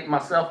incriminating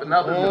myself and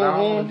others, and I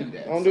don't want to do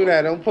that. Don't do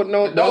that. Don't put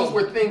no. Those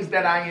were things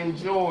that I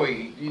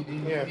enjoyed.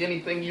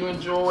 Anything you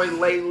enjoyed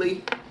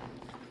lately?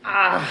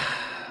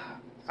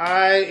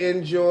 I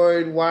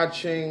enjoyed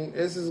watching.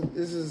 This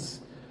is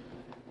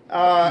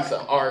piece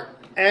of art.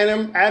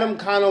 Adam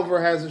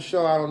Conover has a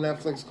show out on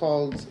Netflix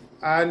called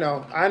I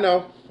know.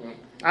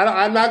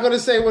 I'm not going to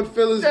say what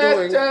Phil is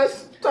doing.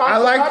 Just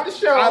talk about the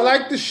show. I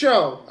like the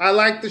show.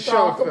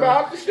 Talk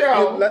about the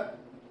show.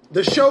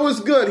 The show is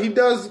good.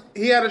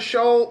 He had a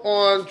show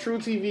on True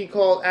TV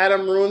called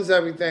Adam Ruins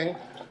Everything,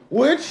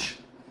 which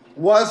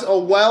was a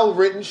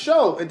well-written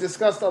show. It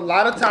discussed a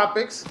lot of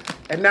topics,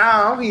 and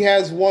now he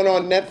has one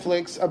on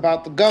Netflix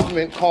about the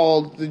government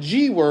called The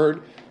G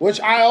Word,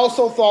 which I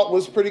also thought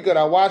was pretty good.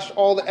 I watched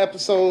all the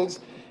episodes.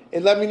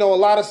 It let me know a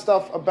lot of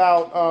stuff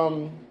about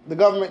the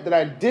government that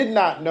I did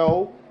not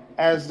know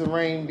as the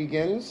reign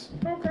begins.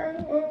 Okay,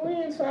 well,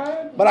 we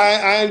inside. But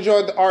I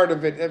enjoyed the art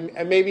of it,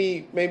 and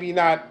maybe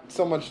not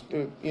so much,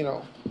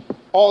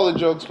 all the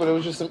jokes, but it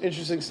was just some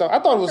interesting stuff. I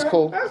thought it was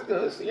cool. That's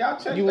good. So y'all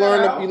check You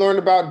that out. You learned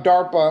about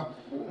DARPA,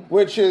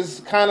 which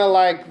is kind of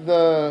like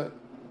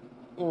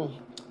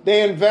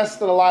they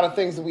invest in a lot of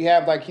things that we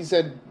have. Like he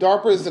said,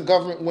 DARPA is the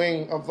government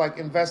wing of like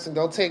investing.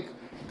 They'll take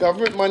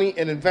government money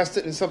and invest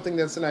it in something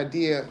that's an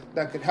idea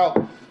that could help.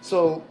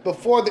 So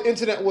before the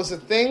internet was a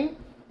thing,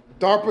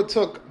 DARPA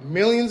took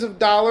millions of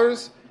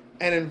dollars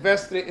and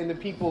invested it in the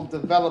people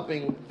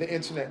developing the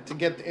internet to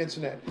get the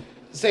internet.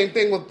 The same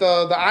thing with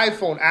the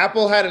iPhone.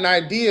 Apple had an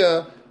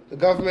idea, the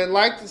government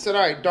liked it, said,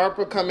 all right,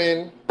 DARPA come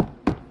in,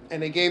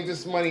 and they gave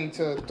this money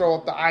to throw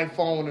up the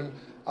iPhone and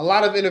a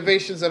lot of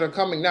innovations that are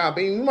coming now.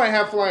 But you might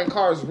have flying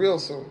cars real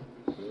soon.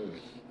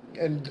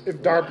 and if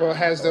DARPA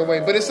has their way.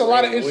 But it's a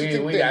lot of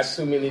interesting we things. got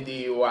too many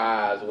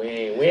DUIs. We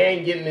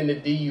ain't getting into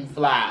DU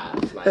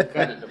flies. Like,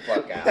 cut it the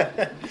fuck out.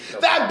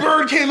 That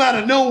bird came out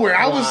of nowhere.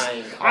 I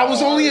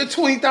was only cars. at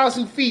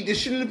 20,000 feet. There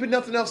shouldn't have been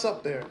nothing else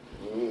up there.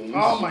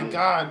 Oh my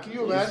God! Can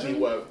you imagine? See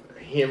what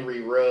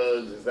Henry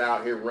Ruggs is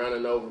out here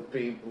running over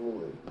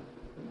people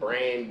and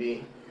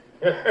Brandy.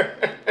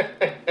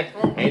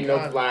 Ain't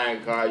no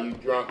flying car. You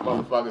drunk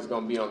motherfuckers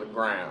gonna be on the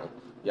ground.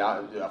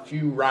 Y'all, a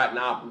few rotten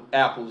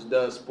apples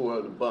does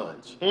spoil the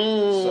bunch.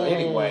 So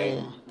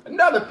anyway,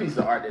 another piece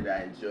of art that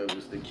I enjoyed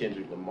was the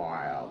Kendrick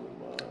Lamar album.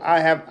 I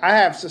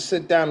have to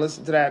sit down and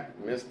listen to that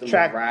Mr.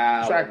 track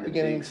Morale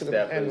beginning and to the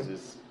the Big end.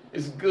 Steppers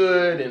is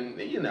good, and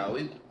you know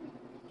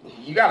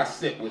you gotta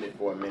sit with it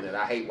for a minute.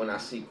 I hate when I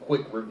see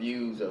quick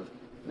reviews of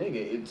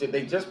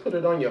they just put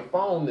it on your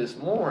phone this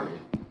morning.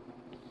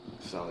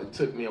 So it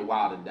took me a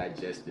while to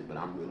digest it, but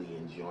I'm really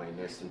enjoying.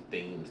 There's some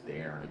themes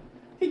there, and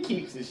he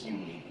keeps his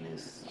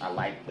uniqueness. I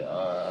like the.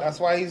 That's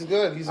why he's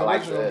good. He's I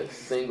like original. the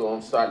single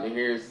I'm starting to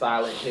hear,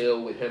 Silent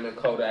Hill, with him and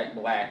Kodak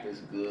Black is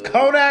good.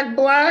 Kodak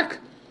Black.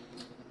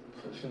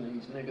 Pushing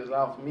these niggas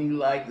off me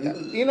like,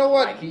 You know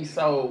what? Like he's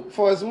so.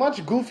 For as much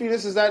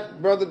goofiness as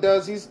that brother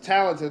does, he's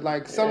talented.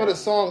 Like some of the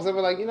songs, they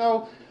were like,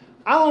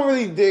 I don't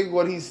really dig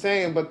what he's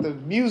saying, but the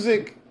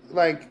music,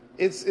 like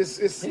it's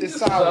He's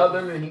solid.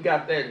 Southern, and he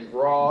got that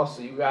draw,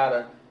 so you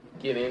gotta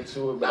get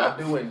into it. But I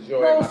do enjoy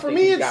Bro, it. I for think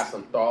me, he's it's- got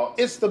some thoughts.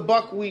 It's the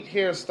buckwheat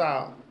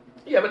hairstyle.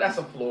 Yeah, but that's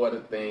a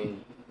Florida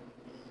thing.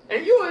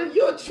 And you're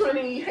a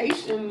Trini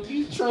Haitian.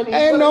 You Trini.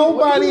 Ain't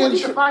nobody what in do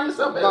you define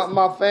yourself as?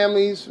 my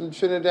family's from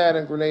Trinidad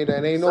and Grenada,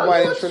 and ain't So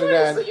nobody you're in a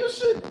Trinidad. So you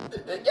should,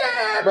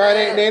 yeah, Bro,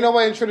 man. ain't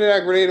nobody in Trinidad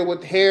and Grenada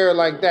with hair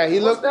like that. He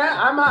What's look that?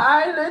 I'm an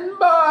island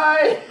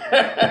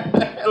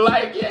boy.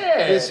 Like,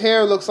 yeah. his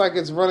hair looks like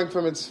it's running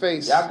from its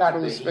face. Y'all got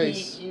from the his heat.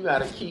 face. You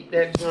gotta keep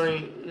that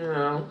joint,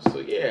 So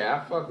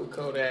yeah, I fuck with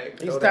Kodak.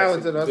 He's Kodak's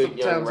talented. a That's a good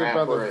young talented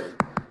rapper, brother.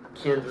 and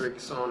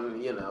Kendrick's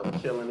on,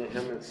 killing it.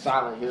 Him and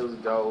Silent Hill's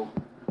dope.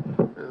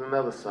 There's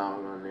another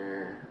song on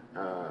there.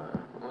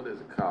 What is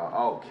it called?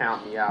 Oh,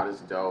 Count Me Out is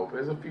dope.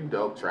 There's a few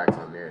dope tracks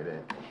on there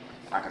that,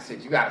 like I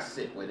said, you gotta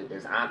sit with it.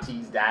 There's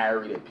Auntie's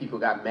Diary that people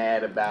got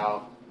mad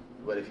about.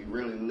 But if you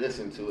really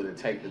listen to it and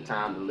take the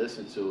time to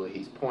listen to it,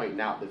 he's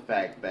pointing out the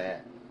fact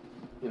that,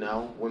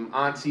 when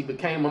Auntie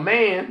became a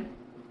man,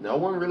 no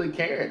one really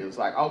cared. It was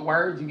like, oh,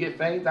 word, you get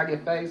phased, I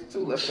get phased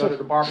too. Let's go to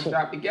the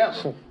barbershop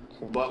together.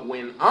 But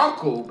when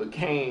Uncle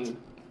became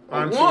a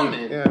Auntie,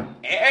 woman,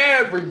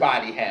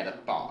 everybody had a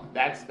thought.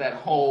 That's that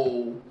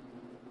whole,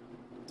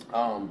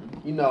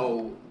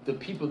 the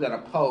people that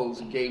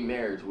oppose gay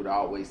marriage would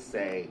always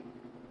say,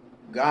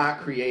 God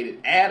created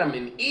Adam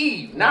and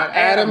Eve, not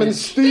Adam and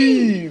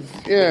Steve.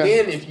 Yeah. But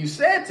then if you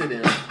said to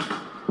them,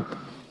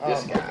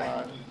 this my guy,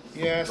 God.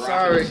 Yeah, dropping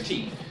sorry. his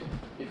teeth.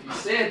 If you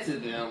said to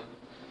them,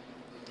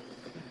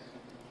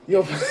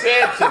 Yo,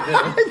 said to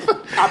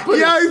them, I put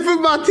he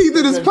put my teeth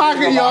in his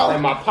pocket, in y'all.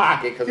 my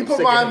pocket because He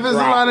put my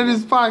Invisalign in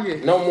his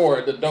pocket. No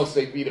more the Dose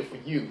Vita for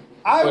you.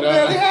 I But,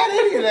 barely had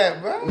any of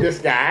that, bro. This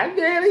guy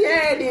barely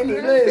had any.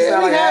 I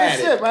barely had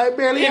a sip. I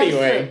barely had a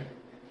sip.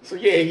 So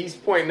yeah, he's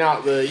pointing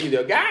out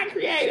God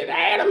created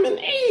Adam and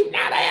Eve,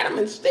 not Adam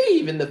and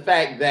Steve, and the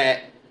fact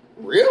that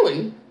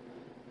really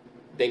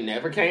they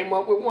never came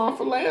up with one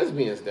for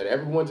lesbians. That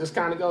everyone just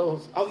kind of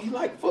goes, "Oh, you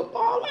like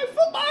football? I like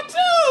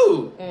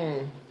football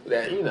too."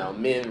 That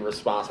men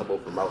responsible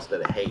for most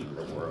of the hate in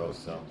the world.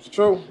 So It's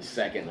true. the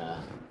second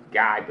a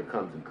guy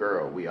becomes a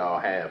girl, we all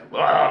have,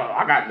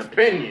 I got an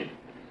opinion,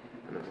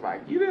 and it's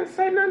like you didn't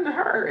say nothing to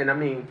her. And I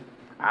mean,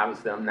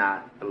 obviously, I'm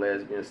not a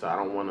lesbian, so I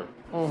don't want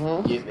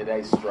to get into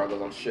their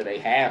struggles. I'm sure they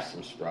have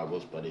some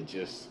struggles, but it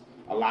just,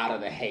 a lot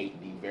of the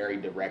hate be very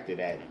directed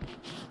at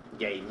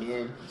gay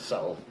men.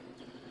 So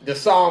the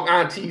song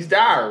Auntie's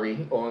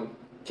Diary on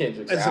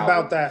Kendrick's It's album,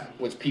 about that.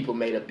 which people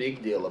made a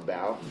big deal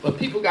about. But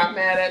people got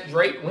mad at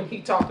Drake when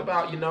he talked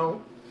about,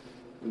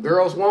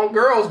 girls want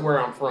girls where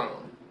I'm from.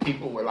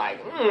 People were like,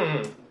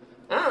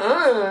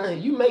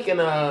 you making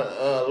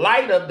a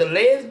light of the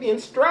lesbian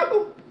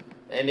struggle?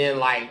 And then,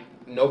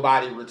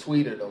 nobody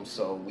retweeted them,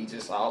 so we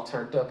just all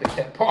turned up and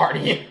kept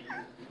partying.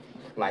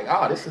 Like,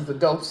 oh, this is a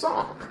dope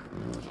song.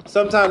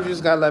 Sometimes you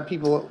just gotta let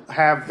people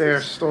have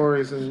their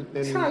stories and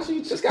Sometimes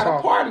you just gotta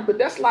talk. party, but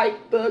that's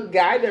like the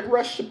guy that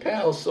rushed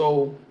Chappelle,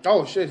 so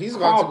Oh shit, he's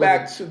about to call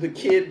back to the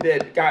kid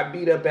that got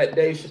beat up at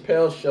Dave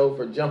Chappelle's show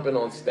for jumping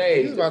on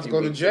stage. He's about a to few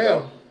go to weeks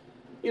jail.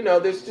 ago.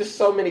 There's just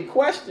so many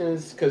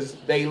questions because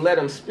they let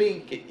him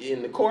speak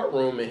in the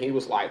courtroom, and he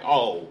was like,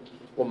 "Oh,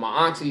 well,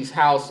 my auntie's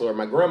house or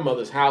my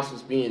grandmother's house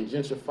is being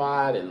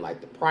gentrified, and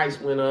the price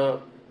went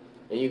up."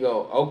 And you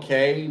go,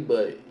 "Okay,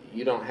 but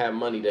you don't have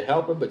money to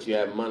help her, but you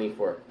have money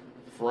for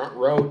front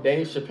row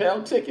Dave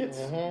Chappelle tickets."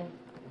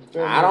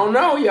 I don't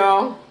know,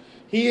 y'all.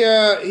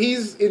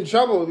 He's in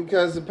trouble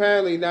because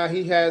apparently now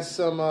he has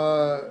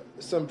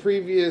some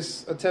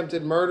previous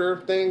attempted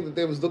murder thing that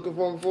they was looking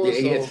for him for. Yeah,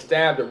 he had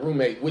stabbed a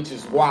roommate, which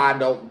is why I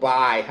don't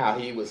buy how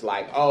he was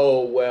like,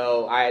 "Oh,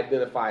 well, I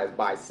identify as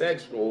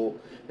bisexual,"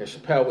 and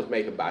Chappelle was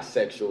making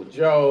bisexual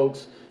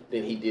jokes.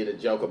 Then he did a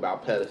joke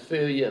about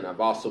pedophilia, and I've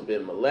also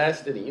been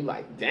molested. And you're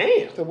like,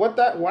 damn. So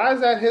why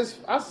is that his?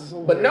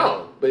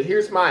 But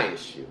here's my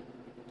issue.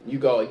 You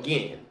go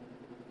again.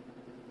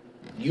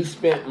 You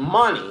spent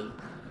money,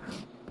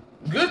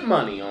 good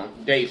money on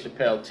Dave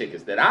Chappelle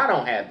tickets that I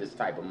don't have this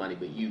type of money,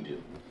 but you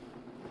do.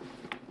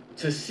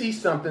 To see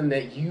something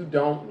that you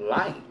don't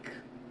like.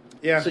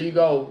 Yeah. So you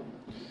go,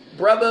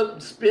 brother,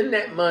 spend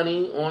that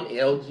money on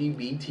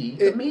LGBT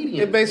comedians.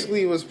 It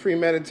basically was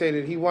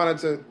premeditated. He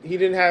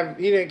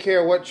didn't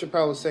care what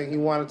Chappelle was saying. He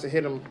wanted to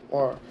hit him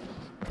or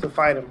to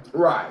fight him.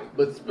 Right.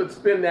 But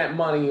spend that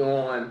money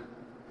on...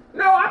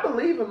 No, I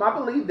believe him. I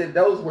believe that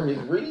those were his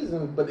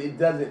reasons, but it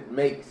doesn't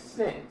make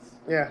sense.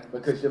 Yeah.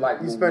 Because you're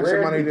like, you spent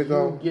your money to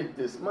go. Get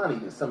this money?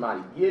 Did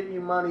somebody give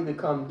you money to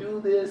come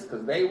do this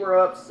because they were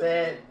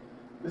upset?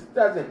 This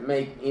doesn't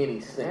make any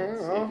sense.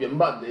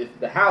 If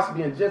the house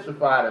being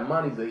gentrified and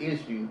money's an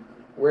issue,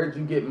 where'd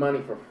you get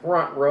money for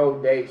front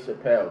row Dave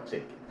Chappelle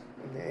tickets?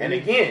 And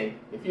again,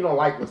 if you don't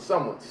like what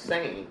someone's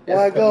saying,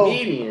 as a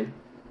comedian,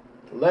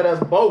 let us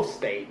both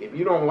state, if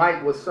you don't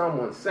like what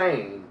someone's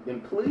saying,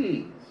 then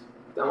please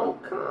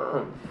don't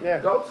come. Yeah.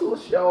 Go to a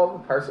show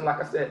of a person,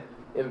 like I said,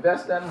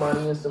 invest that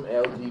money in some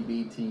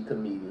LGBT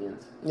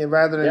comedians. Yeah,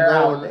 rather than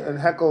go and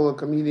heckle a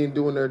comedian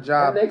doing their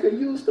job. And they could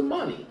use the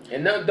money.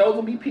 And those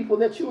will be people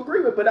that you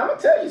agree with. But I'm going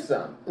to tell you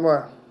something.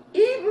 What?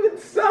 Even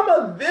some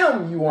of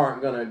them you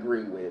aren't going to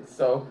agree with.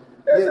 So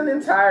there's an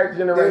entire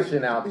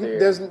generation out there.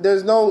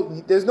 There's no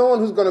one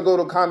who's going to go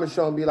to a comedy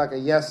show and be like a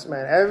yes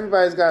man.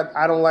 Everybody's got,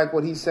 I don't like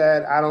what he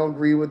said. I don't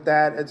agree with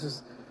that. It's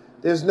just,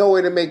 there's no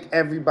way to make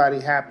everybody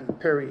happy,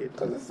 period.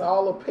 Because it's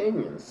all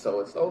opinions.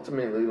 So it's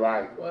ultimately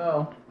like,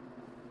 well...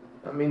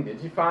 I mean, did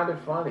you find it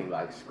funny?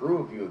 Like,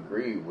 screw if you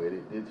agree with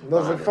it. Did you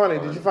Was it funny?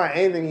 Did you find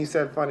anything he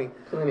said funny?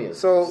 Plenty of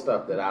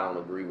stuff that I don't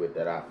agree with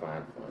that I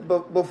find funny.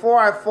 But before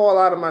I fall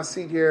out of my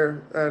seat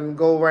here and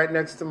go right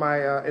next to my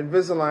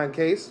Invisalign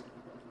case,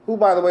 who,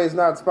 by the way, is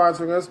not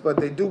sponsoring us, but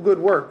they do good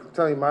work. I'm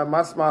telling you,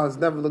 my smile has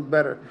never looked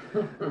better.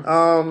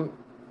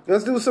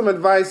 Let's do some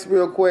advice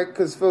real quick,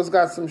 because Phil's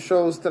got some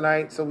shows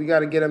tonight, so we got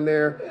to get him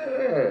there.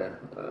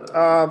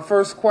 Yeah.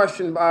 First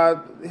question,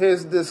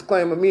 here's the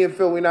disclaimer. Me and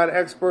Phil, we're not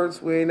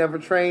experts. We ain't never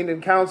trained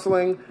in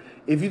counseling.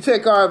 If you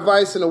take our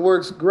advice and it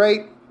works,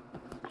 great.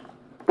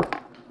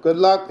 Good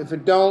luck. If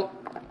it don't,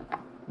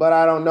 but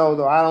I don't know,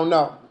 though. I don't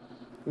know.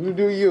 You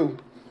do you.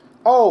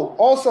 Oh,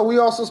 also,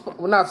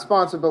 we're not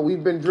sponsored, but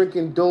we've been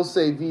drinking Dulce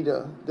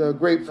Vita, the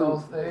grapefruit.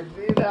 Dulce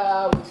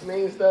Vita, which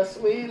means the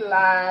sweet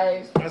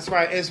life. That's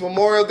right. It's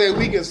Memorial Day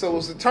weekend, so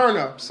it's a turn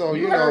up. So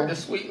you heard The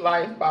Sweet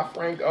Life by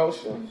Frank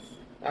Ocean?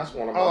 That's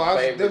one of my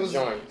favorite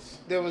joints.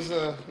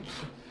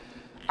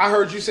 I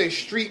heard you say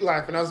Street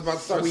Life, and I was about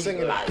to start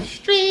singing life.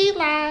 Street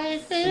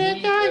Life.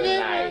 Street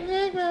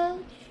Life.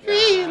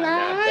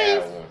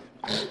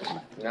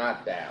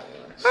 Not that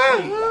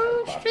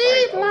one.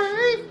 Street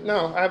Life.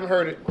 No, I haven't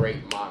heard it.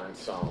 Great modern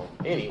song.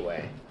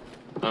 Anyway,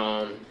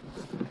 where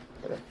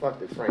the fuck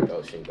did Frank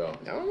Ocean go?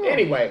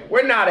 Anyway,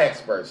 we're not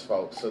experts,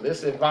 folks. So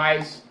this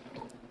advice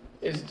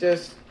is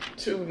just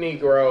two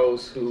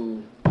Negroes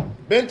who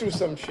been through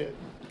some shit.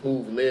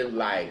 Who've lived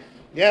life,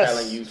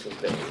 telling you some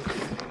things.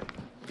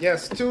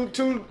 Yes, two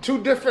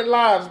different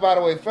lives, by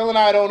the way. Phil and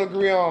I don't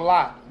agree on a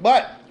lot.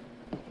 But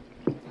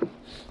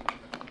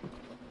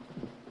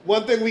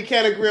one thing we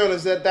can agree on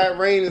is that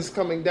rain is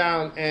coming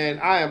down, and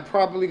I am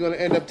probably going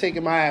to end up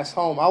taking my ass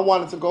home. I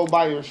wanted to go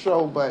by your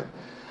show, but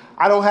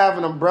I don't have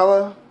an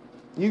umbrella.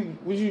 You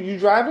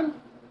driving?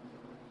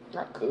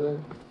 I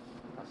could.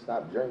 I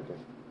stopped drinking.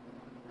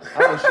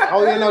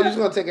 Oh, yeah, no, you're just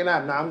going to take a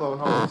nap. Nah, I'm going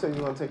home. You said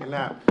you're going to take a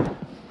nap.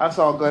 That's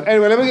all good.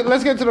 Anyway,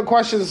 let's get to the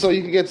questions so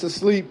you can get to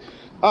sleep.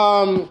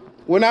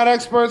 We're not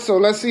experts, so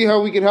let's see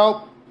how we can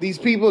help these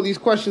people. These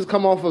questions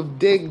come off of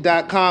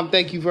dig.com.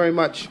 Thank you very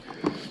much.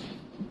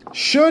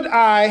 Should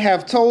I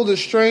have told a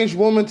strange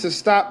woman to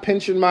stop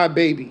pinching my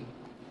baby?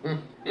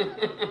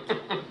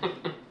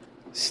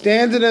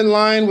 Standing in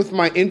line with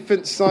my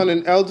infant son,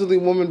 an elderly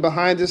woman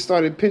behind us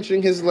started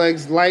pinching his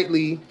legs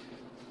lightly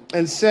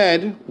and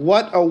said,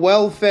 "What a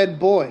well-fed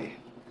boy."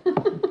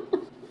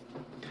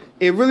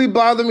 It really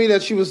bothered me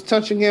that she was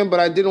touching him, but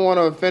I didn't want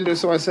to offend her,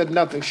 so I said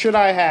nothing. Should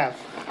I have?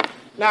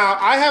 Now,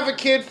 I have a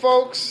kid,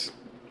 folks,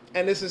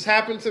 and this has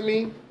happened to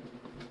me.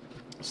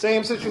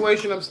 Same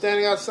situation. I'm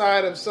standing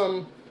outside of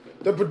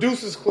the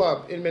Producers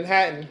Club in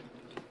Manhattan,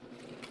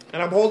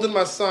 and I'm holding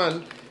my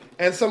son,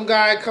 and some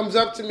guy comes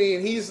up to me,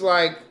 and he's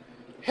like,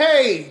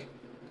 "Hey,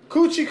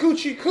 coochie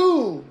coochie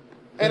coo."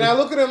 And I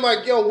look at him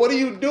like, "Yo, what are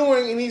you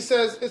doing?" And he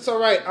says, "It's all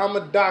right, I'm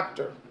a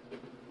doctor."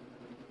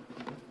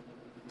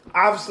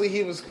 Obviously,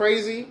 he was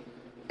crazy,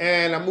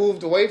 and I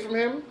moved away from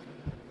him.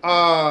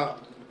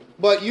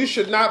 But you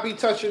should not be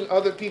touching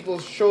other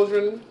people's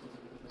children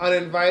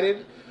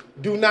uninvited.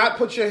 Do not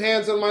put your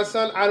hands on my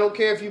son. I don't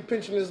care if you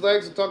pinching his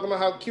legs or talking about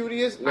how cute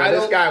he is. Now,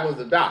 this guy was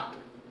a doctor.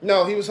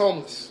 No, he was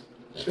homeless.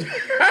 So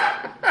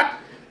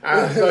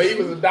he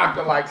was a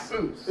doctor like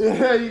Seuss. Yeah,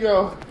 there you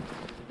go.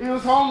 He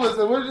was homeless,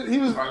 and he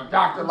was a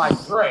doctor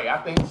like Dre. I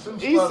think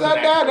Seuss. He said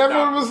that.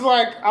 Everyone was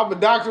like, "I'm a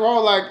doctor."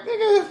 All like,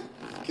 "Nigga,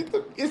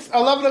 It's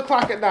 11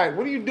 o'clock at night.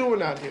 What are you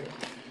doing out here?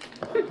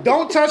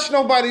 Don't touch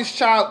nobody's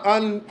child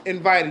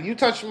uninvited. You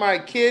touch my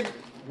kid,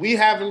 we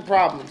having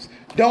problems.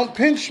 Don't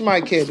pinch my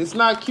kid. It's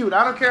not cute.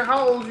 I don't care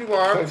how old you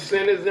are.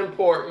 Consent is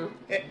important.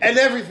 And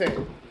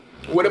everything.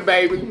 With a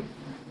baby.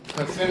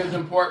 Consent is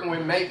important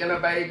when making a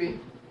baby.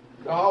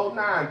 The whole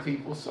 9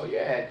 people. So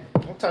yeah.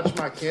 Don't touch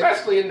my kid.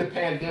 Especially in the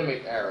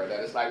pandemic era. That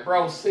it's like,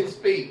 bro, 6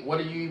 feet.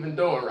 What are you even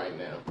doing right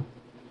now?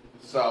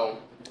 So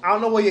I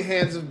don't know where your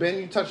hands have been.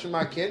 You touching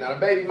my kid. now the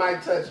baby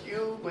might touch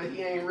you, but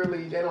he ain't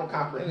really, they don't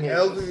comprehend. An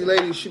elderly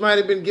lady, she might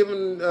have been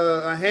giving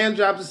a hand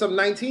job to some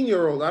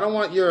 19-year-old. I don't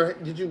want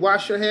did you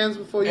wash your hands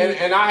before you?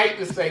 And I hate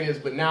to say this,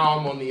 but now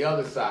I'm on the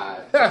other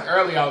side.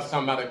 Earlier I was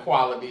talking about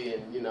equality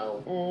and,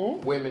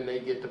 women, they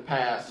get to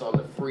pass on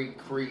the freak,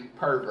 creep,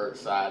 pervert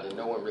side, and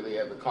no one really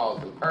ever calls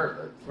them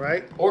perverts.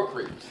 Right. Or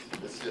creeps.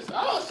 It's just,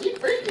 oh, she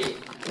freaky.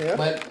 Yeah.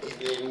 But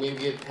and we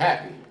get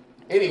happy.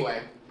 Anyway.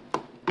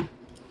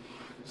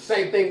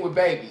 Same thing with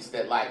babies,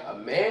 that like a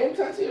man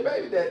touching a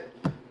baby, that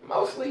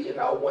mostly,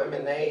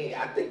 women,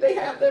 I think they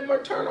have their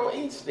maternal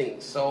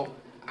instincts. So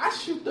I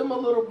shoot them a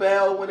little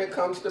bell when it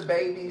comes to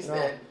babies. No.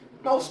 That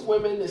most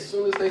women, as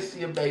soon as they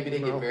see a baby, they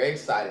get very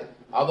excited.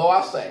 Although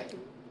I'll say,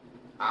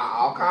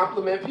 I'll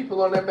compliment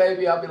people on their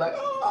baby. I'll be like,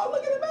 oh,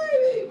 look at the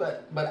baby.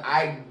 But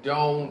I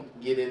don't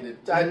get into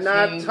touching.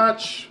 Not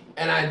touch.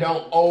 And I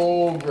don't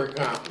over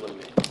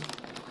compliment.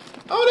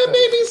 Oh, that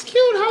baby's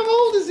cute. How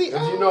old is he?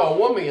 Because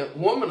a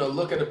woman will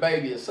look at a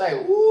baby and say,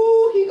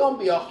 ooh, he gonna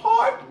be a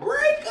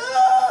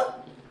heartbreaker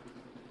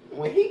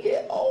when he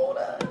get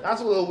older.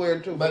 That's a little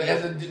weird too. But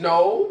as a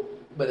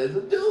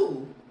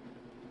dude,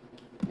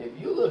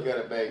 if you look at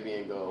a baby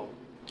and go,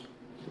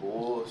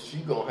 boy, she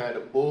gonna have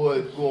the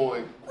boys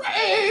going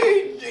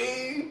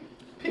crazy,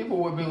 people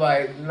would be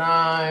like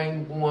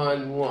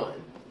 911.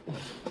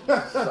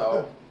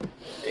 So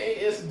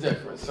it's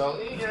different. So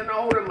an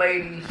older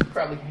lady, she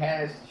probably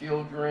has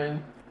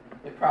children.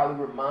 It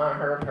probably remind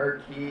her of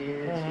her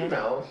kids.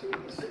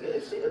 Mm-hmm.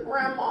 She's a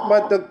grandma.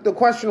 But the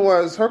question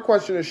was, her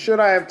question is, should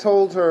I have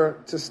told her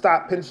to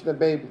stop pinching the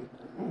baby?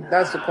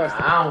 That's the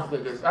question. I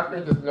think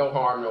it's no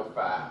harm, no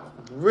foul.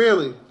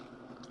 Really?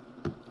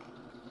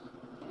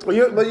 But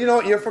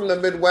you're from the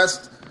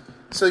Midwest,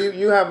 so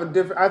you have a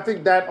different. I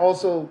think that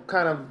also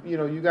kind of,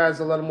 you guys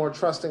are a little more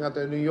trusting out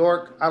there. New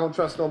York, I don't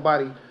trust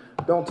nobody.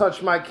 Don't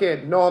touch my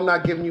kid. No, I'm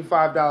not giving you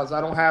 $5. I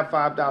don't have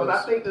 $5. Well,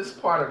 I think this is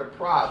part of the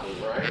problem,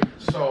 right?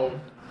 So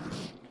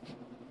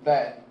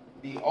that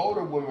the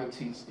older women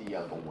teach the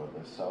younger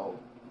women. So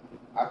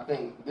I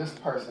think this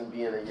person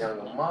being a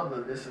younger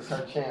mother, this is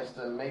her chance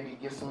to maybe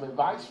get some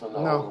advice from the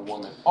older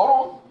woman.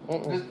 Hold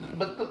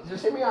on,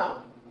 just hear me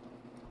out.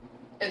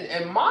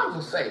 And moms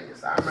will say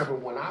this. I remember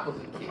when I was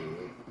a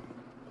kid.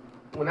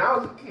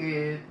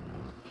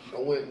 I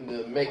went in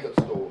the makeup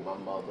store with my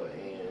mother,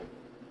 and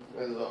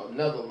there was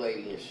another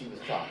lady, and she was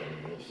talking to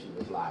me, and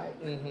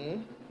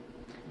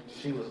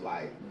she was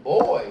like,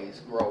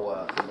 boys grow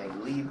up and they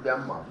leave their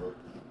mother,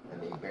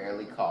 and they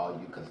barely call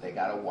you because they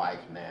got a wife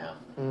now.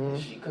 Mm-hmm.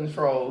 She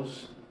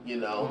controls,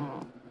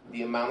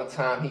 the amount of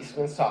time he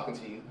spends talking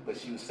to you. But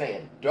she was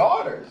saying,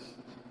 daughters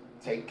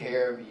take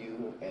care of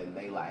you, and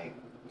they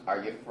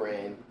are your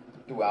friend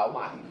throughout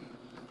life.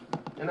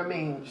 And I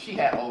mean, she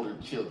had older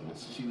children,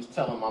 so she was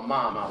telling my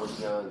mom I was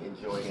young,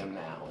 enjoy him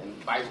now, and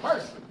vice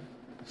versa.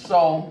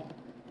 So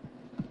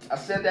I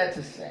said that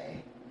to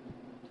say,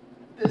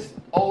 this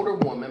older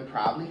woman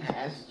probably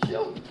has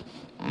children,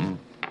 and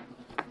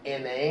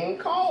they ain't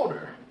called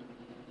her.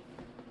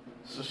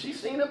 So she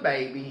seen a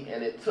baby,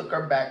 and it took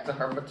her back to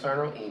her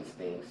maternal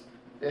instincts.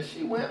 That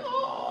she went,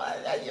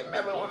 you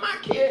remember when my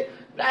kid?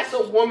 That's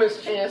a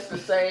woman's chance to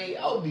say,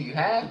 oh, do you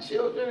have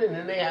children? And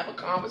then they have a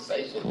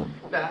conversation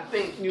that I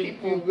think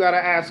you got to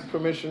ask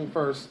permission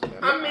first.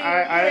 I mean,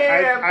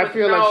 I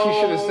feel like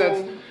she should have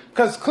said,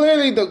 because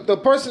clearly the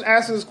person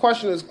asking this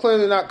question is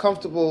clearly not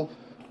comfortable.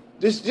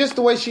 Just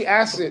the way she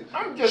asked it.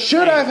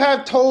 Should I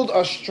have told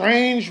a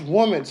strange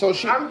woman?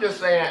 I'm just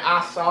saying,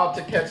 I saw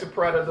To Catch a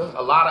Predator,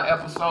 a lot of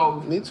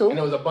episodes. Me too. And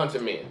it was a bunch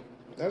of men.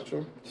 That's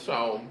true.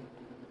 So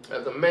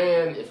as a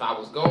man, if I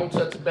was going to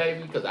touch a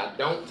baby, because I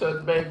don't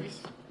touch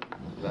babies,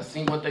 I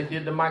seen what they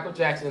did to Michael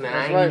Jackson, and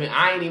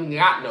I ain't even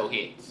got no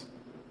hits.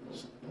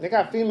 They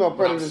got female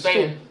predators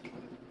too.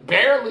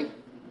 Barely.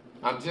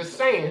 I'm just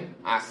saying,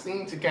 I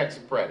seen To Catch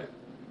a Predator.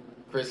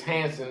 Chris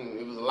Hansen,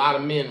 it was a lot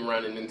of men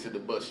running into the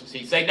bushes.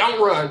 He'd say, don't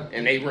run,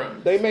 and they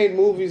run. They made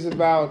movies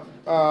about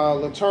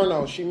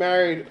Letourneau. She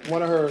married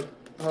one of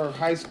her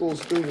high school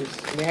students,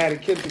 and they had a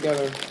kid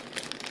together.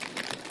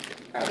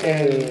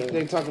 And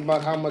they talk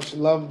about how much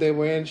love they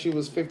were in. She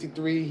was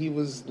 53, he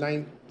was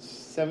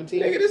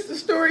 17. Nigga, this is the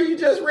story you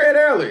just read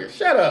earlier.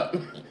 Shut up.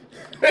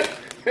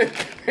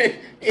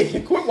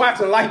 Quit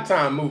watching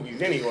Lifetime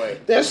movies anyway.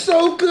 They're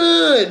so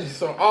good.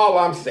 So all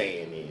I'm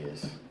saying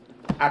is,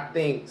 I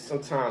think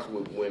sometimes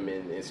with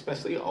women,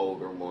 especially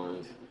older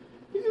ones,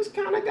 you just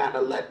kind of got to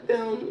let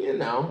them,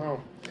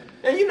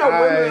 And you know,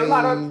 women, a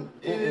lot of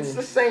it's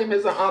the same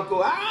as an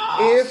uncle.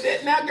 Oh,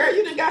 shit, now, girl,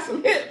 you done got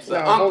some hips. An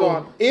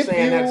uncle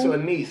saying that to a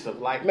niece of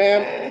like,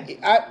 ma'am,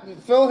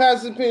 Phil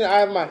has his opinion. I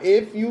have mine.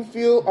 If you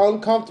feel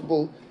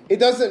uncomfortable, it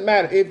doesn't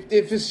matter.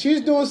 If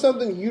she's doing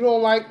something you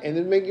don't like and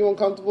it make you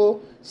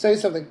uncomfortable, say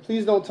something.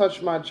 Please don't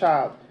touch my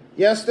child.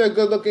 Yes, they're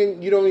good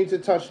looking. You don't need to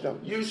touch them.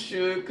 You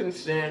should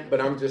consent, but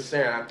I'm just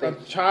saying. I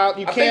think child,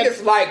 I think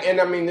it's like, and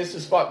I mean, this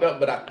is fucked up,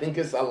 but I think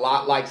it's a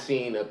lot like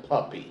seeing a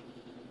puppy.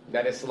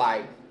 That it's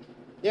like,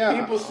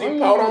 people see.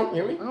 Hold on,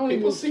 hear me?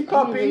 People see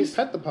puppies.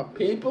 Pet the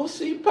puppy. People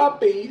see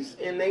puppies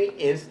and they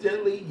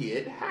instantly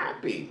get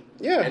happy.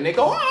 Yeah, and they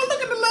go, "Oh,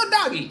 look at the little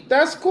doggy.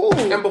 That's cool."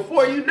 And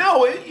before you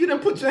know it, you done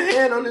put your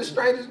hand on this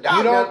stranger's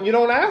dog. You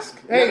don't ask.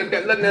 Hey,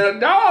 the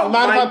dog.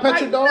 Mind if I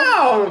pet your dog?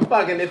 No,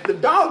 fucking. If the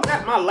dog's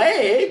at my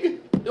leg,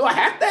 do I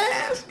have to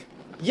ask?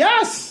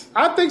 Yes,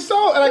 I think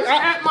so. Like,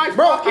 at my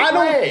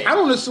leg. I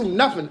don't assume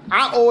nothing.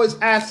 I always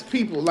ask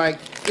people, like,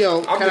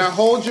 can I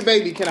hold your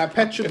baby? Can I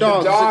pet your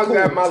dog? The dog's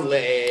at my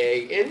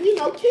leg, and you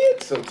know,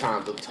 kids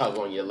sometimes will tug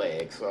on your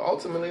leg. So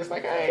ultimately, it's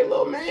like, hey,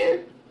 little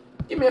man,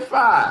 give me a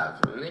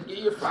 5, and they give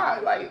you a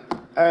 5. Like,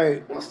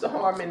 hey, what's the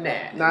harm in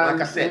that? Like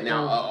I said,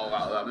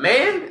 now,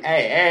 man,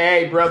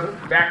 hey, brother,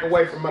 back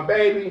away from my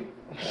baby.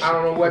 I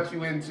don't know what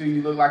you into.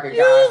 You look like a guy.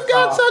 You've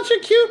got such a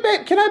cute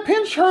baby. Can I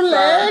pinch her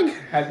leg?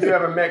 Have you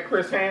ever met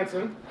Chris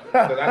Hansen?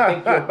 Because I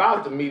think you're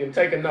about to meet him.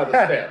 Take another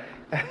step.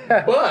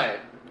 But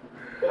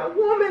a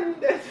woman,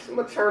 that's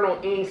maternal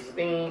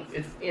instinct.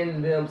 It's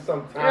in them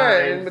sometimes. Yeah,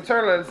 and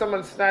maternal.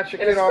 Someone snatch your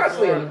kid off.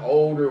 Especially an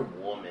older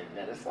woman.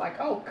 That it's like,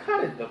 oh,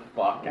 cut it the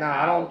fuck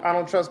out. I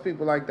don't trust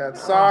people like that.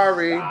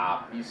 Sorry.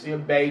 Stop. You see a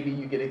baby,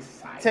 you get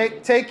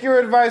excited. Take your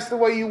advice the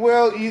way you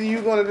will. Either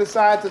you're going to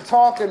decide to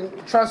talk and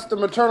trust the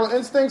maternal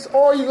instincts,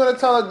 or you're going to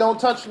tell her, don't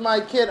touch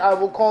my kid. I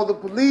will call the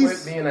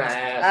police. Quit being an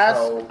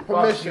asshole. Ask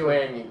permission. Fuck you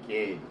and your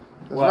kid.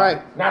 That's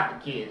right. Not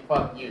the kid.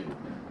 Fuck you.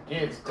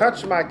 Kids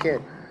touch my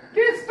kid.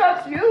 Kids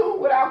touch you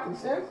without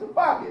consent, so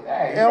fuck it.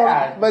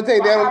 Hey, but they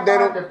don't.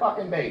 Their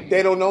fucking baby.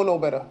 They don't know no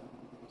better.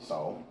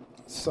 So.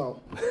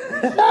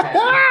 Shouldn't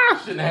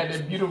have had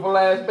that beautiful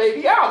ass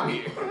baby out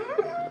here.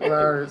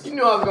 You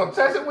knew I was gonna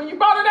touch it when you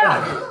brought it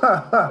out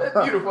here.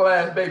 That beautiful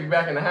ass baby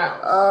back in the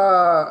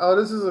house.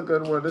 This is a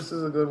good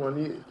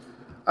one.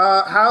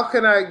 How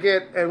can I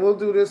get? And we'll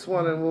do this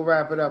one and we'll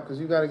wrap it up because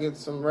you got to get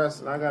some rest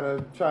and I got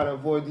to try to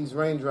avoid these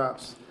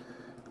raindrops.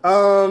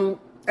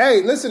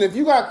 Hey, listen, if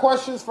you got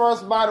questions for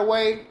us, by the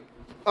way,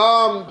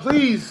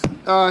 please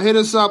hit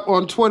us up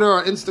on Twitter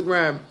or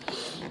Instagram.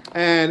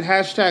 And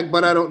hashtag,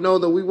 but I don't know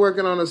that we're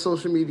working on a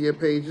social media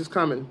page. It's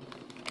coming.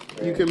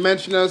 Yeah. You can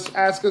mention us,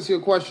 ask us your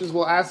questions.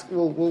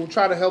 We'll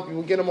try to help you.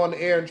 We'll get them on the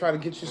air and try to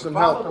get you some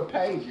help. Follow the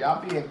page.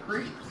 Y'all being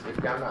creeps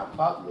if y'all not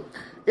following.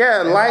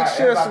 Yeah,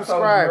 share,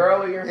 subscribe.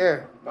 Earlier,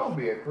 yeah. Don't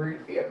be a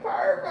creep. Be a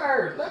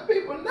pervert. Let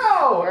people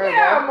know.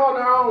 I'm on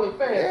their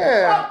OnlyFans.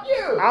 Yeah. Fuck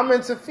you. I'm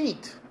into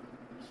feet.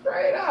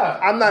 Straight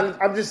up.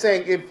 I'm just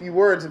saying if you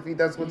were into feet,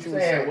 that's what you were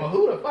saying. Well,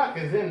 who the fuck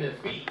is into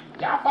feet?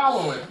 Y'all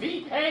following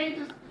feet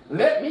pages?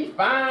 Let me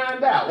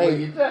find out. Well,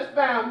 you just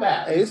found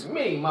out. Hey, it's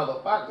me,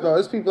 motherfucker. No,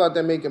 there's people out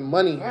there making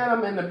money. And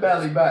I'm in the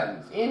belly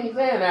buttons. Innies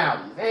and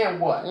outies. And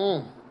what?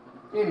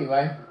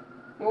 Anyway,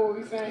 what were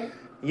we saying?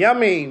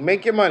 Yummy.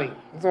 Make your money.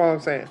 That's all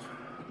I'm saying.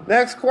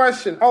 Next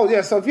question. Oh,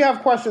 yeah. So if you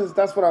have questions,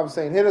 that's what I was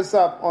saying. Hit us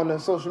up on the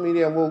social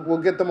media. We'll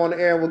get them on the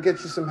air and we'll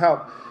get you some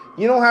help.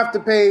 You don't have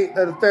to pay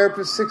a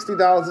therapist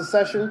 $60 a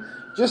session.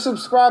 Just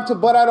subscribe to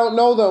But I Don't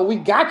Know, though. We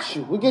got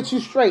you. We get you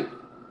straight.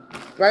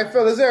 Right,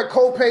 Phil? Is there a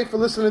copay for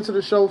listening to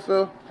the show,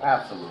 Phil?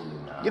 Absolutely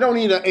not. You don't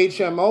need an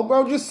HMO,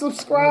 bro. Just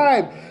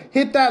subscribe.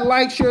 Hit that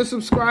like, share,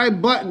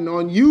 subscribe button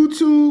on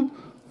YouTube,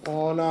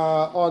 on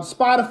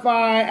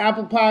Spotify,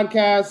 Apple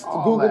Podcasts,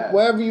 Google,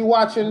 wherever you're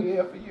watching. We're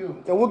here for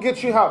you. And we'll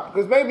get you help.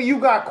 Because maybe you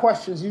got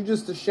questions. You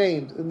just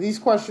ashamed. And these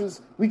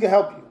questions, we can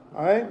help you.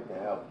 All right? We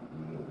can help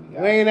you.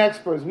 We ain't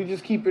experts. We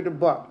just keep it a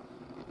buck.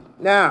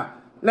 Now,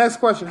 next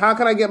question. How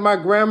can I get my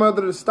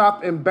grandmother to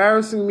stop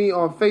embarrassing me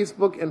on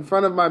Facebook in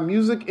front of my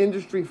music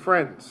industry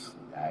friends?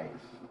 Nice.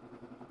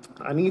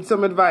 I need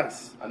some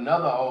advice.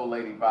 Another old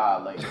lady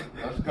violation.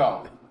 Let's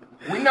go.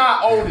 We're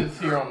not oldest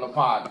here on the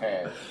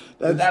podcast.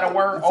 Is that a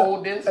word,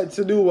 oldest? It's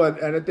a new one,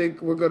 and I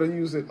think we're going to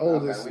use it,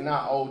 oldest. Okay, we're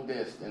not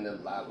oldest in the,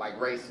 like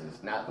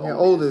racist, not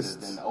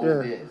oldest. And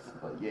oldest,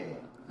 but yeah. You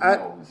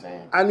know what I'm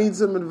saying. I need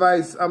some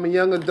advice. I'm a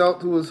young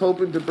adult who is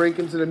hoping to break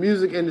into the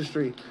music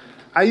industry.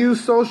 I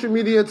use social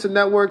media to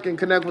network and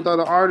connect with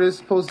other artists,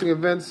 posting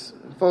events,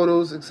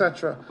 photos,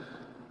 etc.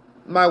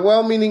 My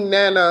well-meaning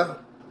Nana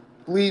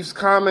leaves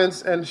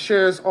comments and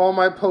shares all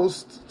my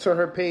posts to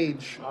her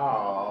page.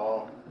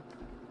 Oh.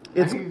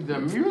 It's the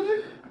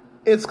music?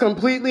 It's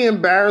completely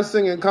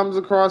embarrassing and comes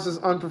across as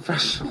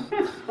unprofessional.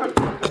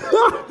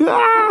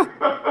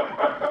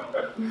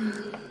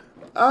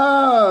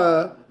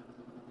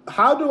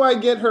 How do I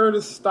get her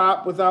to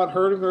stop without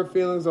hurting her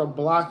feelings or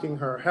blocking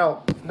her?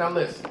 Help. Now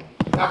listen.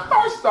 Now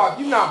first off,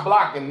 you're not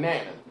blocking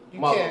Nana. You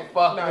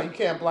motherfucker. No, you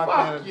can't block Fuck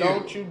Nana. you.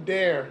 Don't you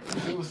dare.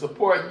 He was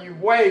supporting you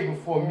way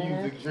before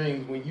Music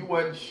Dreams when you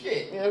wasn't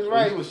shit. Yeah, that's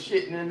right. You was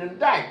shitting in them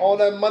diapers. All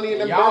that money in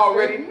them y'all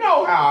birthday. already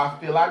know how I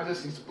feel. I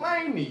just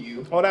explained to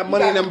you. All that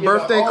money in them give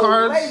birthday the old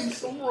cards. lady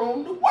some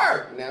room to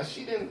work. Now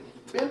she done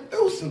been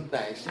through some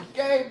things. She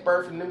gave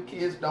birth and them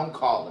kids don't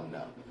call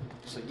enough.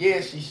 So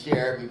yeah, she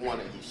share every one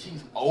of you.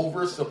 She's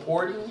over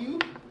supporting you.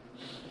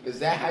 Is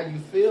that how you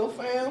feel,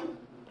 fam?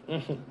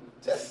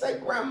 Just say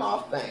grandma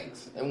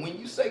thanks. And when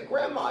you say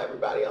grandma,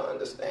 everybody will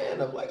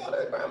understand of like, oh,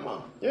 that's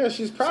grandma. Yeah,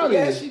 she's proud of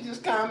Yeah, you. she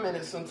just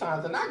commented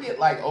sometimes. And I get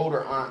like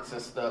older aunts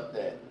and stuff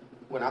that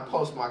when I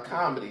post my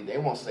comedy, they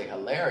won't say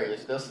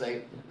hilarious. They'll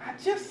say, I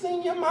just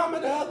seen your mama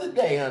the other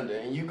day under.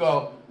 And you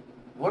go,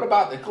 what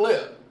about the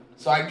clip?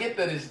 So I get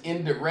that it's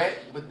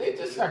indirect, but they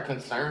just are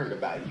concerned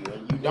about you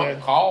and you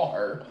don't call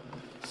her.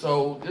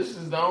 So this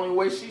is the only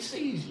way she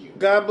sees you.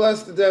 God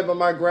bless the dead, but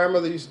my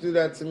grandmother used to do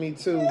that to me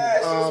too.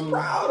 Yeah, she's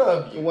proud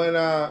of you. When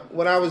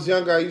I was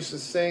younger, I used to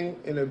sing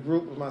in a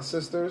group with my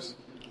sisters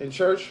in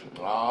church.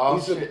 Oh,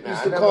 They this.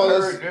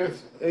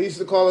 used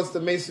to call us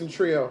the Mason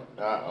Trio.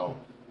 Uh-oh.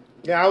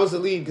 Yeah, I was the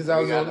lead because I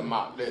was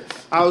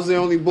the the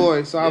only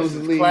boy, so I was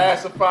the lead.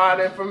 Classified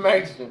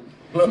information.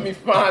 Let me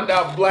find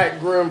out Black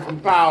Grim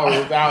from Power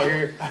was out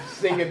here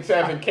singing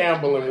Tevin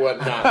Campbell and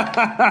whatnot.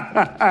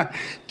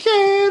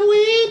 Can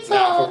we talk?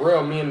 Now, for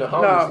real, me and the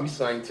homies, we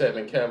sang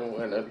Tevin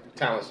Campbell in a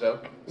talent show.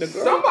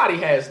 Somebody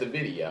has the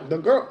video. The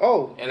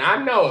girl, And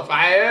I know if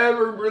I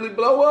ever really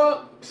blow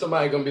up,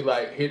 somebody gonna be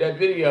like, hear that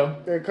video.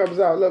 There it comes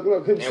out. Look,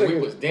 him and singing.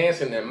 we was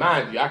dancing, and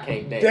mind you, I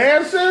can't dance.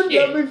 Dancing?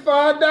 Shit. Let me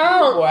find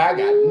out. Boy, I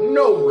got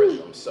no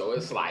rhythm, so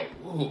it's like,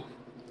 ooh.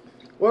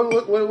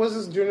 What was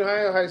this, junior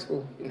high or high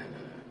school?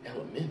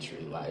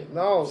 Elementary, like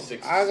no,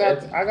 6 or I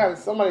 7. got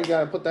somebody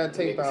got to put that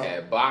tape Niggas out.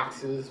 had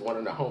boxes. One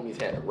of the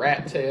homies had a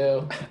rat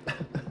tail.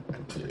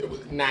 It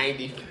was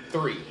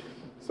 93.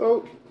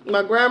 So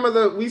my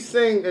grandmother, we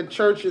sing at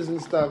churches and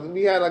stuff.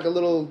 We had like a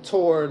little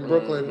tour in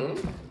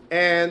Brooklyn,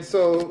 and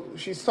so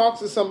she talks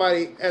to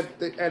somebody at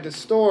the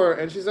store,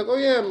 and she's like, "Oh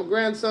yeah, my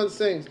grandson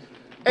sings.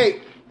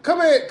 Hey,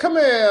 come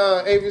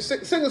here, Avery,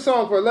 sing a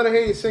song for her. Let her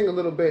hear you sing a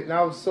little bit." And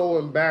I was so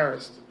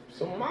embarrassed.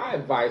 So my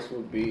advice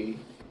would be,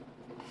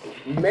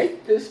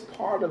 make this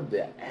part of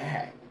the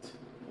act.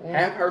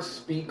 Have her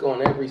speak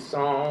on every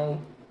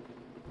song.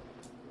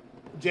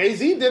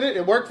 Jay-Z did it.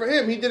 It worked for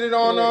him. He did it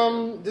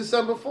on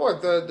December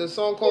 4th. The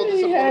song called He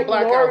December had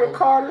Black Laura Album.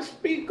 Carter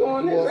speak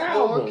on his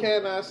album. What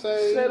can I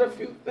say? Said a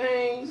few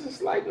things.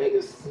 It's like,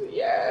 niggas,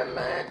 yeah,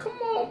 man, come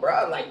on,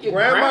 bro. Like your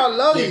grandma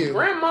love your you.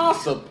 Grandma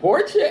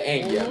support you,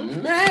 and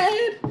you're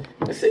mad.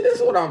 And see, this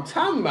is what I'm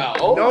talking about.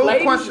 Old no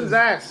ladies questions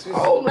asked.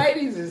 Old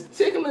ladies is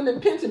tickling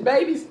and pinching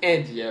babies,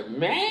 and you're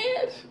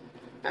mad.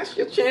 That's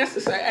your chance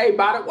to say, hey,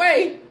 by the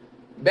way,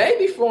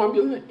 baby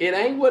formula, it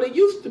ain't what it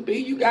used to be.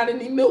 You got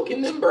any milk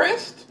in them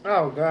breasts?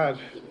 Oh, God.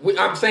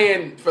 I'm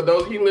saying, for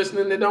those of you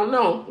listening that don't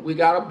know, we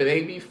got a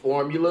baby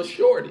formula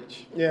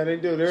shortage. Yeah, they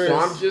do. There is. So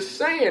I'm just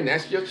saying,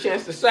 that's your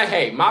chance to say,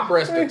 hey, my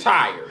breasts are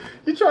tired.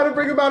 You trying to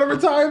bring him out of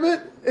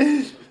retirement?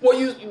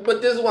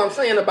 But this is what I'm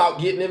saying about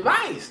getting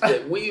advice.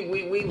 That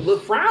we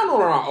look frown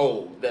on our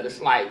old. That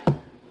it's like,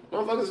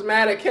 motherfuckers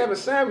mad at Kevin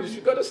Samuels.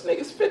 You go, this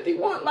nigga's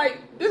 51.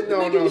 Like, this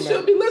nigga, you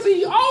should be listening.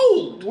 He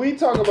old. We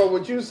talk about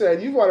what you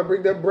said. You want to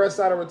bring them breasts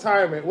out of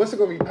retirement. What's it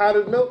going to be,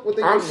 powdered milk? What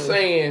they I'm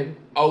saying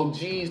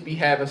OGs be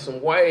having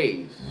some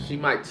ways. She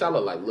might tell her,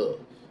 like, look,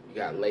 you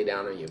got to lay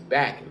down on your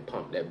back and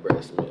pump that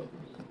breast milk.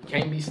 You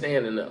can't be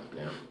standing up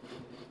now.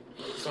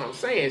 So I'm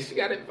saying she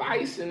got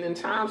advice, and in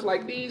times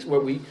like these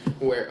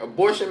where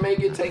abortion may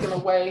get taken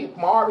away,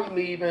 Maury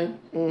leaving,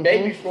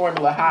 baby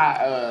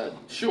formula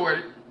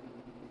short,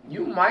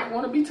 you might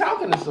want to be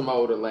talking to some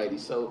older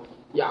ladies. So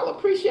y'all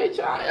appreciate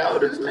y'all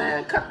elders,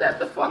 man. Cut that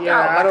the fuck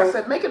out. Like I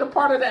said, make it a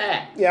part of the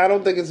act. Yeah, I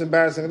don't think it's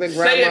embarrassing. I think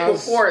say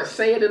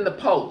it in the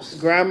post.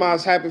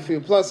 Grandma's happy for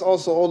you. Plus,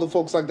 also older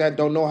folks like that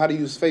don't know how to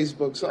use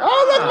Facebook. So,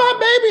 oh, look, my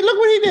baby, look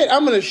what he did.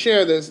 I'm gonna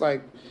share this.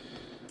 Like,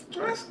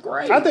 that's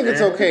great. I think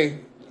it's okay.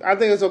 I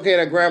think it's okay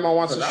that grandma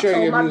wants to share your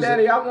music. I told my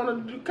daddy I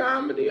wanted to do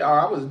comedy, or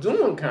I was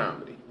doing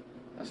comedy.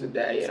 I said,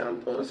 Daddy, I'm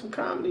doing some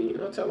comedy,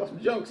 tell us some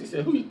jokes. He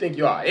said, who you think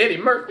you are, Eddie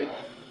Murphy?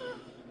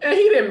 And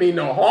he didn't mean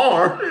no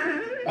harm.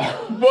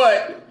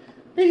 But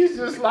he's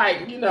just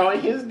like, in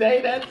his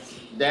day,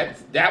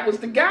 that was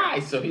the guy.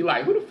 So he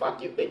like, who the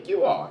fuck you think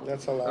you are?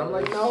 That's a lot. I'm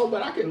like, no,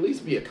 but I could at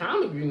least be a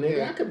comic view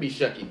nigga. I could be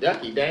Shucky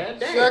Ducky, Dad.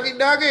 Damn. Shucky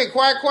Ducky,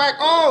 quack quack.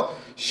 Oh,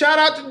 shout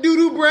out to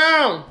Doodoo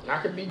Brown.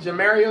 I could be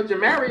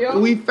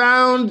Jamario. We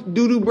found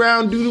Doodoo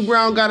Brown. Doodoo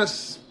Brown got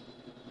us.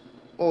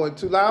 Oh,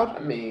 too loud? I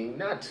mean,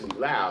 not too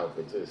loud,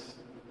 but just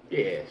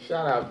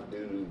shout out to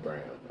Doodoo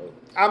Brown.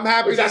 I'm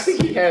happy. I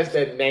think he has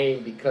that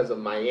name because of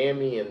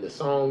Miami and the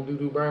song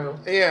Doodoo Brown.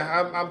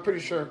 Yeah, I'm pretty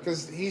sure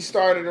because he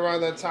started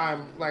around that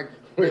time. Like,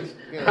 which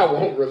I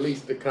won't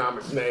release the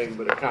comic's name,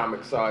 but a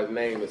comic saw his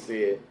name and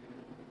said,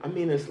 I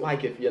mean, it's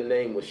like if your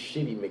name was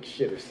Shitty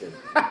McShitterson.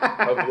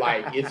 Of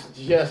like, it's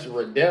just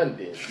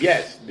redundant.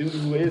 Yes,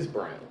 Doodoo is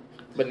brown.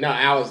 But no,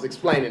 I was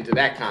explaining to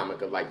that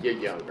comic of like, you're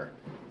younger.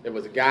 there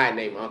was a guy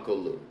named Uncle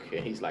Luke,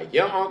 and he's like,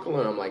 "Your uncle,"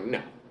 and I'm like,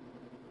 "No,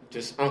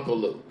 just Uncle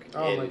Luke."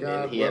 Oh my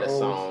God! And he had a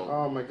song.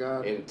 Oh my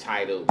God!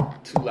 Entitled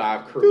Two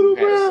Live Crew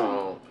had a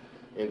song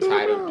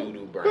entitled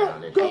Doo-Doo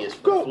Brown, and he is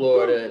from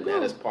Florida, and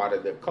that is part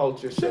of their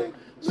culture. So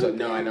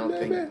no, I don't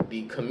think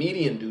the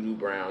comedian Doo-Doo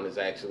Brown is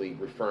actually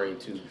referring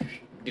to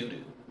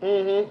doo-doo.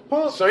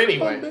 Mm-hmm. So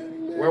anyway,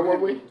 where were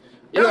we?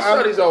 Y'all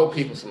show these old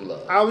people some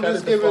love. I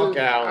was giving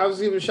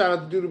shout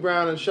out to Doo-Doo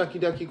Brown and Shucky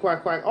Ducky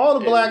Quack Quack. All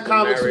the black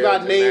comics who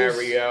got names.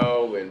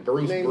 Mario and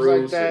Bruce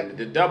like that. And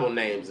the double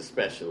names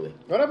especially.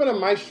 What happened to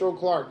Maestro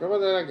Clark? What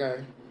about that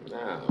guy?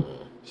 Nah.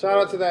 Shout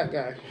out to that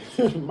guy.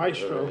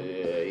 Maestro.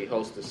 Yeah, he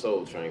hosted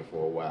Soul Train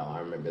for a while.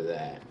 I remember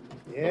that.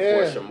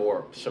 Yeah.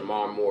 Before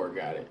Shamar Moore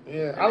got it.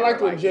 Yeah, I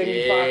liked when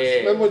Jamie Foxx.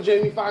 Remember when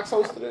Jamie Foxx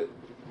hosted it?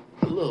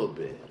 A little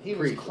bit. He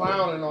was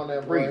clowning on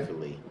that boy.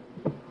 Briefly.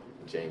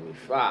 Jamie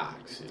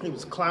Foxx. He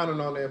was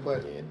clowning on that,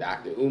 but yeah,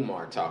 Dr.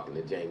 Umar talking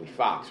to Jamie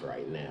Foxx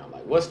right now.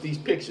 Like, what's these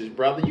pictures,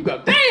 brother? You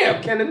go,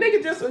 damn, can the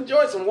nigga just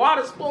enjoy some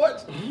water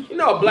sports? You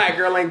know a black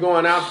girl ain't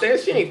going out there.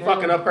 She ain't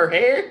fucking up her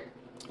hair.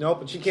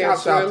 Nope, but she can't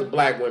swim. Shout out to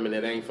black women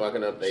that ain't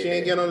fucking up their hair. She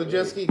ain't getting on the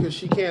jet ski because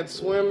she can't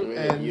swim.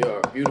 And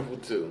you're beautiful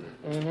too.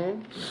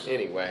 Mm-hmm.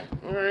 Anyway.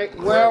 All right,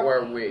 well.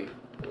 Where were we?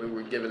 We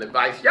were giving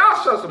advice.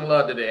 Y'all show some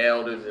love to the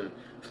elders, and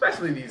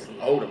especially these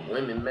older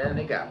women, man.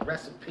 They got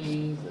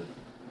recipes and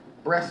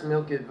breast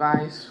milk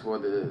advice for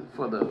the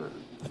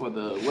what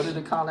do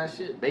they call that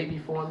shit? Baby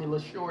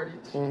formula shortage.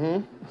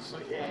 Mm-hmm. So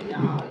yeah,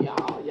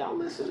 y'all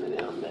listen to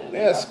them, man.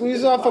 Yeah,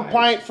 squeeze off a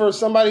pint for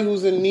somebody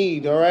who's in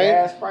need. All right.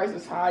 Gas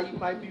prices high. You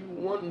might be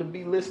wanting to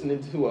be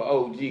listening to an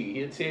OG.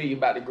 He'll tell you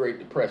about the Great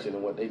Depression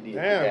and what they did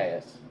to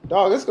gas.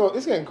 Dog, it's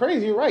getting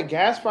crazy. You're right.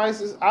 Gas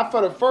prices.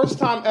 For the first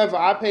time ever,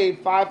 I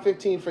paid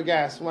 $5.15 for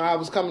gas when I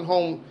was coming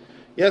home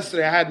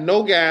yesterday. I had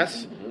no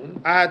gas.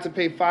 Mm-hmm. I had to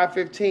pay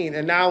 $5.15,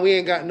 and now we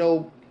ain't got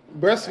no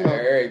breast milk.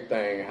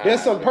 Everything high.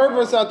 There's some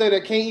perverts out there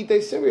that can't eat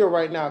their cereal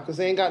right now because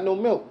they ain't got no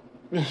milk.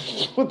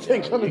 What they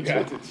gonna do?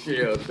 Got to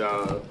chill,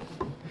 dog.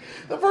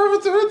 The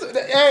perverts.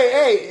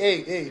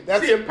 Hey.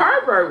 See, a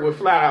pervert would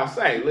flat out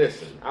say,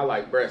 "Listen, I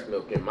like breast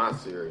milk in my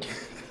cereal.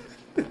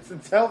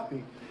 It's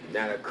healthy."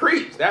 Now the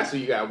creeps, that's who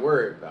you got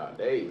worried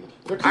about. I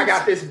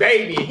got this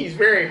baby and he's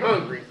very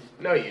hungry.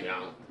 No, you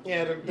don't.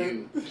 Yeah,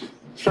 you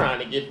trying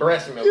to get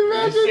breast milk in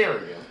your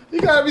cereal.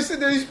 You gotta be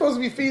sitting there. You're supposed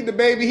to be feeding the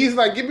baby. He's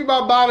like, "Give me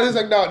my bottle." He's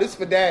like, "No, this is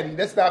for daddy.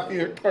 That's not for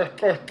your." Different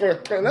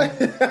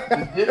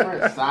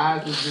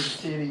sizes of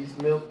titties,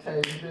 milk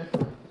tastes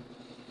different.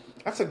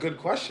 That's a good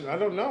question. I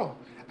don't know.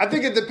 I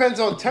think it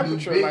depends on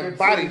temperature, like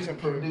body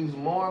temperature. Produce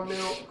more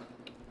milk.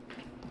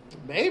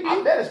 Maybe.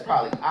 I bet it's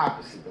probably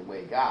opposite the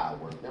way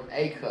God works. Them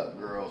A-cup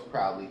girls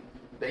probably,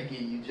 they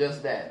give you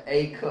just that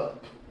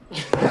A-cup.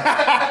 We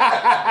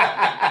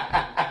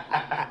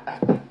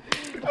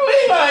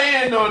gonna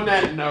end on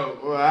that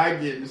note. Well, I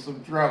get in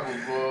some trouble,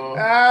 boy.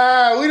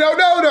 We don't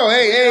know though.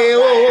 Hey,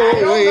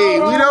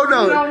 whoa. We don't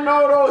know. We don't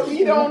know though.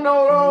 He don't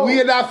know though. We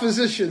are not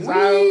physicians.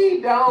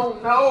 We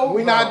don't know.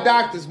 We're not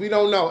doctors. We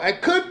don't know.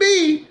 It could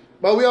be,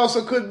 but we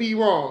also could be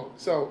wrong.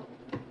 So,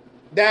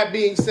 that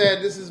being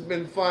said, this has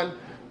been fun.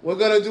 We're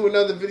going to do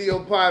another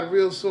video pod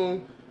real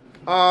soon.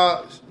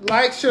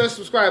 Like, share,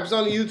 subscribe. It's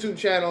on the YouTube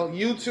channel,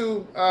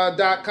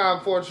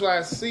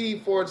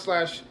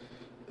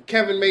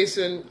 youtube.com/C/Kevin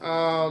Mason.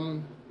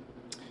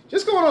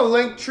 Just go on a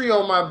link tree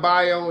on my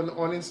bio and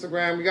on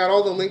Instagram. We got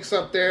all the links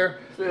up there.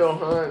 Phil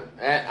Hunt,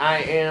 at I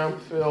am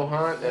Phil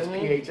Hunt. That's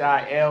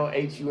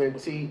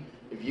PHILHUNT.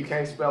 If you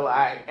can't spell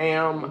I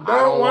am, I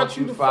don't want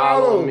you to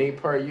follow me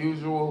per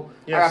usual.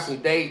 Yes. I got some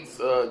dates.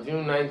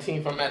 June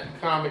 19th, I'm at the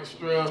comic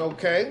strip.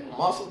 Okay.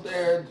 I'm also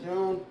there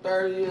June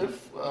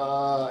 30th.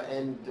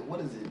 And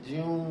what is it?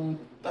 June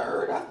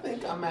 3rd, I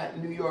think I'm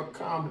at New York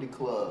Comedy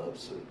Club.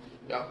 So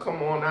y'all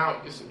come on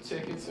out, get some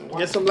tickets, and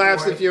get some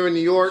laughs if you're in New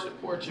York.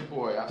 Support your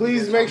boy.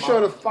 Please make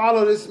sure to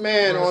follow this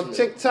man on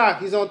TikTok.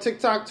 He's on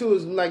TikTok too.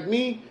 It's like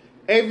me,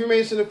 Avery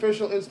Mason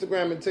Official,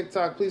 Instagram and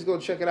TikTok. Please go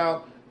check it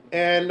out.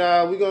 And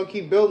we're going to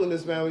keep building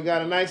this, man. We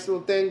got a nice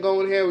little thing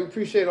going here. We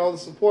appreciate all the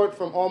support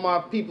from all my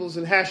peoples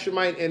in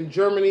Hashemite in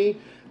Germany,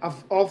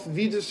 auf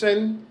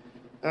Wiedersehen,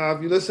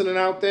 if you're listening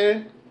out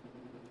there.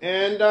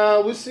 And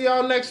we'll see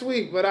y'all next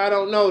week, but I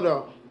don't know,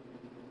 though.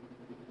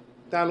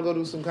 Time to go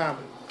do some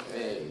comedy.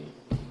 Hey.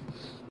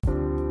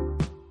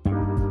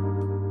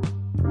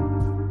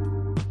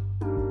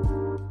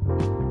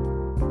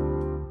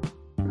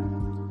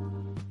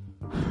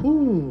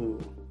 Ooh,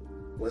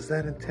 was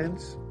that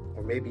intense?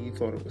 Or maybe you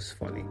thought it was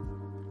funny.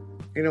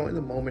 You know, in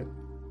the moment,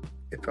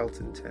 it felt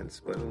intense,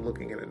 but in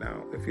looking at it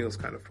now, it feels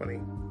kind of funny.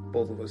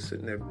 Both of us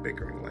sitting there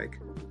bickering like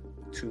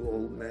two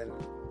old men.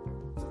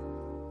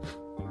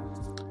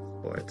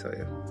 Boy, I tell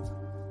you.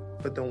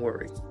 But don't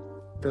worry.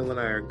 Phil and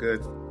I are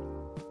good.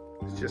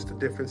 It's just a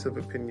difference of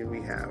opinion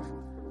we have.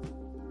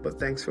 But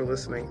thanks for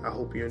listening. I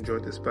hope you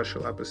enjoyed this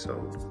special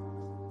episode.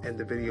 And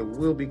the video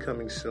will be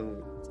coming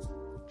soon.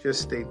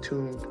 Just stay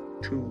tuned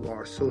to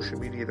our social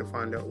media to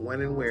find out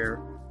when and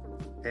where.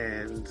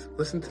 And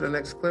listen to the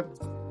next clip.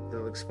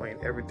 It'll explain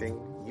everything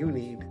you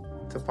need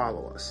to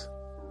follow us.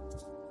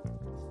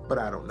 But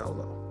I don't know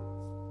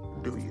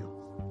though. Do you?